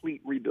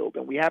complete rebuild,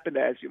 and we happen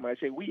to, when I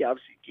say we,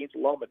 obviously, Canes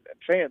alum and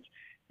fans,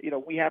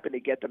 we happen to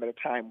get them at a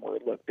time where,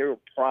 look, they were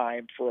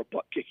primed for a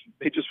butt kicking.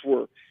 They just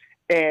were.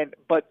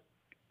 But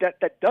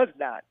that does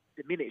not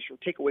diminish or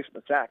take away from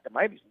the fact that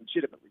Miami's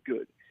legitimately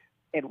good.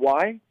 And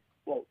why?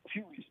 Well, a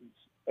few reasons.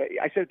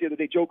 I said it the other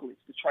day jokingly.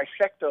 It's the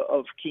trifecta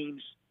of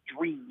Canes'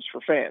 dreams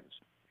for fans.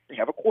 They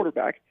have a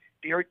quarterback.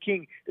 Derek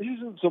King, this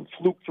isn't some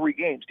fluke 3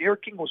 games.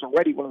 Derek King was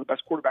already one of the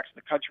best quarterbacks in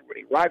the country when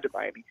he arrived at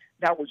Miami.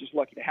 Now we're just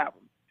lucky to have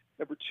him.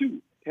 Number 2,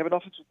 they have an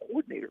offensive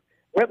coordinator.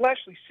 Rhett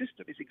Lashley's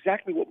system is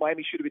exactly what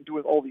Miami should have been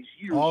doing all these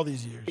years.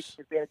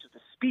 Taking advantage of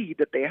the speed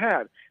that they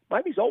have.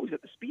 Miami's always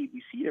at the speed.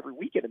 We see it every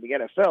weekend in the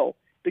NFL.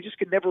 They just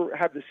can never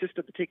have the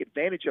system to take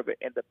advantage of it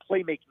and the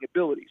playmaking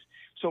abilities.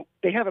 So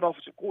they have an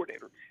offensive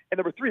coordinator. And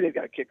number 3, they've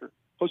got a kicker.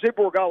 Jose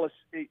Borregales,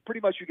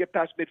 pretty much you get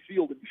past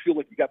midfield and you feel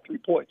like you got 3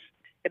 points.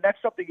 And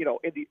that's something, in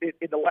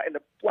the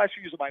last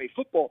few years of Miami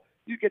football,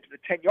 you get to the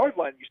 10-yard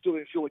line and you still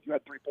didn't feel like you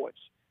had 3 points.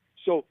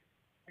 So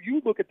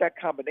you look at that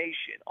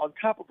combination on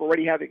top of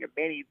already having a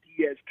Manny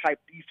Diaz-type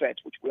defense,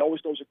 which we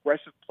always know is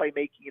aggressive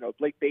playmaking,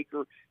 Blake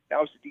Baker,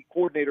 now is the D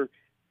coordinator,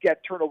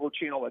 get turnover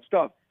chain, all that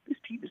stuff. This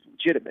team is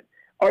legitimate.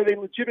 Are they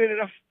legitimate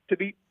enough to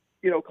beat,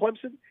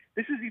 Clemson?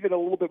 This is even a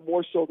little bit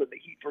more so than the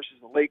Heat versus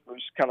the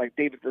Lakers, kind of like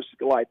David versus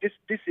Goliath. This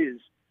is,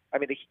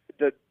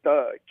 the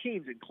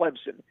Canes and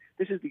Clemson,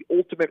 this is the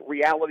ultimate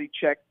reality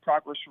check,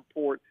 progress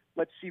report.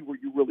 Let's see where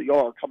you really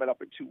are coming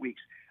up in 2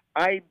 weeks.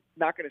 I'm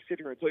not going to sit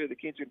here and tell you the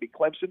Canes are going to beat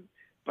Clemson,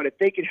 but if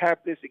they could have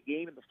this a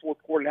game in the fourth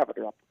quarter and have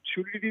an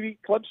opportunity to beat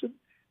Clemson,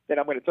 then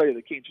I'm going to tell you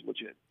the Canes are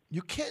legit.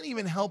 You can't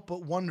even help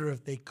but wonder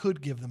if they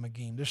could give them a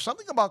game. There's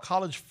something about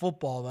college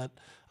football that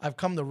I've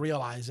come to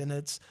realize, and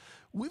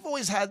we've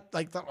always had,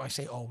 I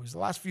say always, the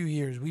last few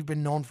years, we've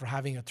been known for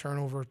having a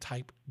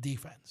turnover-type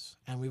defense,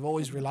 and we've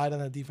always relied on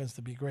that defense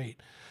to be great.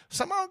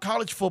 Somehow in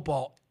college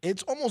football,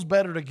 it's almost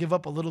better to give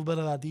up a little bit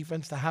of that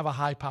defense to have a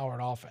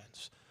high-powered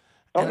offense.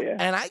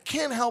 And I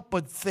can't help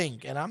but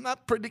think, and I'm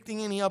not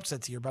predicting any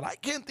upsets here, but I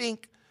can't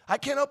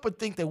help but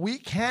think that we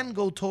can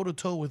go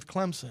toe-to-toe with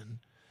Clemson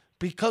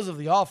because of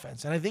the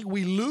offense. And I think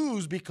we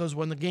lose because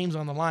when the game's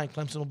on the line,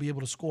 Clemson will be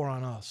able to score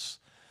on us.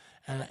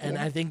 And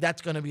I think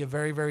that's going to be a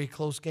very, very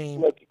close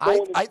game. Look,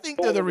 I think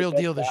they're the real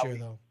deal this year,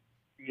 though.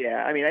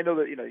 Yeah, I know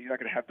that you're not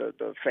going to have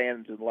the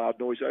fans and loud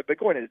noise, but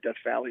going into Death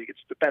Valley, it's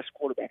the best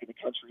quarterback in the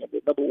country and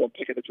the number 1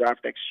 pick in the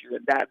draft next year,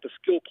 and the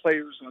skilled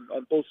players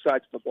on both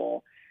sides of the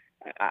ball.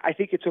 I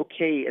think it's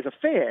okay as a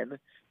fan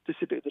to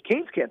sit there. The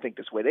Canes can't think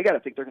this way. They got to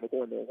think they're going to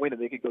go in there and win,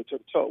 and they can go toe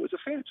to toe. As a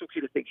fan, it's okay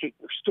to think, hey,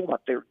 we're still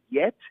not there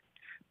yet,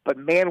 but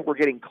man, we're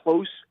getting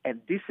close, and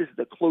this is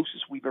the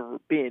closest we've ever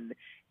been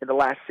in the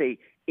last, say,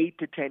 8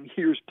 to 10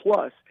 years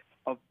plus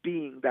of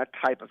being that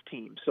type of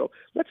team. So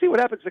let's see what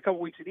happens in a couple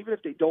weeks. And even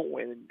if they don't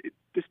win,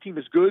 this team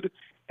is good,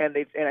 and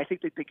I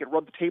think that they can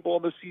run the table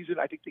on this season.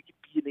 I think they can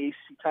be in the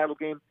ACC title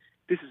game.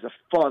 This is a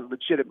fun,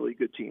 legitimately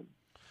good team.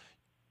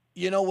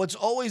 What's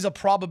always a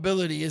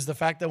probability is the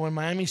fact that when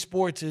Miami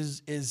sports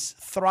is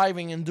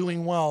thriving and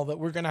doing well, that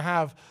we're going to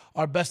have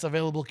our best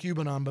available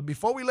Cuban on. But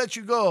before we let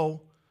you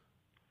go,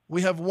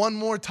 we have one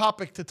more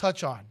topic to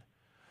touch on.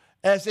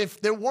 As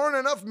if there weren't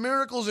enough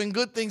miracles and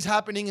good things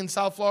happening in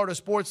South Florida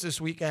sports this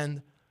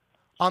weekend,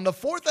 on the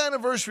 4th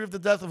anniversary of the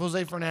death of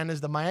Jose Fernandez,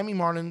 the Miami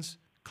Marlins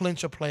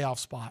clinch a playoff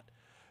spot.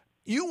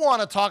 You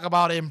want to talk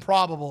about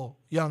improbable,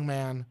 young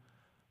man.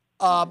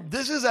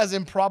 This is as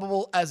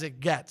improbable as it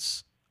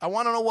gets. I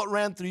want to know what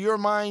ran through your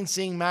mind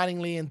seeing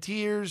Mattingly in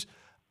tears.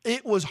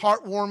 It was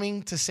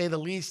heartwarming, to say the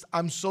least.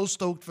 I'm so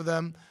stoked for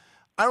them.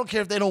 I don't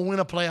care if they don't win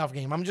a playoff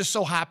game. I'm just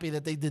so happy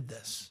that they did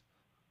this.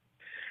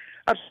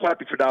 I'm so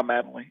happy for Don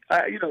Mattingly.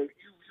 You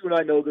and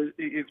I know that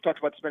you've talked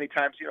about this many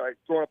times.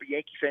 Growing up a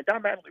Yankee fan,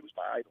 Don Mattingly was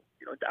my idol.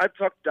 I've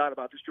talked to Don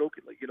about this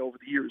jokingly, over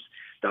the years.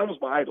 Don was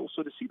my idol.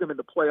 So to see them in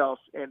the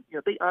playoffs, and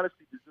they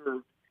honestly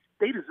deserved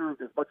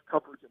as much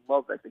coverage and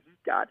love as the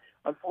Heat got.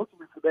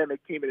 Unfortunately for them, it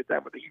came at a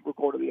time when the Heat were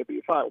going to the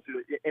NBA Finals,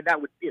 and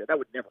that would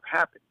never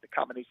happen. The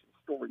combination of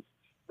stories,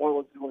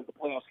 Marlins going to the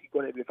playoffs, Heat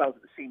going to the NBA Finals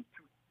in the same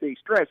 2-day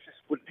stretch,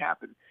 just wouldn't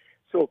happen.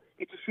 So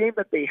it's a shame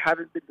that they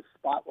haven't been the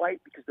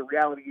spotlight, because the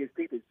reality is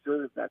they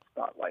deserve that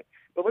spotlight.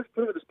 But let's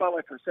put them in the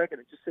spotlight for a second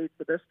and just say it's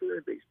the best player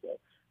in baseball.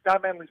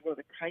 Don Mattingly is one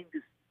of the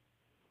kindest,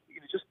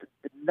 just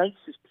the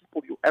nicest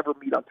people you'll ever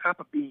meet, on top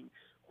of being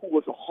who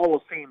was a Hall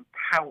of Fame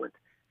talent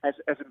as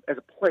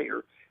a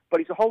player. But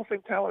he's a Hall of Fame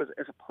amazing talent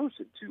as a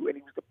person, too, and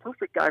he was the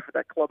perfect guy for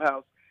that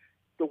clubhouse.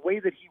 The way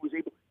that he was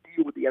able to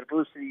deal with the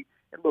adversity,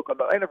 and look, on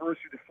the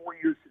anniversary of the 4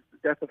 years since the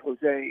death of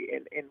Jose,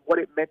 and what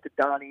it meant to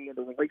Donnie and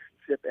the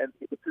relationship and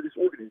to this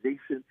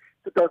organization,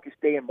 the darkest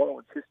day in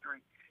Marlins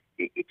history,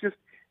 it just,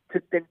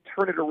 to then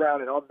turn it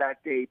around and on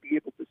that day be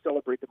able to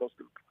celebrate the most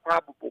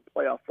improbable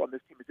playoff run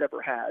this team has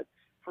ever had.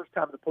 First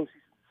time in the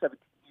postseason in 17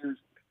 years,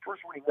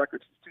 first winning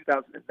record since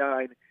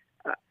 2009.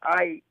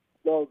 I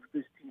love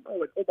this team.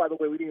 Oh, and by the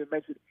way, we didn't even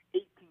mention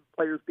 18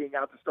 players being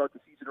out to start the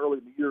season early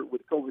in the year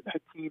with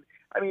COVID-19.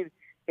 I mean,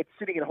 it's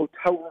sitting in a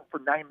hotel room for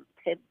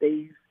 9-10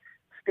 days,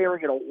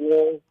 staring at a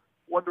wall,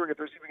 wondering if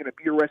there's even going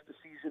to be a rest of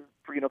the season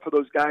for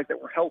those guys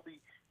that were healthy.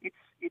 It's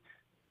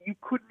you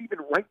couldn't even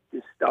write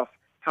this stuff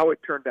how it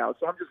turned out.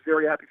 So I'm just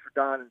very happy for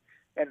Don,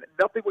 and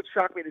nothing would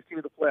shock me in this team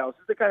in the playoffs.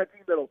 This is the kind of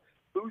team that'll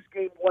lose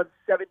game 1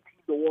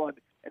 17-1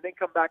 and then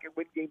come back and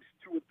win games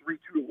 2 and 3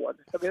 2-1. I mean,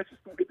 that's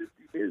just the way this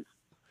team is.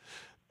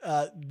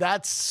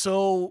 That's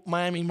so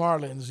Miami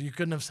Marlins. You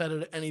couldn't have said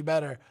it any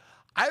better.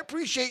 I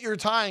appreciate your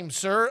time,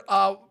 sir.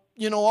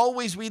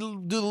 Always we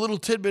do the little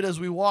tidbit as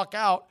we walk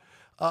out.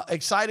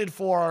 Excited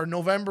for our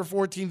November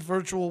 14th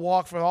virtual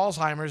walk for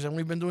Alzheimer's, and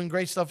we've been doing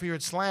great stuff here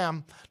at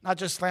Slam, not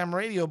just Slam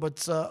Radio,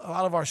 but a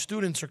lot of our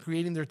students are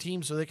creating their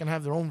teams so they can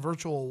have their own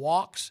virtual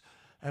walks,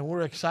 and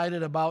we're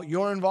excited about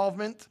your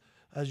involvement.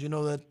 As you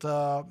know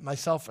that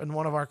myself and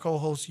one of our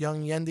co-hosts,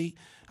 Young Yendi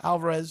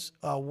Alvarez,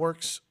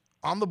 works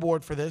on the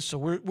board for this, so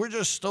we're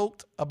just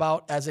stoked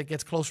about, as it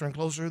gets closer and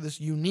closer,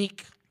 this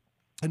unique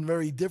and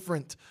very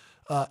different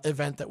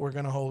event that we're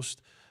going to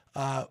host.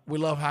 We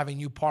love having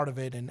you part of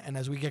it, and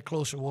as we get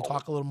closer, we'll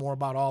talk a little more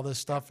about all this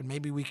stuff, and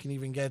maybe we can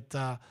even get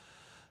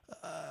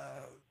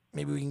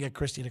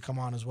Christy to come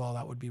on as well.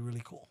 That would be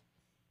really cool.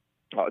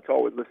 Oh, it's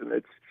always, listen,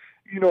 it's,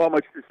 how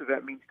much this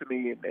event means to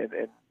me,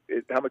 and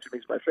how much it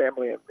means to my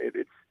family, and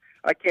it's,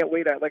 I can't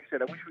wait. Like I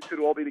said, I wish we could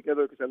all be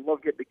together because I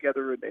love getting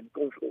together and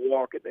going for the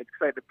walk and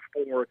excited to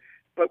perform.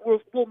 But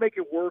we'll make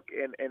it work,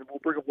 and we'll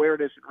bring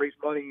awareness and raise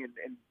money,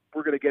 and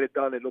we're going to get it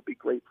done. It'll be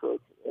great for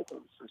the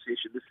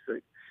association. This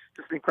is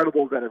just an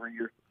incredible event every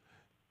year.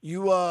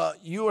 You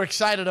are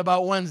excited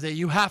about Wednesday.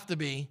 You have to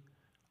be.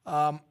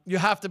 You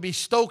have to be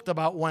stoked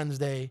about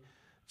Wednesday,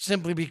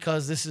 simply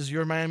because this is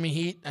your Miami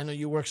Heat. I know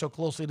you work so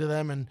closely to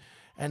them,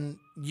 and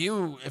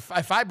you,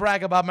 if I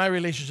brag about my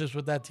relationships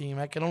with that team,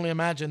 I can only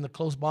imagine the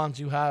close bonds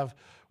you have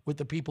with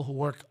the people who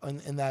work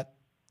in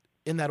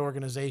that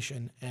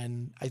organization.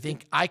 And I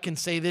think I can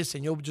say this,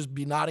 and you'll just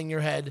be nodding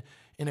your head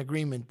in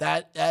agreement.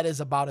 That is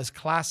about as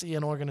classy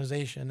an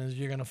organization as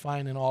you're going to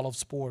find in all of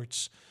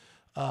sports.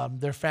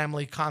 Their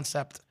family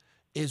concept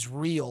is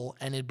real,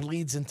 and it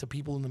bleeds into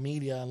people in the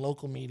media and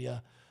local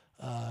media.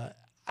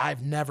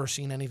 I've never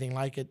seen anything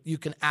like it. You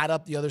can add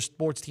up the other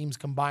sports teams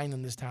combined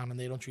in this town, and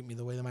they don't treat me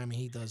the way the Miami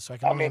Heat does. So I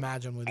can only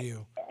imagine with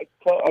you.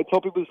 I tell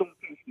people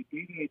sometimes the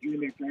day that I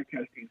doing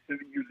broadcasting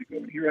 7 years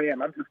ago, and here I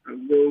am. I'm just a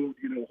low,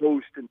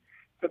 host, and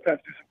sometimes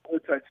do some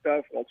courtside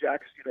stuff while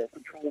Jax,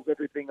 controls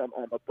everything on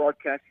the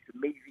broadcast. He's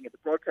amazing at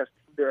the broadcast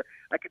team there.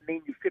 I could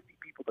name you 50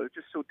 people that are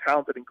just so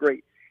talented and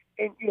great.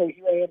 And, here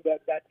I am,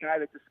 that guy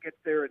that just gets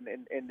there and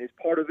is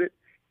part of it.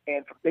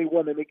 And from day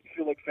one, they make you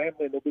feel like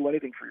family, and they'll do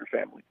anything for your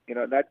family.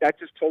 And that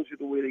just tells you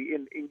the way they,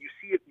 and you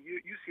see it.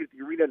 You see it at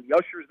the arena, and the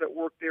ushers that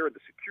work there, and the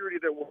security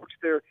that works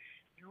there.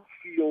 You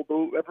feel,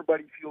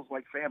 everybody feels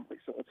like family.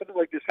 So when something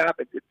like this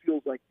happens, it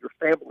feels like your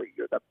family.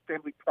 You're that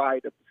family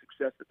pride of the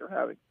success that they're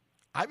having.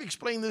 I've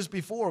explained this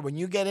before. When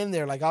you get in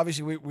there, like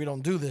obviously we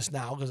don't do this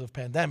now because of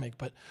pandemic,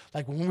 but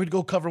like when we'd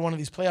go cover one of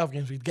these playoff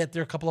games, we'd get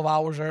there a couple of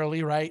hours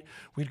early, right?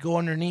 We'd go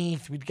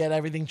underneath, we'd get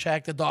everything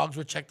checked. The dogs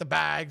would check the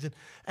bags,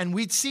 and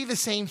we'd see the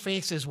same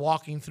faces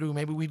walking through.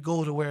 Maybe we'd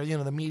go to where,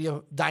 the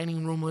media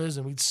dining room was,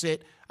 and we'd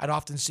sit. I'd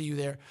often see you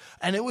there.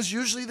 And it was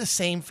usually the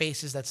same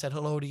faces that said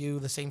hello to you,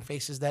 the same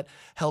faces that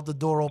held the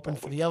door open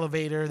for the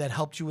elevator, that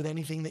helped you with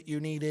anything that you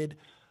needed.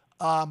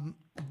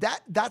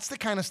 That's the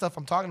kind of stuff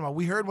I'm talking about.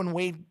 We heard when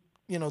Wade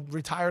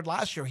retired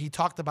last year, he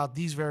talked about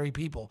these very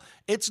people.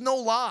 It's no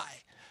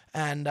lie.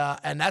 And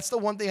that's the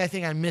one thing I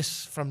think I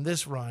miss from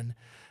this run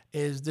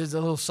is there's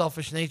a little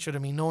selfish nature to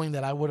me knowing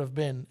that I would have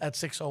been at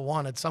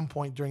 601 at some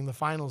point during the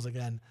finals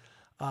again.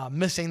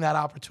 Missing that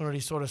opportunity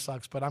sort of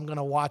sucks, but I'm going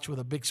to watch with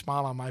a big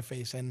smile on my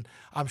face, and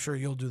I'm sure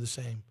you'll do the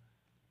same.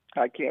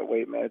 I can't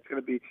wait, man. It's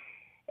going to be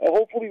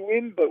hopefully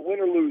win, but win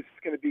or lose,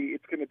 it's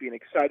going to be an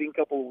exciting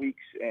couple of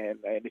weeks, and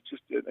it's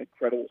just an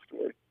incredible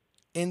story.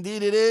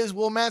 Indeed it is.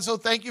 Well, Manso,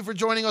 thank you for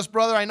joining us,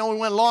 brother. I know we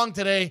went long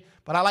today,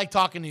 but I like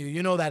talking to you.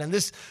 You know that. And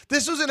this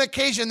was an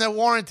occasion that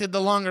warranted the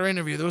longer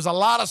interview. There was a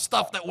lot of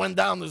stuff that went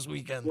down this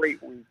weekend.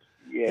 Great week.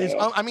 Yeah.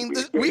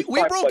 We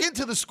broke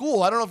into the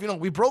school. I don't know if you know.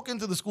 We broke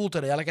into the school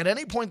today. Like at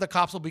any point, the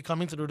cops will be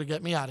coming through to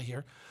get me out of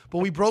here. But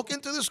we broke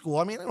into the school.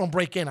 I mean, I don't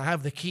break in. I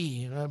have the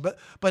key.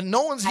 But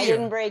no one's here. I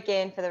didn't break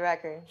in, for the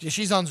record.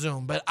 She's on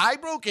Zoom. But I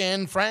broke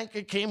in.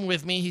 Frank came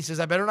with me. He says,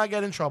 I better not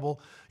get in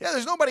trouble. Yeah,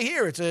 there's nobody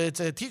here. It's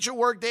a teacher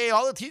work day.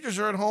 All the teachers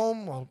are at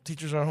home. Well,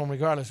 teachers are at home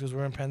regardless because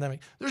we're in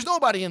pandemic. There's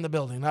nobody in the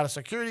building. Not a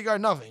security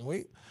guard,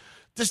 nothing.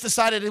 just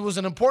decided it was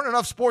an important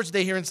enough sports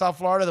day here in South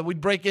Florida that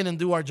we'd break in and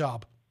do our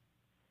job.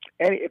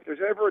 And if there's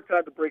ever a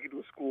time to break into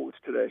a school, it's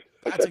today.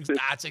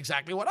 That's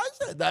exactly what I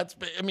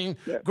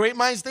said. Great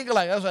minds think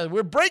alike. That's right.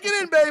 We're breaking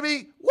in,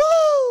 baby.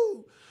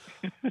 Woo!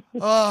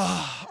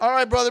 All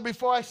right, brother,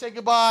 before I say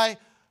goodbye,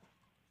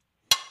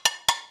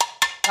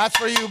 that's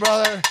for you,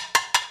 brother.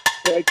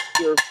 Thanks,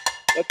 sir.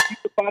 Let's keep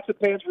the pots and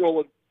pans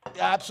rolling.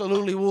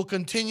 Absolutely. We'll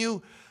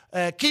continue.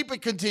 Keep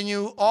it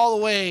continue all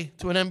the way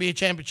to an NBA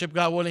championship,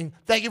 God willing.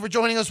 Thank you for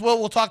joining us, Will.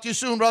 We'll talk to you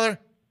soon, brother.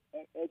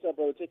 Thanks,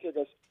 brother. Take care,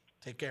 guys.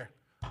 Take care.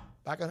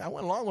 I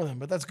went along with him,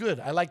 but that's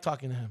good. I like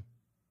talking to him.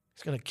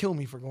 He's going to kill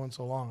me for going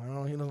so long. I don't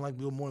know. He doesn't like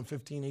to go more than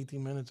 15,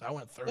 18 minutes. I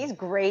went 30. He's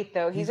great,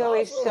 though. He's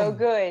always awesome. So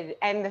good.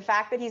 And the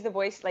fact that he's the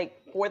voice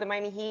for the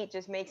Miami Heat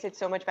just makes it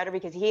so much better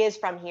because he is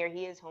from here.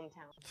 He is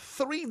hometown.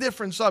 3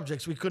 different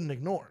subjects we couldn't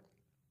ignore.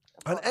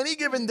 On any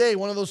given day,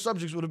 one of those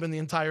subjects would have been the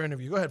entire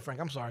interview. Go ahead,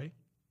 Frank. I'm sorry.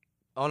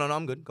 Oh, no,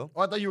 I'm good. Go.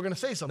 Oh, I thought you were going to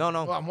say something.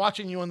 No. Well, I'm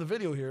watching you on the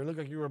video here. It looked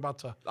like you were about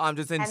to. I'm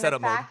just in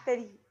setup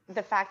mode.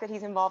 The fact that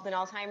he's involved in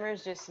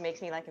Alzheimer's just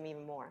makes me like him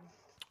even more.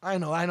 I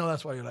know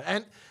that's why you like.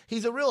 And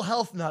he's a real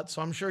health nut,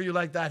 so I'm sure you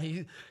like that.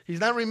 He's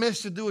not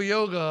remiss to do a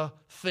yoga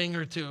thing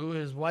or two.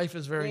 His wife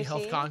is very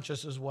health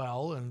conscious as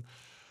well, and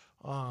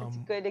it's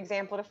a good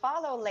example to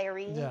follow,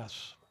 Larry.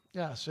 Yes,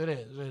 it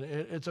is.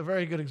 It's a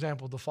very good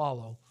example to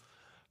follow.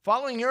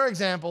 Following your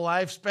example,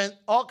 I've spent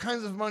all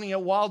kinds of money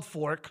at Wild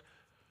Fork,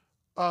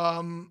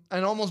 and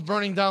almost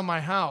burning down my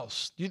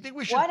house. Do you think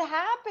we should? What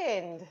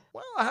happened?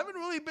 Well, I haven't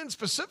really been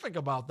specific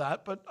about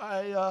that, but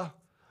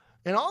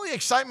in all the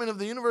excitement of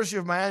the University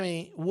of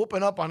Miami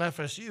whooping up on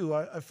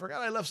FSU, I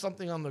forgot I left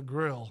something on the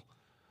grill.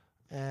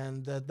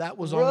 And that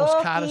was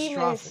almost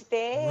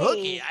catastrophic.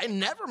 Rookie. I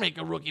never make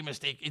a rookie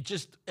mistake.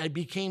 I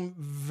became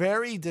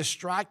very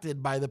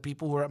distracted by the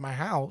people who were at my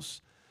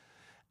house.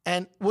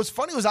 And what's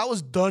funny was I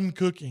was done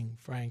cooking,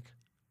 Frank.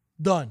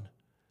 Done.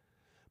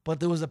 But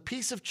there was a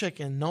piece of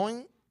chicken,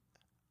 knowing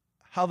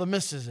how the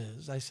missus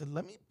is, I said,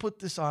 let me put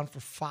this on for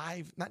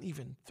 5, not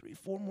even 3,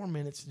 4 more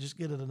minutes and just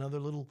get it another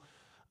little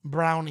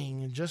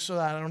browning, and just so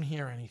that I don't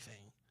hear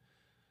anything.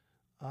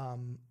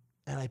 And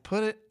I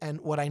put it, and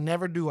what I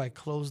never do, I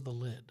close the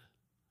lid.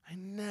 I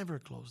never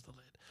close the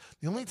lid.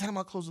 The only time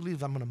I'll close the lid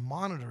is I'm going to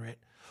monitor it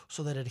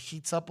so that it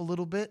heats up a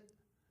little bit.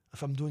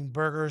 If I'm doing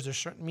burgers, there's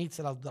certain meats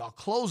that I'll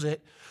close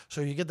it, so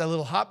you get that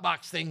little hot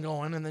box thing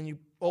going, and then you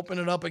open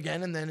it up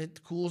again, and then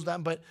it cools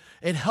down. But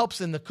it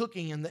helps in the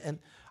cooking, and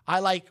I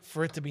like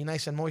for it to be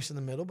nice and moist in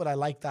the middle, but I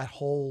like that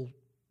whole,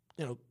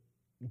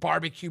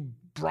 barbecue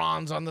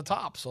bronze on the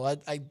top. So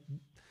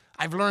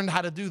I've learned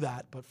how to do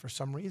that, but for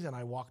some reason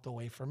I walked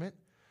away from it,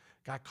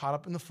 got caught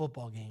up in the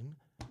football game,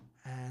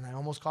 and I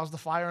almost caused a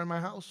fire in my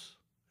house.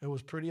 It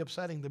was pretty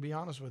upsetting, to be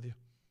honest with you.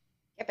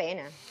 Qué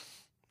pena.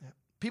 Yeah.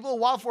 People at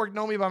Wild Fork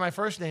know me by my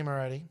first name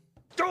already.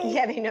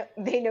 Yeah,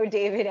 they know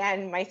David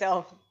and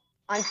myself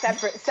on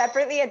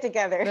separately and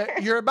together.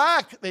 You're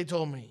back, they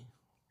told me.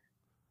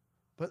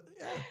 But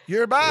yeah,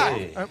 you're back.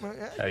 Hey,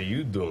 how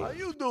you doing? How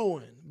you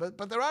doing?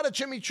 But they're out of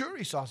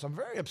chimichurri sauce. I'm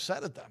very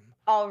upset at them.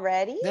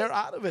 Already? They're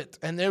out of it,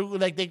 and they're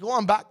like they go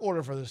on back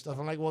order for this stuff.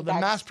 I'm like, well,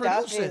 then mass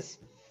produce it. Is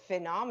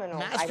phenomenal.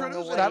 Mass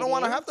produce it. I don't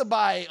want to have to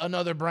buy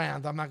another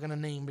brand. I'm not going to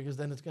name because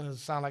then it's going to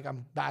sound like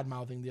I'm bad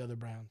mouthing the other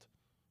brand.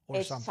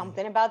 It's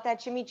something about that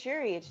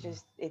chimichurri.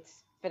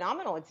 It's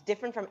phenomenal. It's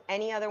different from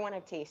any other one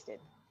I've tasted.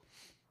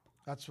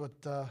 That's what.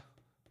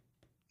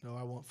 No,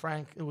 I won't.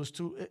 Frank,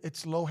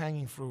 it's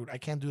low-hanging fruit. I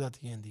can't do that to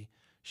Yandy.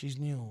 She's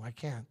new. I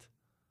can't.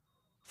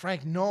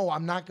 Frank, no,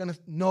 I'm not going to.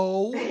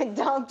 No.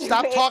 Don't do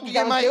Stop it. talking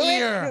in my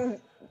ear.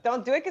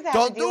 Don't do it because I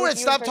Don't do it.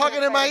 Stop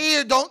talking in my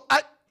ear.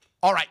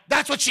 All right.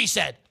 That's what she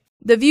said.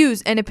 The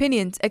views and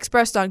opinions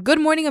expressed on Good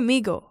Morning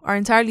Amigo are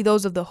entirely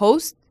those of the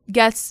host,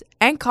 guests,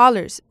 and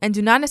callers and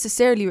do not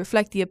necessarily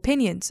reflect the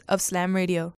opinions of Slam Radio.